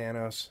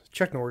 Thanos.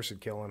 Chuck Norris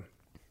would kill him.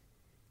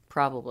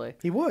 Probably.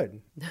 He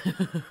would.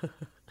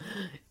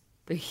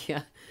 But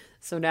yeah.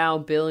 So now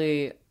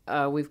Billy,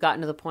 we've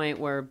gotten to the point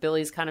where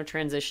Billy's kind of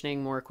transitioning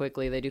more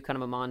quickly. They do kind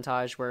of a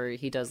montage where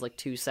he does like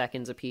 2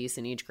 seconds apiece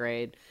in each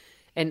grade.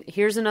 And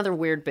here's another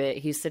weird bit.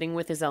 He's sitting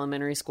with his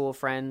elementary school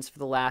friends for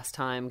the last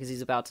time because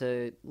he's about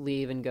to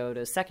leave and go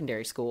to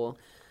secondary school.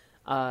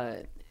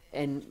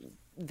 And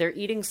they're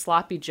eating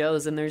sloppy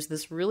joes, and there's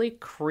this really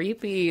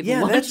creepy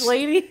lunch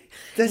lady.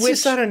 That's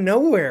just out of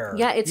nowhere.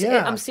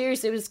 Yeah, I'm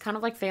serious. It was kind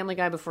of like Family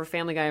Guy before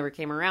Family Guy ever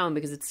came around,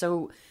 because it's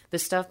so, the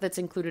stuff that's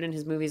included in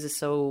his movies is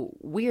so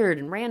weird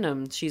and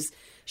random. She's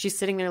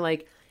sitting there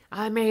like,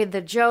 I made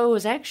the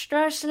joes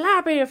extra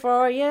sloppy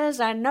for you.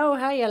 I know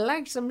how you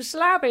like some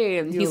sloppy.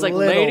 And he's like,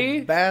 lady,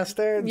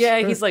 bastards. Yeah,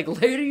 he's like,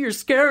 lady, you're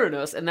scaring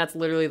us. And that's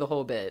literally the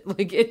whole bit.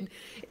 Like it.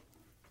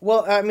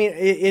 Well, I mean,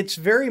 it's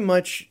very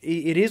much,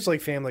 it is like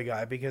Family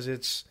Guy because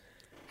it's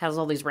has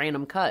all these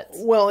random cuts.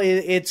 Well,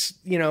 it's,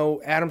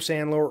 Adam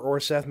Sandler or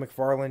Seth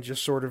MacFarlane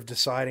just sort of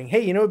deciding,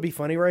 hey, it'd be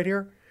funny right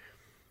here.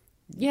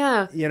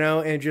 Yeah.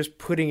 And just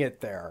putting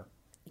it there.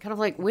 Kind of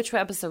like, which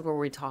episode were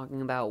we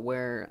talking about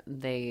where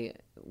they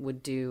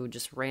would do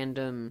just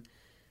random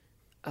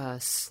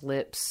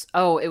slips?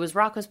 Oh, it was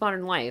Rocko's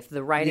Modern Life.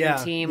 The writing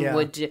team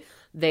would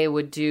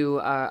do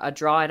a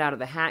draw it out of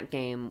the hat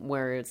game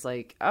where it's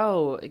like,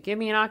 oh, give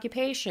me an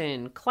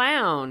occupation,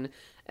 clown,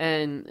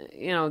 and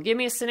give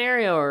me a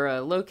scenario or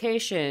a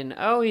location.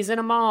 Oh, he's in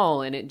a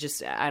mall, and it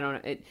just, I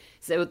don't know.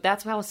 So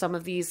that's how some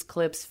of these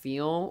clips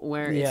feel,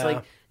 where it's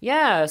like,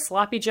 yeah,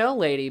 sloppy Joe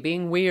lady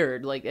being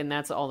weird, like, and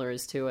that's all there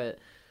is to it.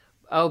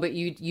 Oh, but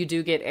you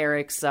do get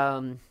Eric's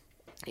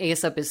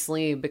ace up his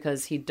sleeve,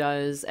 because he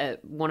does,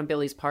 at one of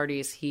Billy's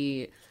parties,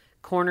 he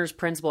corners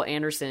Principal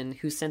Anderson,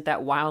 who sent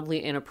that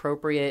wildly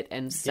inappropriate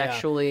and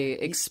sexually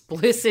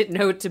explicit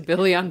note to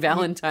Billy on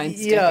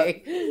Valentine's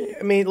Day.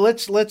 I mean,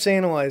 let's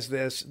analyze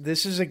this.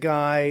 This is a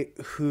guy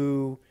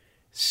who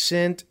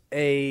sent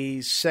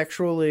a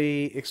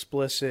sexually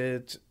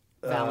explicit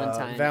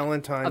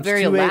Valentine. A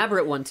very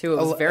elaborate one, too. It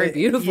was very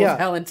beautiful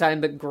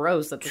Valentine, but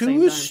gross at the same time.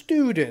 To a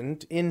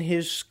student in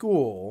his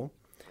school.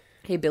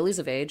 Hey, Billy's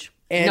of age.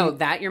 No,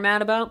 that you're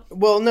mad about?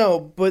 Well, no,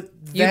 but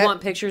you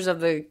want pictures of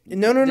the...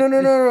 No.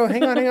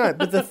 Hang on.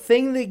 But the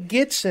thing that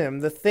gets him,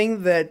 the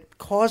thing that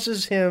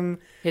causes him...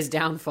 His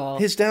downfall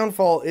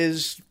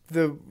is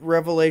the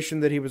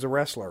revelation that he was a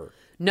wrestler.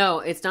 No,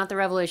 it's not the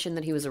revelation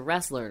that he was a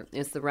wrestler.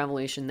 It's the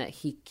revelation that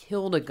he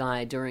killed a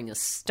guy during a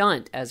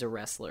stunt as a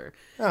wrestler.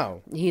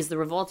 Oh. He's the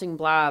revolting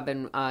blob,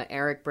 and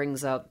Eric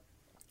brings up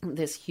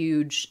this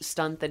huge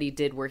stunt that he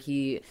did where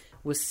he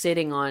was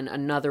sitting on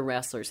another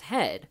wrestler's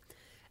head.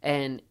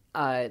 And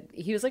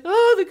he was like,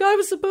 oh, the guy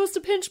was supposed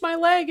to pinch my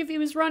leg if he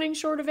was running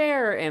short of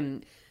air.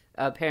 And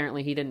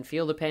apparently he didn't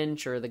feel the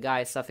pinch, or the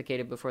guy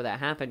suffocated before that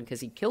happened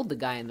because he killed the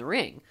guy in the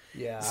ring.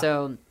 Yeah.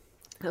 So...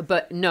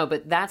 But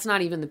that's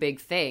not even the big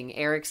thing.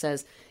 Eric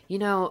says,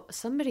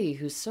 somebody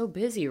who's so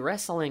busy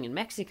wrestling in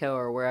Mexico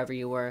or wherever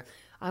you were,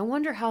 I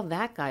wonder how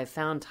that guy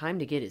found time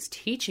to get his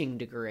teaching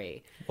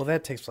degree. Well,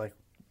 that takes like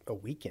a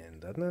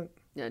weekend, doesn't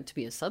it? To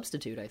be a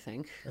substitute, I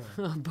think.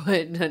 Oh.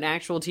 But an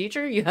actual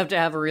teacher, you have to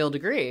have a real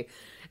degree.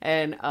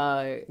 And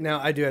now,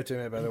 I do have to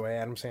admit, by the way,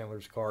 Adam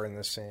Sandler's car in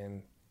this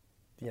scene,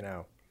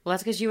 Well,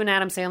 that's because you and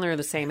Adam Sandler are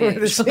the same age.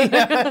 That's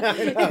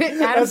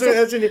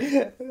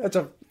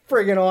a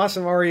friggin'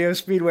 awesome REO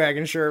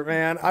Speedwagon shirt,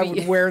 man. I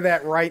would wear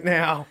that right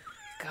now.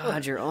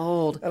 God, you're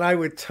old. And I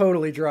would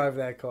totally drive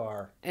that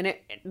car. And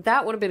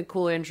that would have been a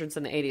cool entrance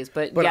in the 80s.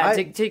 But yeah,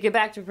 to get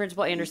back to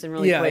Principal Anderson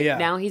really quick,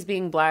 now he's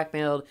being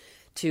blackmailed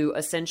to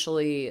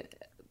essentially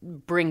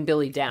bring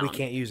Billy down. We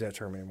can't use that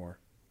term anymore.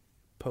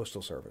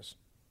 Postal service.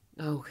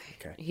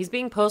 Okay. He's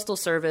being postal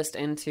serviced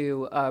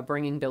into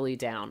bringing Billy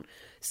down.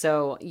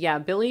 So, yeah,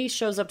 Billy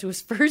shows up to his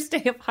first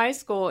day of high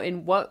school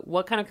in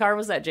what kind of car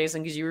was that,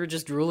 Jason? Because you were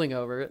just drooling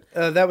over it.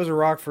 That was a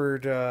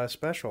Rockford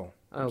Special.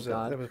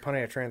 God. That was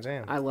Pontiac Trans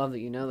Am. I love that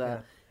you know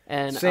that. Yeah.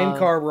 And same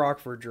car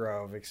Rockford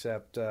drove,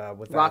 except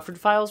with Rockford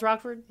Files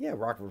Rockford? Yeah,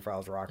 Rockford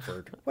Files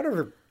Rockford.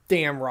 Whatever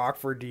damn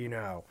Rockford do you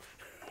know?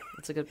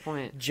 That's a good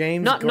point.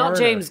 James Garner. Not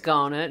James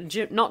Garner,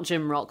 not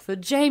Jim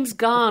Rockford, James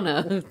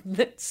Garner.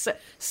 That's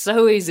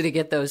so easy to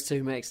get those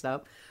two mixed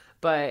up.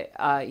 But,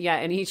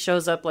 and he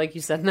shows up, like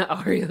you said, in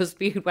that REO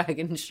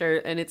Speedwagon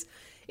shirt, and it's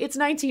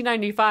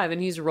 1995,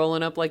 and he's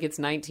rolling up like it's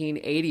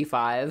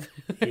 1985.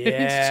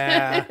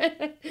 Yeah.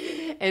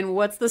 And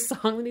what's the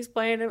song that he's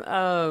playing?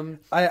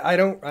 I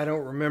don't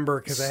remember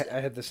because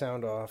I had the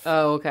sound off.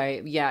 Oh,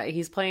 okay. Yeah,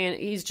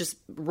 he's just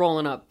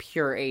rolling up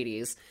pure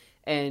 80s.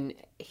 And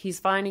he's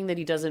finding that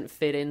he doesn't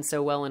fit in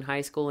so well in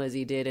high school as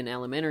he did in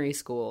elementary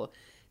school,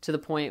 to the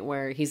point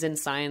where he's in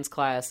science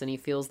class and he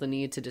feels the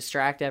need to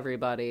distract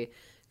everybody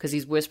because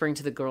he's whispering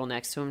to the girl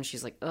next to him.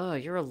 She's like, "Oh,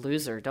 you're a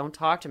loser. Don't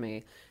talk to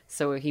me."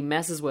 So he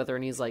messes with her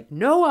and he's like,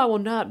 "No, I will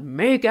not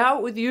make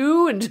out with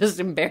you," and just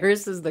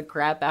embarrasses the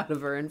crap out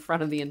of her in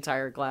front of the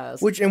entire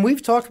class. And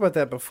we've talked about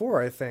that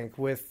before, I think,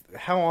 with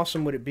how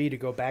awesome would it be to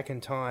go back in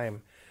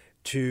time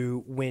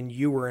to when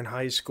you were in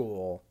high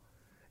school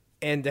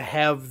and to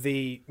have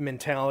the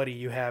mentality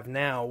you have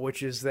now,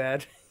 which is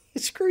that,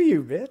 screw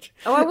you, bitch.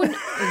 Oh, I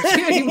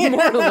wouldn't,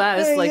 more or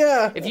less.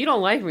 Like, if you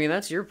don't like me,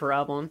 that's your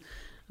problem.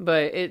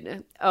 But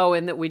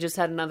and that we just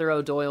had another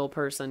O'Doyle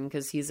person,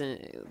 because he's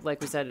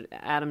like we said,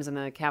 Adam's in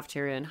the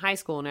cafeteria in high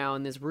school now,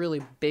 and this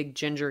really big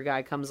ginger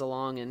guy comes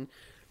along and...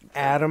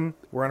 Adam,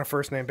 we're on a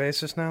first name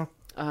basis now?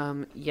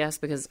 Yes,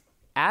 because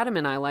Adam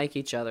and I like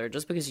each other.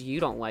 Just because you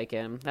don't like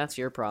him, that's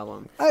your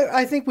problem.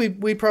 I think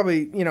we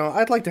probably,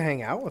 I'd like to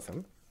hang out with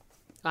him.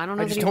 I don't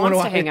know that he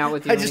wants to hang out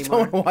with you anymore. I just don't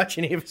want to watch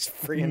any of his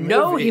freaking movies.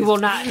 No, he will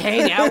not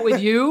hang out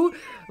with you.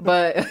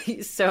 But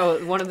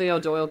so one of the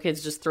O'Doyle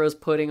kids just throws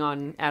pudding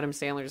on Adam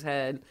Sandler's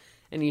head,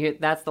 and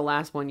that's the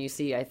last one you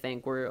see, I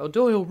think, where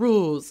O'Doyle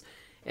rules.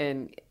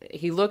 And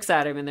he looks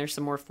at him, and there's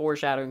some more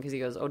foreshadowing because he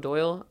goes,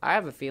 "O'Doyle, I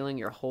have a feeling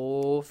your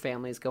whole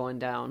family's going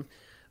down.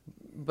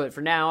 But for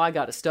now, I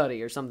got to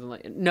study," or something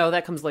like. No,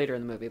 that comes later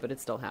in the movie, but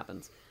it still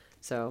happens.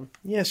 So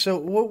yeah. So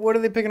what are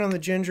they picking on the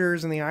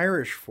Gingers and the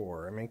Irish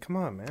for? I mean, come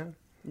on, man.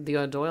 The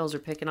O'Doyles are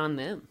picking on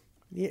them.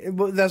 Yeah,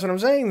 well, that's what I'm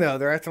saying, though.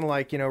 They're acting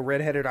like,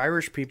 redheaded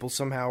Irish people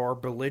somehow are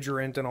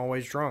belligerent and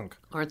always drunk.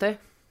 Aren't they?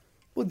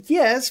 Well,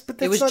 yes, but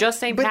that's it was just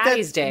St.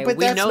 Patty's Day. But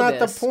we that's know not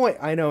this. the point.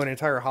 I know, an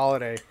entire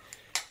holiday.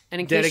 And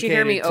in case you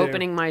hear me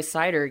opening my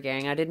cider,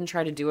 gang, I didn't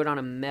try to do it on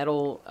a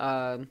metal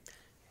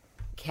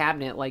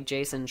cabinet like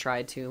Jason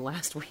tried to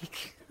last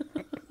week.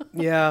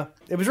 Yeah,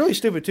 it was really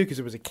stupid, too, because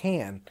it was a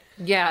can.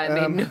 Yeah,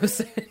 it made no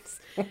sense.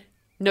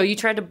 No, you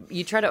tried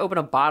to open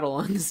a bottle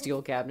on the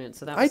steel cabinet,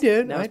 so that was,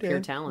 That was pure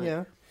talent.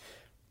 Yeah,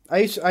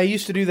 I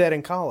used to do that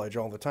in college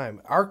all the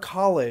time. Our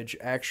college,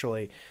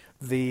 actually,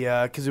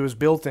 because it was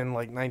built in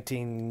like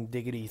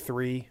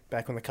 1983,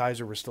 back when the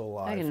Kaiser was still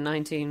alive. Back in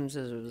 19...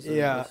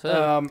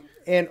 Yeah,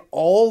 and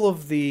all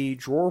of the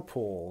drawer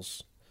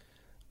pulls,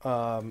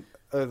 and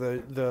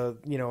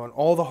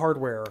all the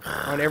hardware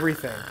on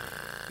everything.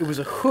 It was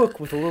a hook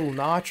with a little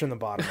notch in the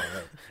bottom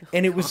of it.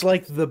 And it was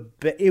like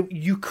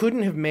you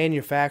couldn't have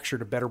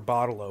manufactured a better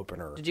bottle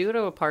opener. Did you go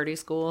to a party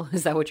school?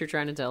 Is that what you're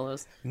trying to tell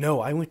us? No,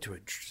 I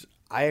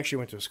actually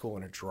went to a school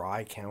in a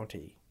dry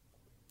county.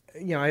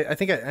 I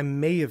think I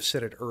may have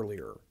said it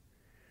earlier,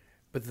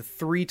 but the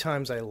 3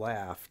 times I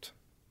laughed,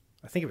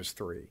 I think it was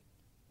 3.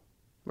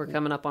 We're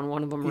coming up on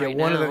one of them right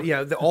now.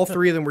 All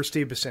 3 of them were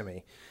Steve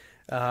Buscemi,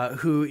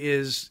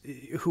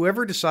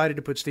 whoever decided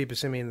to put Steve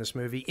Buscemi in this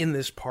movie, in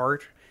this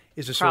part,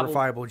 is a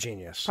certifiable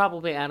genius.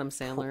 Probably Adam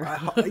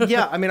Sandler.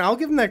 Yeah, I mean, I'll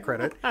give him that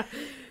credit.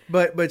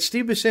 But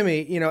Steve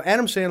Buscemi,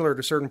 Adam Sandler at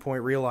a certain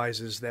point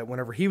realizes that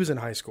whenever he was in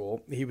high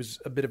school, he was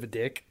a bit of a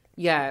dick.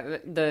 Yeah,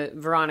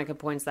 Veronica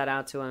points that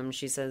out to him.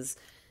 She says,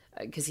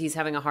 because he's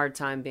having a hard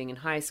time being in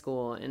high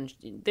school, and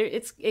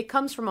it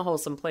comes from a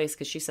wholesome place,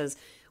 because she says,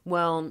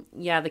 well,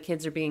 yeah, the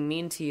kids are being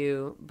mean to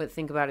you, but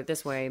think about it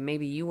this way.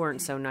 Maybe you weren't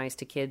so nice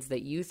to kids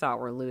that you thought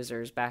were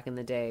losers back in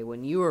the day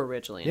when you were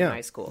originally in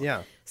high school.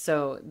 Yeah.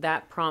 So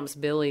that prompts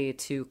Billy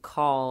to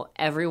call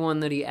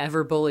everyone that he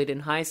ever bullied in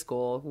high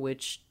school,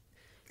 which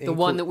the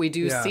one that we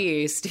do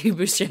see, Steve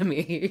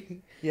Buscemi.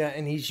 Yeah,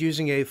 and he's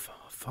using a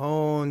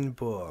phone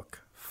book.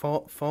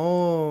 It's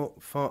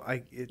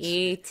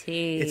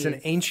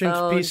an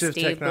ancient piece of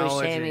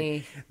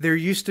technology. There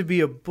used to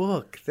be a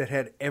book that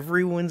had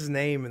everyone's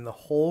name in the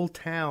whole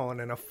town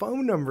and a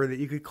phone number that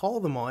you could call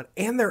them on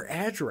and their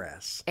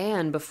address.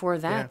 And before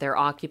that, their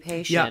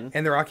occupation. Yeah,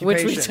 and their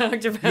occupation. Which we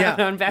talked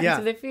about on Back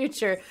to the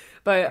Future.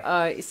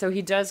 But so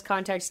he does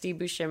contact Steve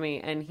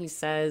Buscemi, and he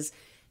says,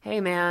 hey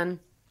man,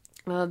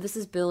 this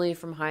is Billy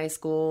from high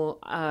school.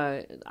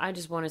 I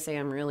just want to say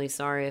I'm really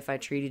sorry if I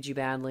treated you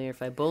badly or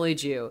if I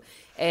bullied you.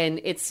 And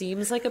it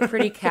seems like a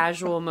pretty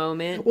casual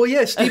moment. Well,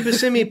 yeah, Steve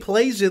Buscemi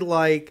plays it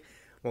like,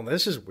 well,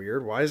 this is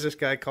weird. Why is this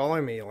guy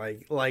calling me?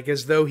 Like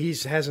as though he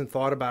hasn't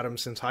thought about him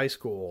since high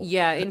school.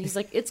 Yeah, and he's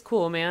like, it's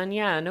cool, man.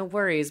 Yeah, no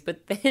worries.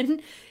 But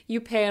then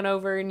you pan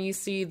over and you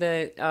see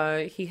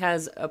that he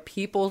has a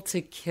people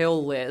to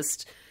kill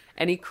list.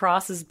 And he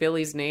crosses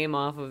Billy's name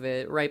off of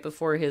it right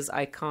before his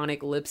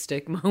iconic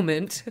lipstick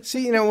moment.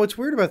 See, what's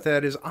weird about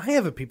that is I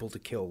have a people to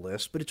kill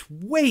list, but it's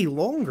way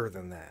longer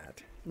than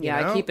that.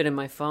 Yeah, I keep it in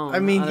my phone. I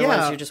mean,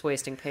 otherwise you're just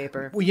wasting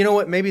paper. Well, you know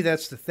what? Maybe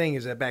that's the thing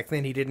is that back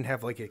then he didn't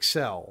have like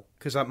Excel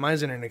because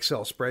mine's in an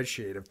Excel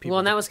spreadsheet of people. Well,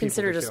 and that was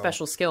considered a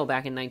special skill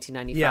back in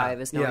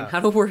 1995 is knowing yeah.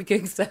 how to work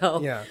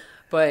Excel. Yeah.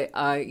 But,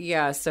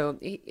 so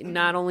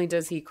not only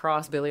does he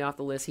cross Billy off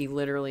the list, he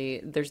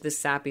literally, there's this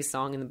sappy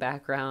song in the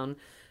background,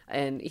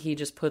 and he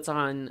just puts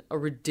on a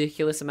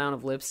ridiculous amount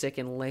of lipstick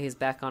and lays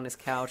back on his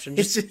couch and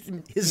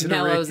just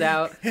mellows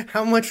out.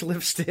 How much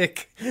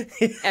lipstick?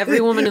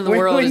 Every woman in the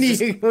world is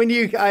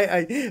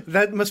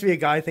that must be a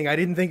guy thing. I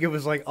didn't think it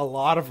was like a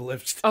lot of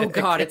lipstick. Oh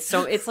God,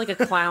 it's like a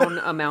clown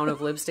amount of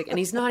lipstick, and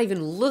he's not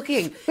even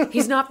looking.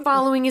 He's not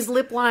following his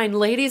lip line,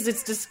 ladies.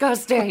 It's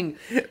disgusting.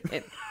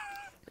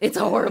 It's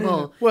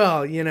horrible.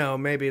 Well,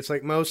 maybe it's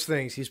like most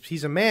things.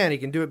 He's a man. He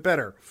can do it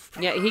better.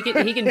 Yeah, he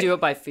can do it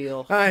by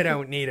feel. I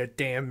don't need a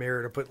damn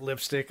mirror to put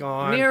lipstick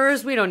on.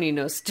 Mirrors? We don't need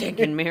no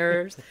stinking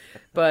mirrors.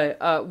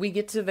 But we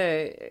get to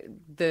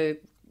the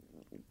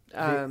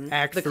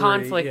Act the 3,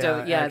 conflict yeah,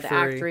 of Act the 3.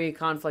 Act 3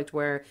 conflict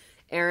where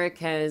Eric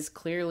has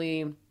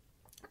clearly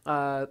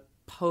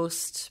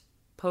post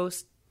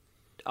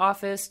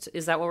office.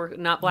 Is that what we're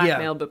not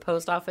blackmailed, but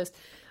post office?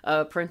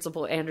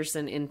 Principal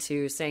Anderson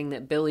into saying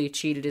that Billy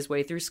cheated his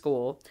way through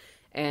school,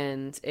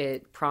 and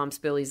it prompts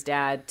Billy's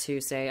dad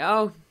to say,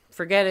 oh,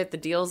 forget it, the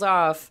deal's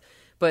off.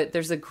 But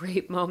there's a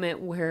great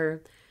moment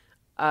where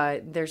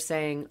they're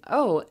saying,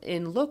 oh,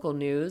 in local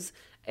news,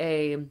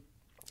 a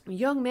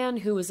young man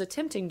who was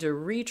attempting to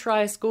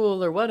retry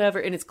school or whatever,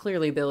 and it's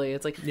clearly Billy.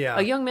 It's like,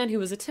 a young man who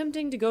was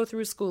attempting to go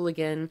through school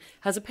again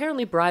has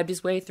apparently bribed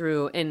his way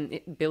through, and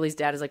Billy's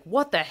dad is like,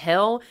 what the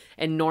hell?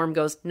 And Norm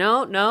goes,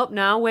 no,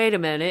 now wait a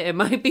minute, it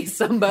might be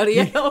somebody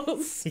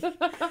else.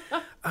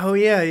 Oh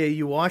yeah,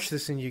 you watch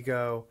this and you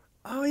go,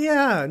 oh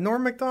yeah,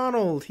 Norm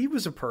Macdonald, he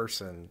was a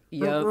person.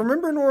 Yep.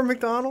 Remember Norm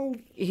Macdonald?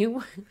 He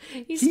was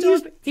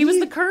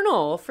the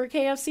colonel for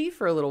KFC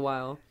for a little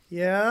while.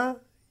 Yeah.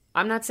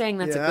 I'm not saying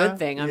that's a good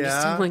thing. I'm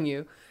just telling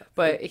you.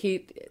 But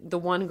the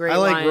one great I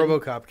like line...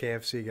 RoboCop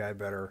KFC guy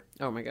better.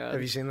 Oh my God.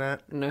 Have you seen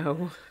that?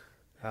 No.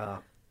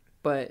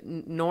 But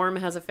Norm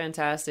has a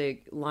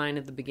fantastic line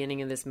at the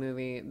beginning of this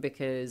movie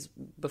because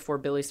before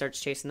Billy starts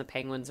chasing the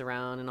penguins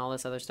around and all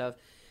this other stuff,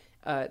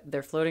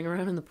 they're floating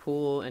around in the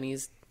pool and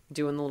he's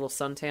doing the little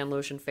suntan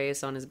lotion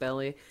face on his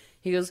belly.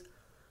 He goes,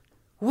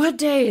 what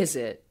day is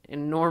it?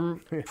 And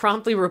Norm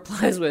promptly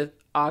replies with,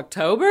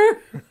 October?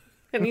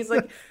 And he's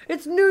like,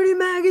 it's Nudie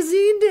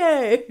Magazine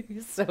Day.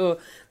 So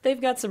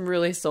they've got some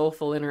really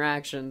soulful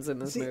interactions in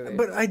this movie.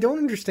 But I don't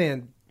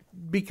understand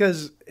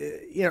because,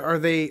 are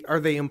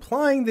they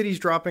implying that he's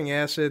dropping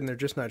acid and they're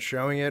just not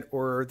showing it?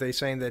 Or are they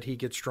saying that he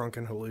gets drunk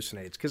and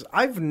hallucinates? Because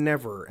I've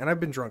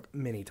been drunk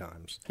many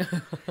times.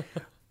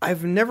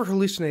 I've never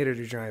hallucinated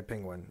a giant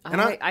penguin. And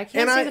I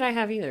can't say that I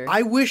have either.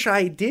 I wish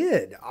I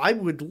did. I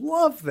would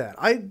love that.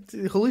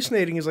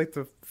 Hallucinating is like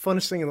the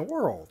funnest thing in the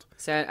world.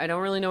 So I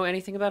don't really know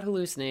anything about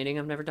hallucinating.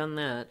 I've never done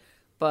that.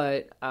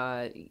 But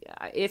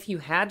if you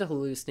had to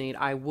hallucinate,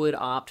 I would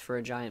opt for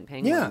a giant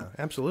penguin. Yeah,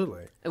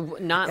 absolutely.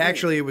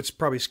 Actually, it would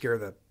probably scare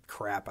the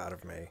crap out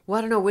of me. Well,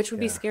 I don't know. Which would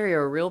be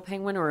scarier, a real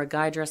penguin or a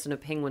guy dressed in a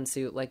penguin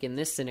suit like in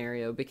this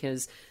scenario?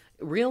 Because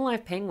real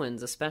life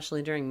penguins,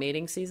 especially during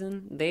mating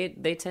season, they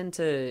tend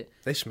to...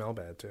 They smell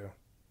bad, too.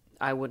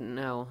 I wouldn't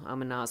know.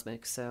 I'm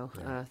anosmic, so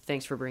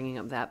thanks for bringing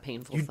up that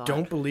painful thought. You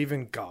don't believe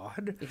in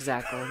God?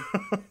 Exactly.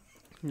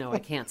 No, I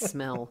can't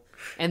smell.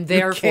 And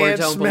therefore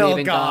don't believe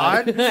in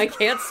God. I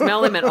can't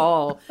smell him at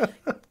all.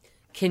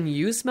 Can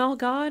you smell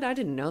God? I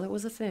didn't know that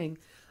was a thing.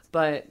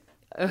 But,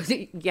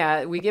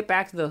 we get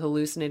back to the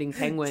hallucinating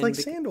penguin. It's like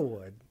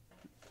sandalwood.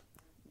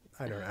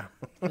 I don't know.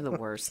 You're the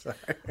worst.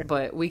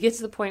 But we get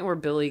to the point where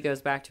Billy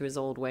goes back to his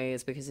old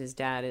ways because his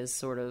dad is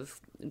sort of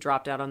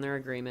dropped out on their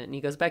agreement. And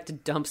he goes back to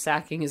dump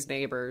sacking his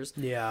neighbors.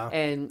 Yeah.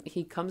 And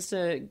he comes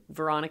to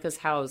Veronica's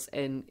house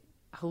and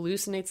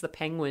hallucinates the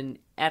penguin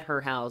at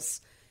her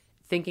house,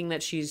 thinking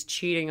that she's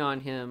cheating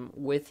on him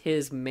with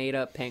his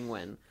made-up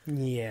penguin.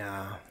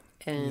 Yeah.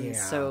 And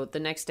so the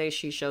next day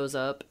she shows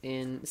up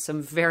in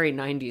some very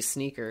 90s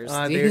sneakers.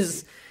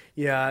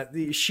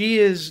 She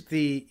is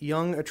the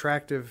young,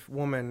 attractive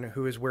woman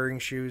who is wearing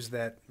shoes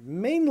that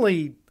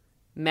mainly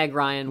Meg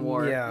Ryan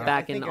wore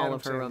back in all Adam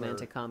of her Sandler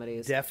romantic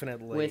comedies.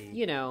 Definitely. With,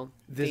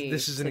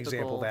 this is an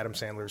example of Adam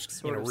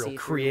Sandler's, real see-through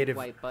creative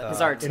white butt.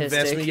 His artistic.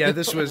 investment. Yeah,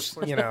 this was,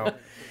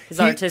 his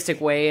artistic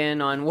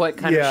weigh-in on what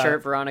kind of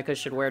shirt Veronica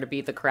should wear to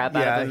beat the crap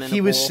out of him in he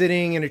a was pool.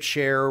 sitting in a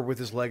chair with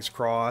his legs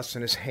crossed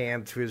and his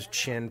hand to his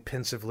chin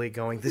pensively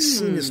going, this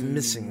scene is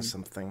missing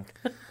something.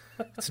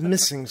 It's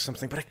missing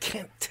something, but I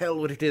can't tell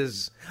what it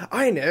is.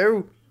 I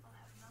know.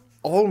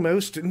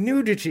 Almost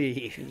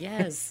nudity.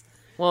 Yes.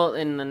 Well,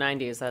 in the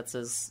 90s, that's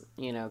as,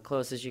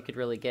 close as you could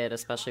really get,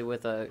 especially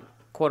with a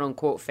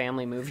quote-unquote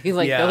family movie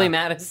like Billy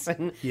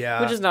Madison,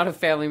 which is not a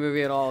family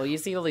movie at all. You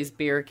see all these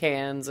beer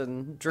cans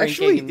and drinking.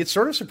 Actually, it's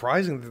sort of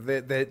surprising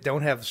that they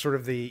don't have sort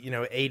of the,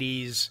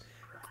 80s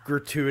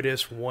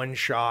gratuitous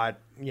one-shot,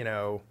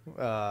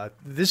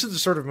 this is the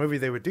sort of movie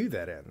they would do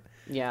that in.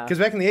 Yeah. Because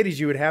back in the 80s,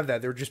 you would have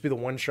that. There would just be the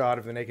one shot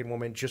of the naked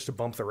woman just to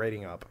bump the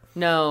rating up.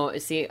 No,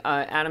 see,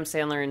 Adam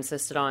Sandler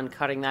insisted on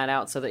cutting that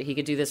out so that he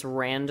could do this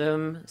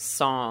random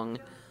song.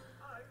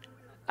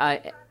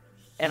 I'm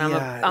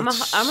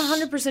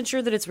 100%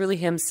 sure that it's really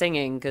him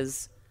singing,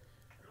 because...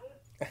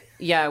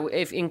 Yeah,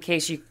 if in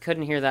case you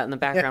couldn't hear that in the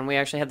background, we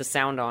actually had the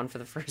sound on for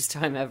the first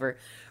time ever.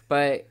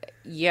 But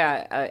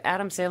yeah,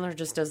 Adam Sandler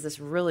just does this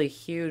really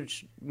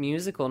huge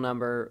musical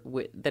number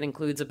that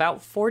includes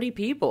about 40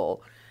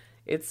 people.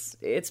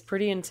 It's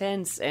pretty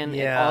intense, and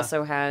it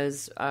also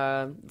has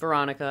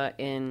Veronica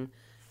in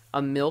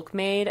a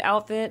milkmaid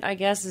outfit, I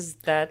guess. Is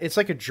that... It's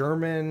like a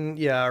German,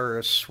 or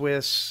a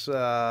Swiss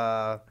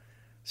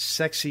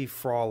sexy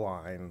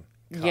Fraulein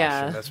costume.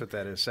 Yeah. That's what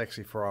that is,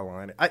 sexy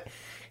Fraulein.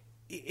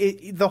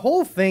 The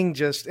whole thing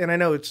just... And I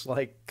know it's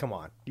like, come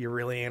on, you're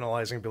really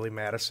analyzing Billy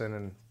Madison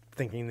and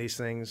thinking these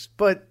things.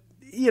 But,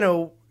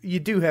 you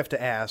do have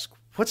to ask,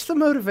 what's the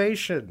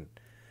motivation?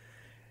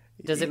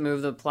 Does it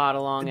move the plot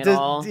along at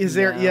all? Is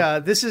there? Yeah,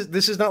 this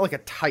is not like a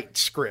tight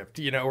script,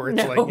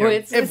 where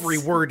it's every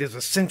word is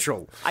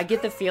essential. I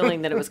get the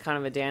feeling that it was kind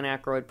of a Dan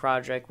Aykroyd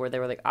project where they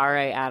were like, "All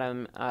right,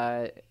 Adam,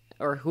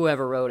 or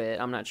whoever wrote it.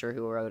 I'm not sure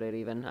who wrote it.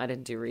 Even I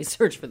didn't do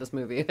research for this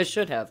movie. I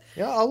should have.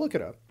 Yeah, I'll look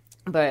it up.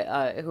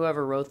 But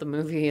whoever wrote the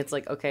movie, it's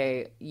like,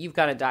 okay, you've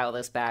got to dial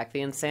this back.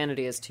 The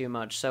insanity is too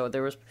much. So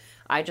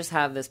I just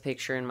have this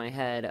picture in my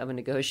head of a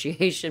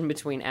negotiation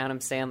between Adam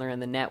Sandler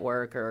and the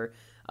network, or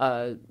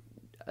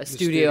a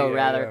studio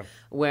rather,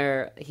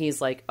 where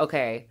he's like,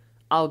 okay,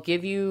 I'll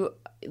give you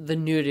the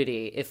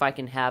nudity if I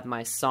can have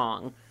my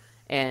song,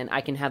 and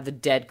I can have the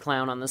dead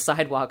clown on the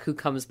sidewalk who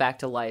comes back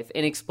to life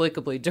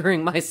inexplicably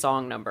during my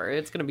song number.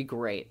 It's going to be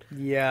great.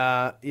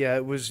 Yeah,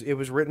 it was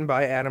written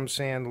by Adam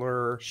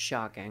Sandler.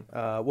 Shocking.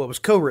 It was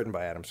co-written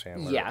by Adam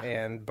Sandler. Yeah.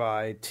 And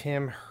by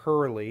Tim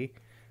Hurley,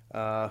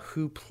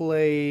 who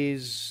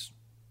plays...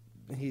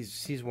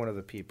 He's one of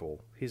the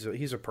people. He's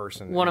a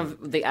person. One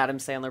of the Adam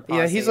Sandler posse.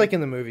 Yeah, he's like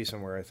in the movie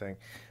somewhere, I think.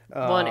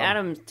 Well, and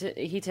Adam,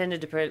 he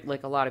tended to put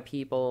like a lot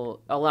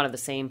of the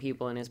same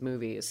people in his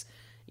movies.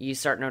 You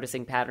start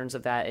noticing patterns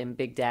of that in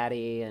Big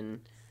Daddy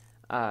and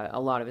a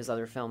lot of his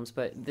other films.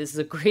 But this is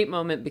a great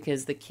moment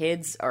because the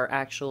kids are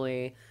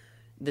actually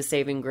the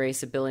saving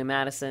grace of Billy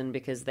Madison,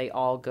 because they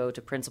all go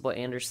to Principal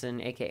Anderson,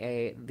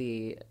 a.k.a.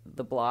 the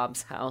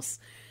Blob's house.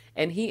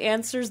 And he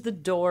answers the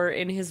door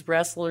in his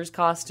wrestler's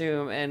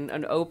costume and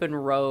an open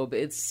robe.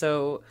 It's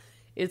so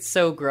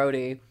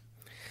grody.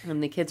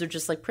 And the kids are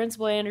just like,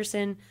 Principal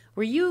Anderson,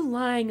 were you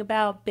lying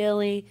about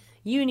Billy?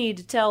 You need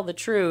to tell the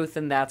truth.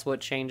 And that's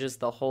what changes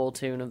the whole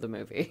tune of the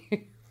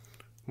movie.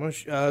 Well,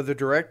 the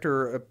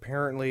director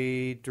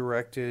apparently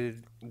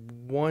directed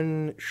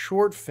one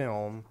short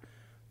film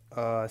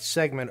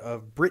segment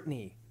of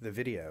Britney, the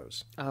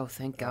videos. Oh,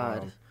 thank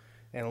God.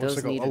 And it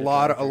looks like a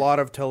lot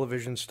of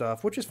television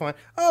stuff, which is fine.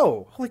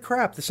 Oh, holy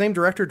crap. The same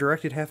director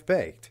directed Half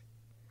Baked.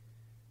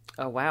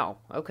 Oh, wow.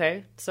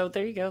 Okay. So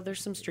there you go.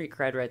 There's some street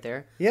cred right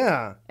there.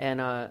 Yeah. And,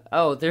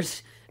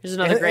 there's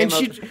another great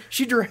moment.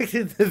 She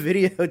directed the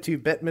video to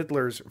Bette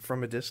Midler's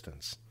From a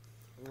Distance.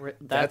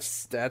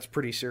 That's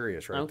pretty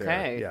serious right there.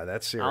 Okay. Yeah,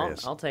 that's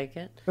serious. I'll take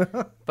it.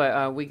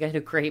 But we get a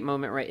great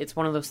moment, right? It's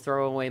one of those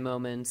throwaway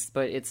moments,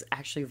 but it's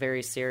actually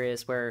very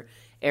serious, where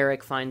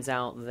Eric finds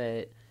out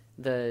that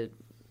the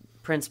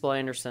Principal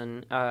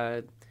Anderson,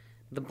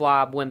 the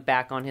Blob, went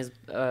back on his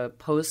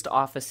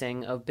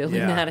post-officing of Billy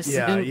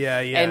Madison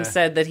and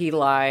said that he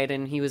lied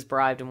and he was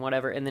bribed and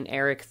whatever. And then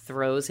Eric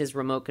throws his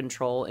remote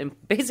control and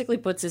basically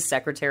puts his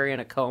secretary in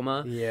a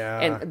coma. Yeah.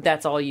 And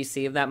that's all you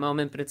see of that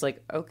moment. But it's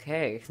like,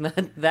 okay,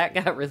 that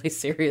got really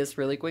serious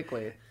really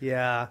quickly.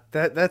 Yeah,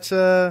 that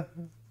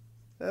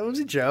was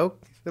a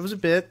joke. That was a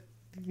bit.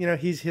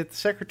 He's hit the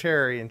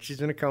secretary and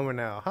she's in a coma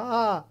now. Ha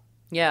ha.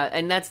 Yeah,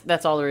 and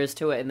that's all there is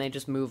to it. And they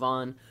just move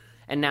on.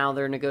 And now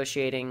they're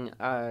negotiating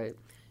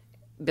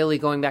Billy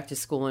going back to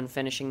school and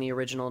finishing the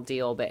original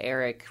deal, but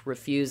Eric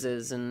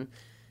refuses and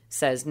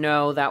says,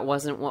 no, that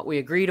wasn't what we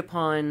agreed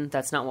upon.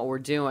 That's not what we're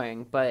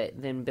doing. But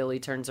then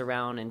Billy turns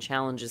around and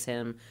challenges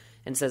him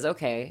and says,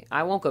 okay,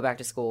 I won't go back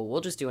to school.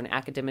 We'll just do an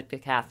academic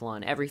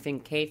decathlon,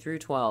 everything K through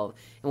 12,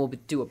 and we'll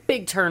do a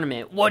big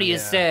tournament. What do you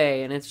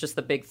say? And it's just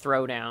the big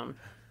throwdown.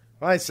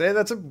 I say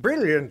that's a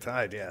brilliant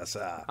idea,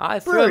 sir. I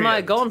throw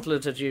my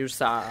gauntlet at you,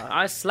 sir.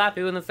 I slap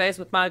you in the face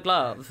with my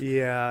glove.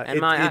 Yeah, and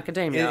my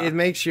academia. It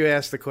makes you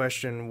ask the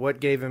question: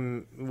 what gave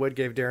Darren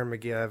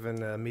McGavin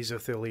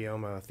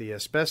mesothelioma, the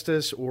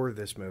asbestos or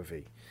this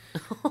movie?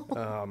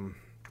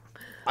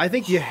 I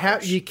think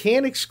you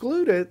can't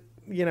exclude it.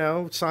 You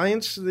know,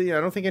 science. I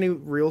don't think any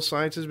real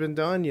science has been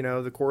done. You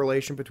know, the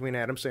correlation between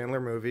Adam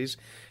Sandler movies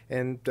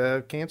and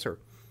cancer.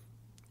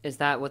 Is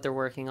that what they're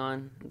working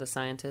on, the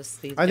scientists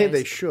these days? I think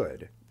they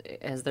should.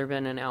 Has there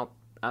been an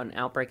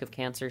outbreak of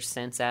cancer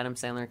since Adam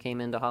Sandler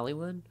came into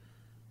Hollywood?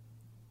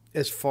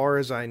 As far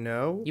as I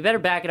know. You better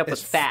back it up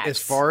with facts.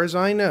 As far as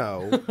I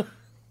know,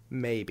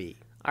 maybe.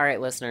 All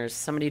right, listeners,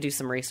 somebody do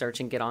some research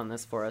and get on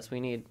this for us. We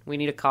need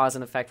a cause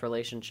and effect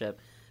relationship.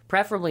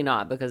 Preferably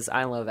not, because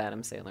I love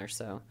Adam Sandler,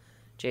 so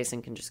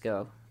Jason can just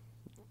go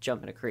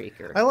jump in a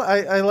creek. Or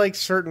I like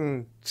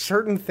certain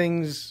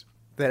things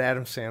that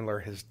Adam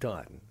Sandler has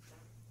done.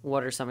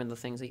 What are some of the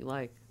things that you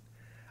like?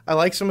 I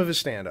like some of his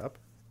stand-up.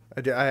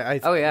 Oh, yeah.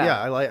 Yeah,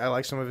 I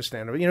like some of his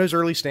stand-up. You know, his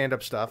early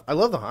stand-up stuff. I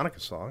love the Hanukkah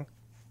song.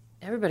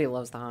 Everybody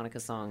loves the Hanukkah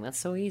song. That's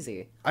so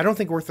easy. I don't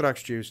think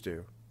Orthodox Jews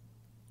do.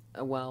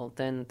 Well,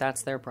 then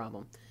that's their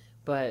problem.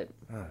 But...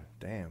 Oh,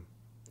 damn.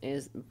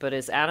 Is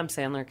Adam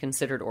Sandler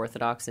considered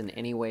Orthodox in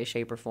any way,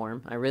 shape, or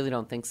form? I really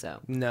don't think so.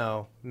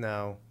 No.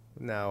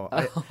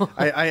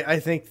 I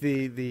think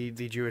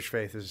the Jewish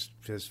faith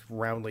has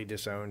roundly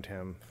disowned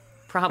him.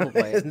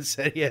 Probably. And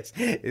said, yes,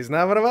 he's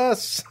not one of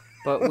us.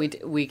 But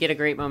we get a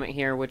great moment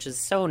here, which is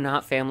so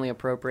not family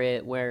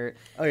appropriate, where...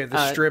 Oh, yeah,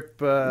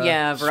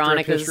 the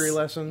Veronica's history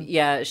lesson?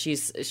 Yeah,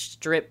 she's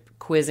strip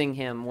quizzing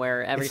him,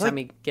 where every time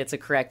he gets a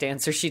correct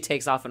answer, she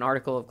takes off an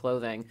article of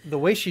clothing. The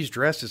way she's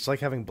dressed, it's like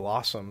having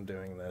Blossom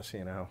doing this,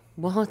 you know?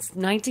 Well, it's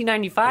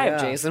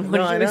 1995, Jason. What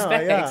do you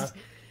expect? Yeah.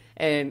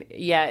 And,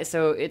 yeah,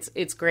 so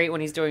it's great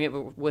when he's doing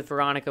it with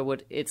Veronica.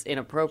 It's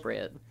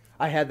inappropriate.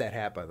 I had that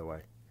hat, by the way.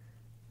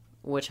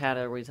 Which hat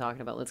are we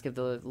talking about? Let's give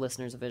the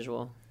listeners a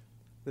visual.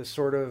 This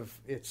sort of,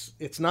 it's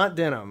not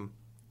denim.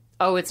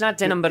 Oh, it's not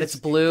denim, but it's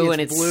blue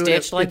and it's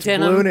stitched like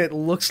denim. It's blue and it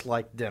looks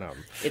like denim.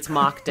 It's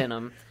mock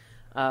denim.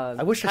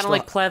 I wish kind of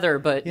like pleather,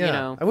 but you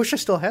know. I wish I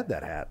still had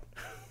that hat.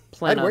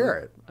 Plenum. I'd wear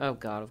it. Oh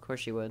God, of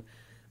course you would.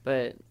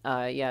 But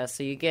yeah,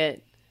 so you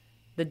get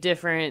the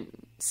different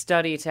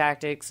study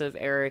tactics of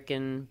Eric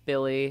and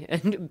Billy,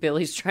 and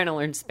Billy's trying to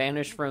learn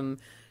Spanish from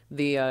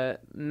the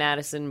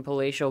Madison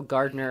palatial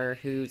gardener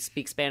who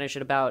speaks Spanish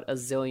at about a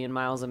zillion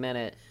miles a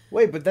minute.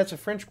 Wait, but that's a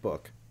French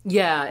book.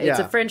 Yeah, it's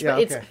a French book.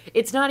 Okay.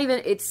 It's not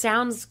even. It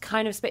sounds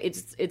kind of.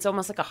 It's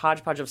almost like a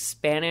hodgepodge of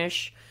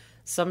Spanish,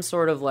 some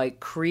sort of like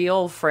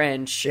Creole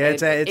French. Yeah,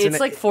 it's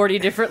like 40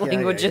 different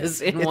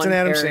languages in one. It's an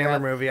Adam paragraph.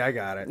 Sandler movie. I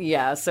got it.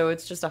 Yeah, so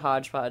it's just a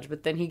hodgepodge.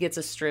 But then he gets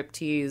a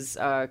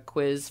striptease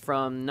quiz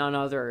from none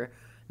other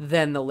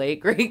than the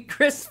late great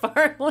Chris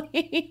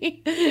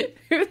Farley,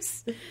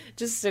 who's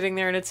just sitting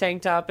there in a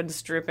tank top and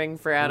stripping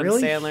for Adam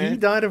Sandler. He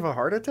died of a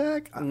heart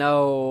attack?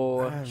 No,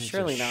 I'm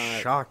surely just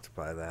not. Shocked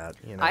by that.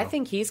 You know? I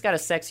think he's got a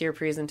sexier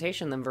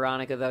presentation than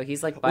Veronica, though.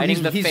 He's like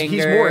biting the finger.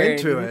 He's more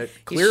into it.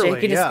 Clearly, he's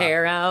shaking his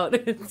hair out.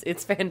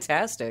 It's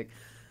fantastic.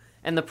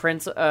 And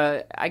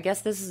the I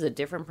guess this is a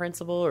different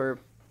principal or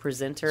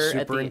presenter,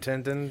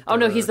 superintendent.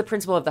 No, he's the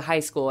principal of the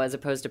high school as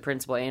opposed to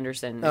Principal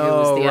Anderson, who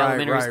was the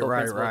elementary school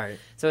principal. Right.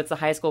 So it's the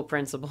high school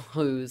principal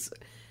who's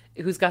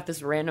got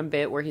this random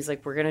bit where he's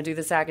like, we're going to do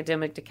this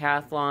academic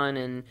decathlon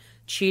and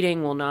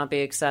cheating will not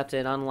be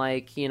accepted,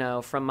 unlike, you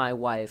know, from my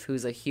wife,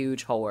 who's a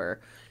huge whore.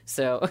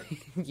 So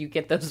you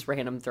get those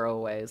random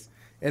throwaways.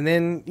 And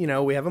then, you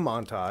know, we have a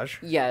montage.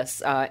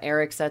 Yes,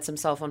 Eric sets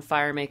himself on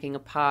fire making a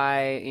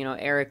pie. You know,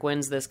 Eric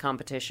wins this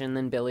competition,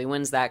 then Billy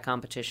wins that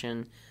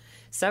competition.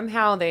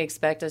 Somehow they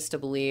expect us to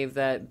believe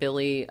that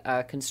Billy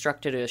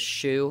constructed a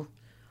shoe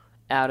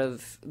out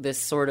of this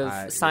sort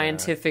of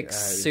scientific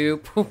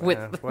soup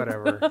with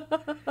whatever.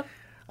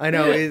 I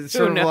know, it's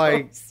sort of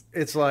like,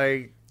 it's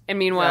like... And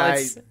meanwhile,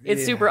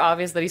 it's super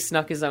obvious that he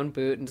snuck his own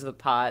boot into the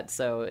pot,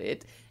 so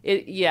it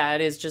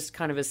is just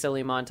kind of a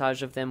silly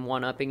montage of them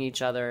one-upping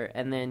each other,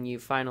 and then you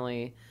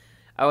finally...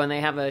 Oh, and they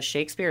have a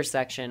Shakespeare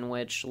section,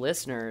 which,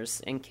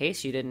 listeners, in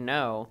case you didn't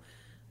know...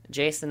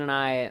 Jason and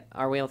I,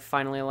 are we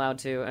finally allowed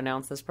to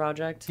announce this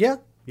project? Yeah.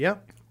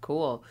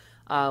 Cool.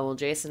 Well,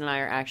 Jason and I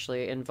are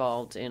actually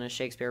involved in a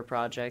Shakespeare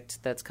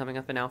project that's coming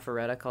up in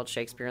Alpharetta called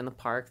Shakespeare in the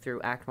Park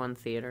through Act One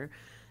Theater.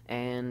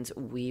 And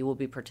we will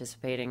be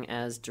participating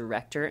as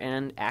director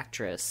and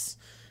actress.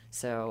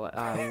 So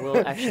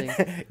we'll actually...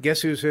 Guess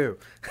who's who?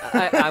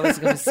 I was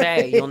going to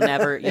say, you'll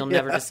never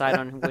decide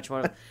on which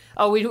one.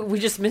 Oh, we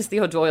just missed the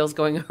O'Doyles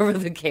going over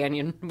the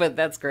canyon, but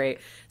that's great.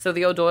 So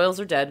the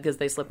O'Doyles are dead because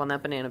they slip on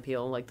that banana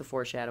peel, like the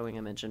foreshadowing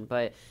I mentioned.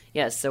 But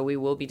yes, so we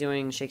will be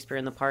doing Shakespeare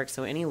in the Park.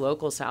 So any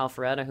locals to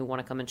Alpharetta who want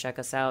to come and check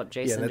us out,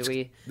 Jason,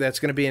 That's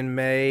going to be in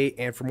May.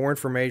 And for more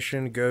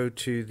information, go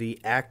to the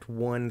Act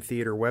One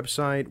Theater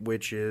website,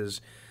 which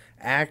is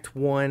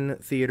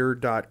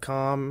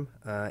act1theater.com,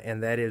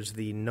 and that is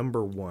the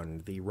number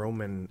one, the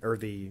Roman, or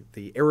the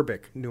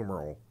Arabic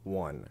numeral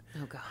 1.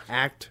 Oh, God.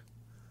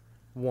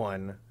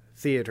 Act1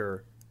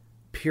 theater,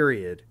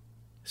 period,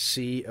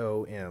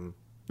 COM,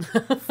 /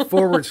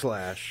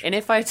 And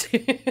if I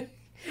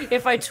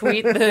if I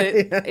tweet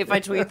if I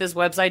tweet this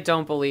website,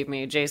 don't believe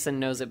me. Jason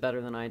knows it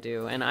better than I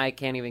do, and I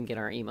can't even get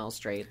our email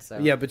straight. So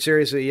yeah, but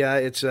seriously, yeah,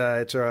 it's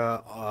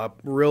a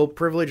real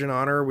privilege and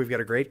honor. We've got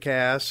a great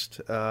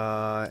cast,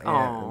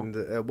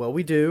 and well,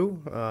 we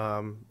do.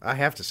 I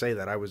have to say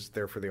that I was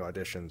there for the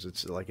auditions.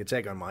 It's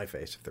egg on my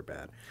face if they're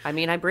bad. I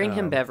mean, I bring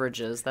him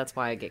beverages. That's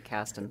why I get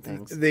cast in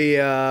things.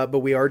 But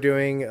we are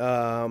doing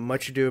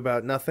Much Ado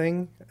About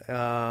Nothing,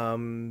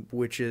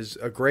 which is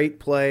a great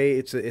play.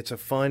 It's a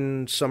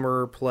fun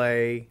summer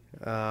play.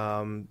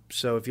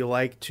 So if you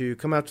like to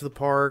come out to the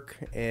park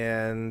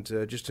and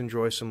just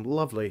enjoy some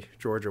lovely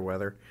Georgia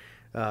weather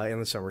in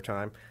the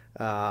summertime,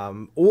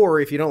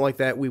 or if you don't like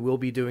that, we will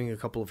be doing a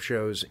couple of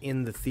shows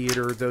in the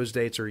theater. Those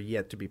dates are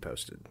yet to be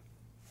posted.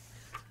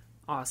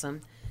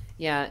 Awesome.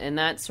 Yeah, and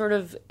that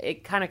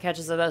it kind of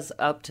catches us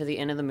up to the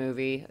end of the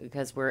movie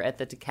because we're at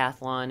the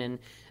decathlon and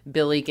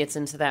Billy gets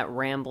into that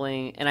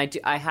rambling. And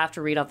I have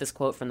to read off this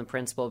quote from the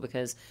principal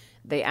because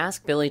they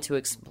ask Billy to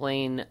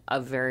explain a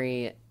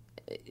very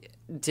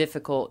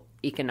difficult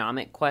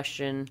economic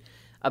question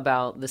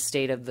about the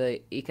state of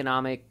the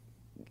economic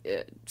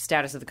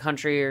status of the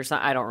country or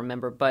something. I don't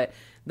remember, but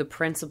the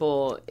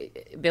principal,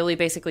 Billy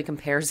basically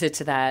compares it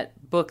to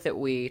that book that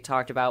we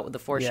talked about with the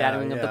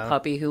foreshadowing of the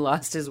puppy who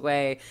lost his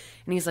way.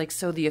 And he's like,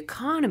 so the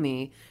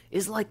economy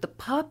is like the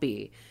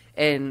puppy.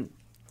 And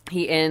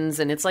he ends,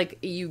 and it's like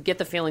you get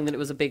the feeling that it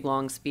was a big,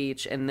 long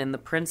speech, and then the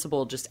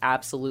principal just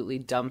absolutely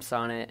dumps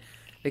on it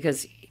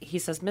because he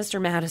says,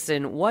 Mr.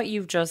 Madison, what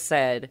you've just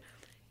said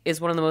is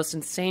one of the most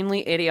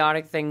insanely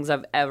idiotic things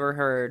I've ever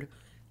heard.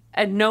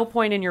 At no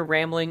point in your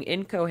rambling,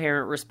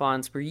 incoherent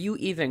response were you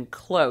even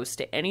close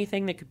to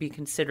anything that could be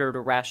considered a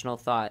rational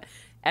thought.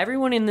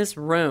 Everyone in this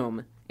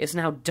room is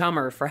now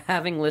dumber for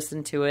having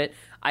listened to it.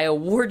 I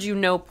award you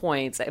no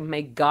points, and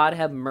may God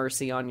have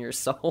mercy on your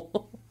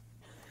soul.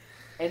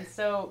 And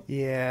so,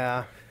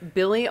 yeah,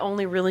 Billy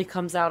only really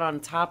comes out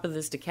on top of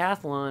this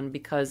decathlon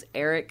because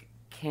Eric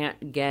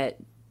can't get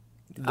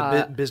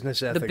the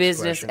business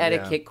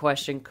etiquette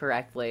question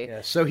correctly.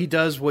 Yeah, so he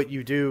does what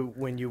you do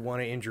when you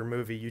want to end your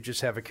movie. You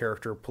just have a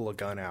character pull a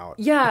gun out.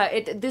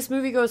 Yeah, this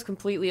movie goes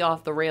completely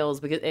off the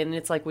rails and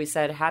it's like we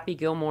said, Happy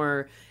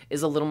Gilmore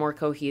is a little more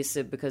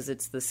cohesive because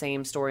it's the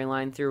same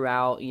storyline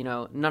throughout. You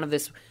know, none of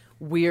this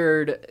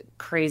weird,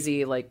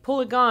 crazy, like pull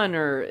a gun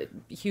or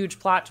huge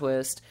plot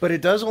twist. But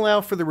it does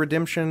allow for the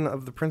redemption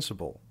of the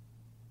principal.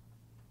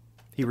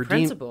 He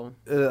redeemed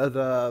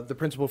the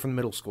principal from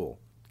middle school.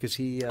 Because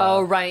he...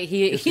 right.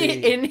 He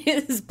in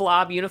his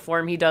blob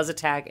uniform, he does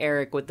attack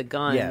Eric with the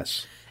gun.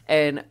 Yes.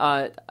 And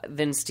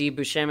then Steve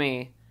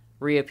Buscemi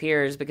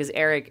reappears because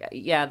Eric...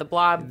 Yeah, the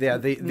blob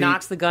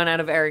knocks the gun out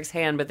of Eric's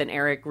hand, but then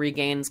Eric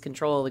regains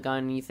control of the gun,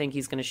 and you think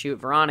he's going to shoot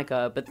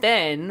Veronica. But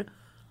then...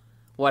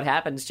 What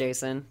happens,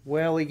 Jason?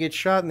 Well, he gets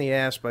shot in the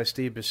ass by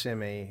Steve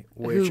Buscemi,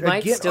 who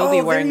might still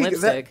be wearing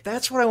lipstick.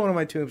 That's what I want on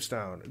my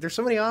tombstone. There's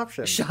so many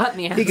options. Shot in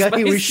the ass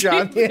he was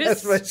shot in the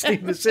ass by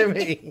Steve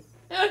Buscemi.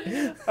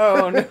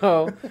 Oh,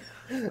 no.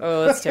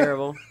 Oh, that's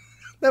terrible.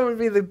 That would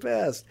be the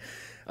best.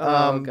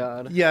 Oh,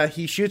 God. Yeah,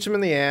 he shoots him in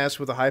the ass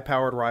with a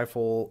high-powered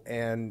rifle,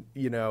 and,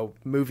 you know,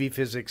 movie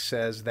physics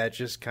says that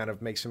just kind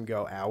of makes him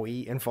go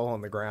owie and fall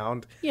on the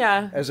ground.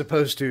 Yeah. As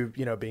opposed to,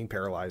 you know, being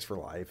paralyzed for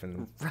life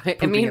and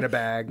pooping in a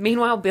bag.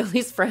 Meanwhile,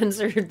 Billy's friends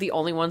are the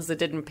only ones that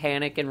didn't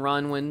panic and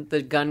run when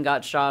the gun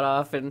got shot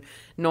off, and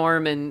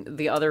Norm and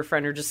the other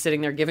friend are just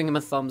sitting there giving him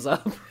a thumbs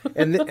up.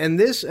 and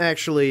this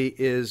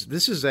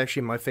is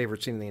actually my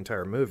favorite scene in the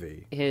entire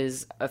movie.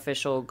 His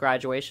official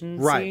graduation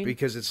scene? Right,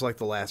 because it's like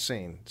the last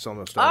scene. It's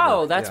almost over.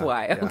 Oh, that's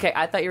why. Yeah. Okay,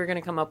 I thought you were going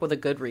to come up with a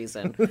good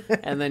reason,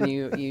 and then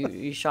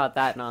you shot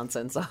that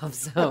nonsense off.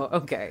 So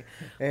okay,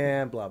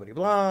 and blah blah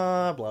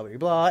blah blah blah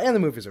blah, and the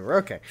movie's over.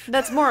 Okay,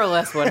 that's more or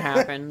less what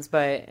happens.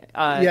 But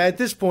yeah, at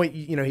this point,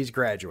 you know, he's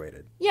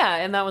graduated. Yeah,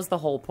 and that was the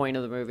whole point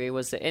of the movie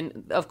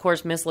and of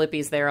course Miss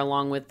Lippy's there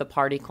along with the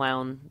party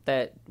clown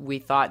that we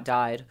thought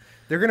died.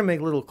 They're going to make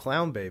little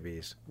clown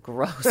babies.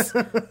 Gross.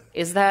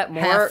 Is that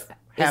more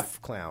half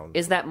clown?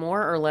 Is that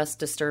more or less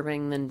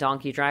disturbing than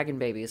Donkey Dragon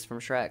babies from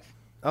Shrek?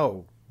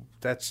 Oh,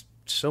 that's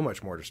so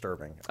much more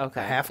disturbing.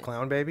 Okay. A half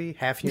clown baby?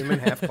 Half human,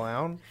 half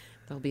clown?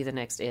 That'll be the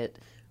next It.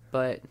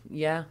 But,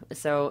 yeah,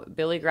 so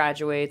Billy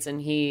graduates, and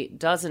he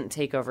doesn't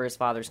take over his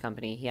father's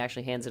company. He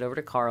actually hands it over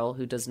to Carl,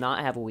 who does not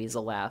have a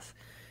weasel laugh.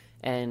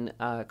 And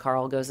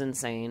Carl goes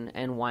insane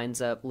and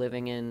winds up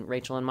living in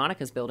Rachel and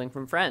Monica's building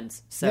from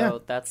Friends.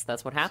 So that's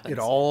what happens. It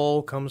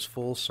all comes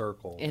full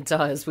circle. It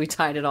does. We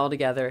tied it all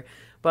together.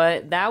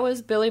 But that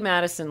was Billy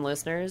Madison,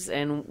 listeners.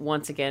 And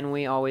once again,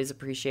 we always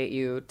appreciate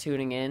you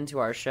tuning in to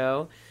our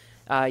show.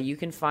 You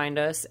can find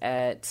us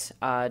at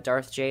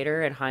Darth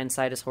Jader at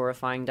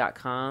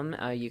hindsightishorrifying.com.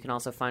 You can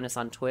also find us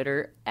on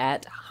Twitter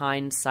at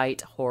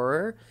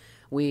hindsighthorror.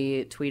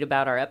 We tweet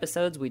about our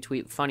episodes. We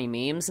tweet funny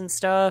memes and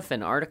stuff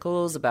and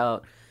articles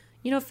about,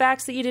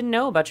 facts that you didn't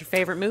know about your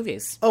favorite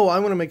movies. Oh, I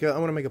want to make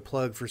a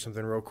plug for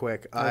something real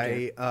quick.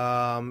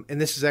 And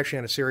this is actually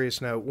on a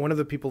serious note. One of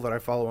the people that I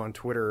follow on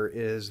Twitter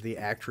is the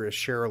actress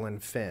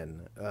Sherilyn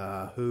Fenn,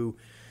 who,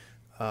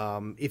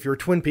 if you're a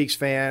Twin Peaks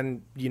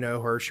fan, you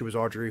know her. She was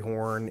Audrey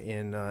Horne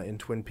in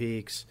Twin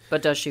Peaks.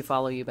 But does she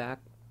follow you back?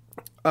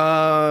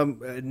 Actually,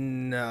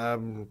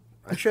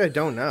 I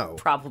don't know.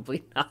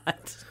 Probably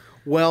not.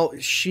 Well,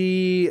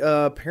 she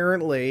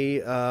apparently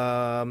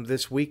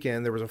this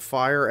weekend there was a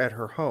fire at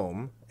her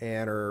home,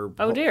 and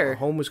her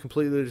home was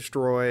completely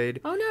destroyed.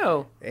 Oh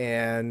no!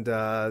 And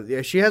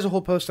she has a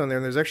whole post on there,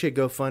 and there's actually a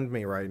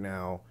GoFundMe right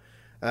now.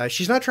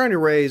 She's not trying to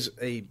raise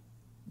a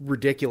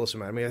ridiculous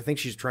amount. I mean, I think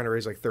she's trying to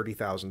raise like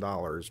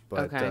 $30,000,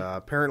 but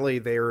apparently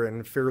they're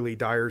in fairly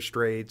dire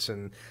straits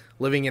and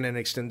living in an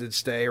extended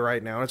stay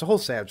right now. And it's a whole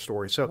sad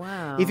story. So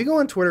if you go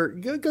on Twitter,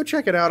 go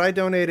check it out. I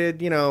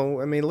donated,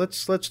 I mean,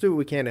 let's do what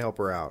we can to help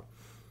her out.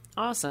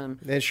 Awesome.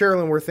 And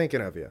Sherilyn, we're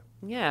thinking of you.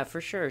 Yeah, for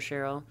sure,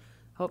 Cheryl.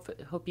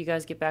 Hope you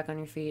guys get back on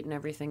your feet and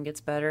everything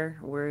gets better.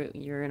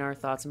 You're in our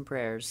thoughts and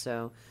prayers.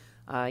 So,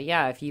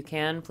 if you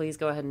can, please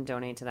go ahead and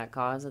donate to that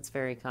cause. That's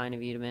very kind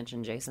of you to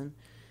mention, Jason.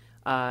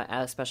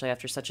 Especially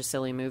after such a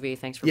silly movie.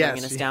 Thanks for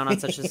bringing us down on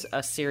such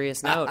a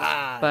serious note.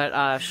 But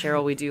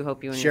Cheryl, we do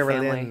hope you and your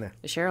family.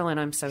 Sherilyn,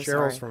 I'm so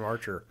sorry. Cheryl's from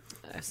Archer.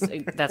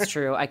 That's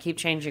true. I keep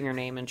changing her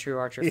name in true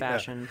Archer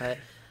fashion, but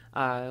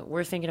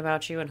we're thinking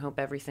about you and hope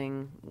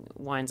everything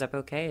winds up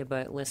okay.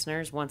 But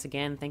listeners, once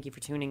again, thank you for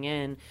tuning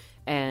in.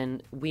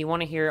 And we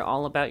want to hear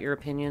all about your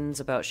opinions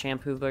about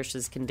shampoo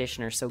versus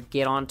conditioner. So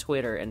get on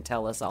Twitter and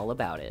tell us all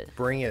about it.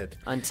 Bring it.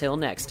 Until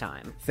next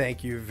time.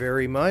 Thank you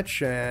very much.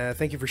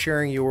 Thank you for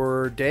sharing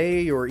your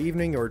day, your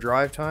evening, your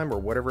drive time, or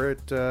whatever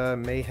it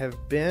may have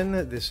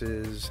been. This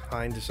is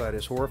Hindsight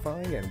is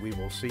Horrifying, and we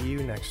will see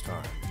you next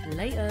time.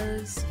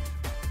 Laters.